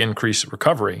acutely increase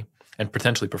recovery and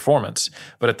potentially performance,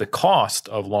 but at the cost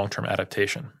of long-term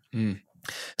adaptation.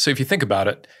 So if you think about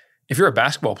it, if you're a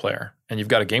basketball player and you've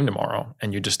got a game tomorrow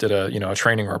and you just did a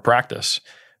training or a practice,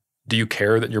 do you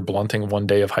care that you're blunting one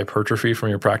day of hypertrophy from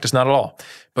your practice? Not at all.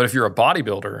 But if you're a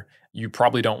bodybuilder, you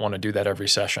probably don't want to do that every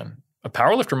session. A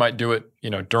powerlifter might do it,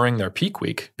 during their peak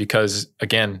week because,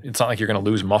 again, it's not like you're going to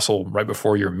lose muscle right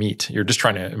before your meet. You're just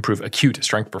trying to improve acute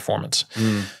strength performance.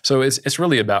 So it's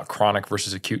really about chronic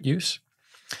versus acute use.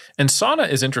 And sauna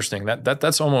is interesting.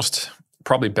 That's almost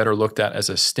probably better looked at as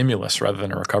a stimulus rather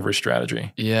than a recovery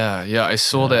strategy. Yeah. I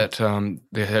saw that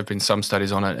there have been some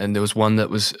studies on it, and there was one that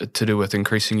was to do with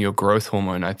increasing your growth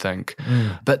hormone, I think.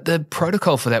 But the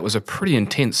protocol for that was a pretty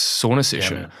intense sauna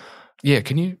session. Yeah,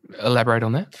 can you elaborate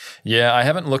on that? Yeah, I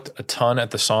haven't looked a ton at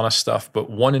the sauna stuff,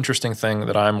 but one interesting thing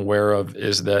that I'm aware of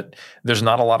is that there's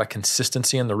not a lot of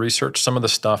consistency in the research. Some of the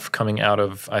stuff coming out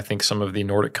of, I think, some of the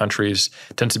Nordic countries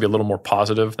tends to be a little more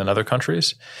positive than other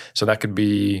countries. So that could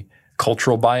be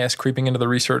cultural bias creeping into the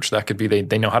research. That could be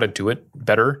they know how to do it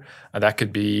better. That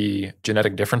could be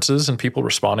genetic differences and people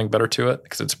responding better to it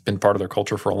because it's been part of their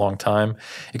culture for a long time.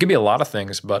 It could be a lot of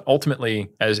things, but ultimately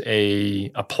as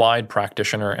a applied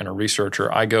practitioner and a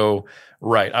researcher, I go,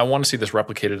 right, I want to see this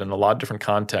replicated in a lot of different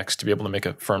contexts to be able to make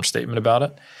a firm statement about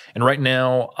it. And right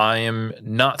now, I am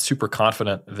not super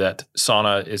confident that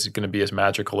sauna is going to be as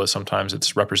magical as sometimes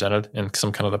it's represented in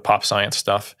some kind of the pop science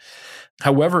stuff.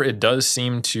 However, it does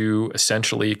seem to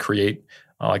essentially create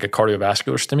like a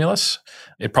cardiovascular stimulus.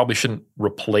 It probably shouldn't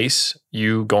replace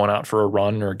you going out for a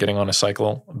run or getting on a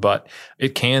cycle, but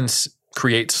it can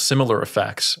create similar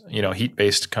effects,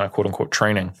 heat-based kind of quote-unquote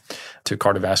training to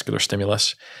cardiovascular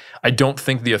stimulus. I don't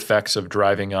think the effects of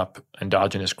driving up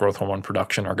endogenous growth hormone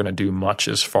production are going to do much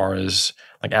as far as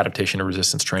like adaptation to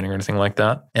resistance training or anything like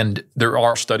that. And there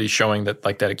are studies showing that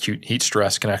like that acute heat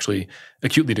stress can actually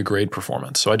acutely degrade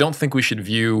performance. So I don't think we should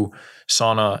view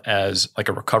sauna as like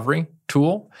a recovery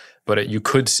tool, but you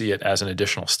could see it as an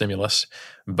additional stimulus.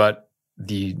 But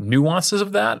the nuances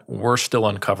of that we're still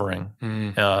uncovering.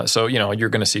 So, you're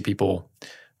going to see people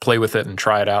play with it and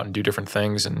try it out and do different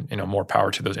things, and more power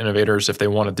to those innovators if they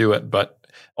want to do it. But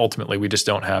ultimately, we just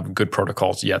don't have good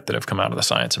protocols yet that have come out of the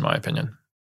science, in my opinion.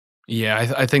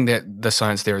 Yeah, I think that the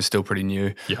science there is still pretty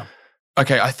new. Yeah.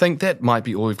 Okay, I think that might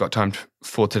be all we've got time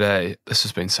for today. This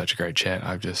has been such a great chat.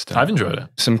 I've enjoyed it.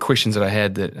 Some questions that I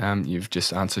had that you've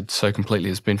just answered so completely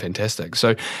has been fantastic.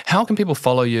 So how can people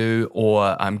follow you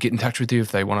or get in touch with you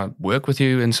if they want to work with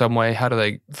you in some way? How do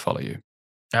they follow you?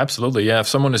 Absolutely. Yeah. If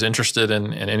someone is interested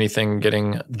in anything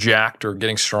getting jacked or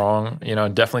getting strong,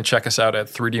 definitely check us out at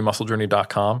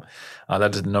 3dmusclejourney.com.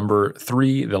 That is number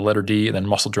 3, the letter D, and then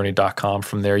musclejourney.com.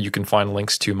 From there, you can find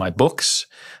links to my books,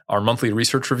 our monthly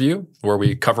research review, where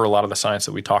we cover a lot of the science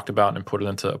that we talked about and put it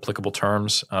into applicable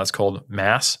terms. It's called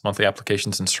MASS, Monthly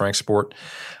Applications in Strength Sport.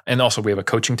 And also we have a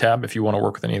coaching tab if you want to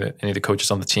work with any of the coaches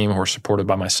on the team who are supported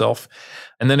by myself.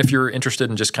 And then if you're interested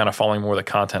in just kind of following more of the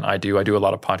content I do a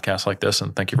lot of podcasts like this,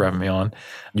 and thank you for having me on.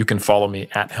 You can follow me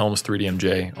at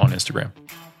Helms3DMJ on Instagram.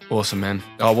 Awesome, man.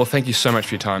 Oh, well, thank you so much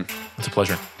for your time. It's a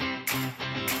pleasure.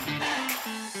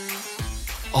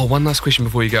 Oh, one last question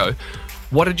before you go.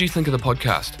 What did you think of the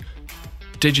podcast?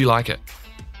 Did you like it?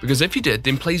 Because if you did,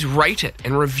 then please rate it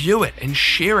and review it and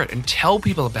share it and tell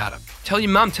people about it. Tell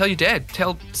your mum, tell your dad,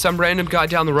 tell some random guy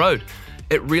down the road.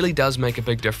 It really does make a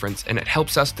big difference, and it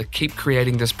helps us to keep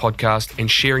creating this podcast and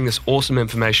sharing this awesome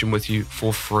information with you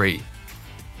for free.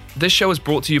 This show is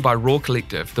brought to you by Raw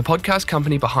Collective, the podcast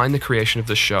company behind the creation of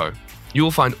this show. You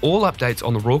will find all updates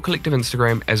on the Raw Collective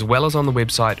Instagram as well as on the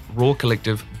website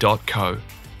rawcollective.co.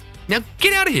 Now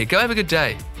get out of here. Go have a good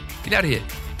day. Get out of here.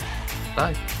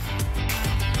 Bye.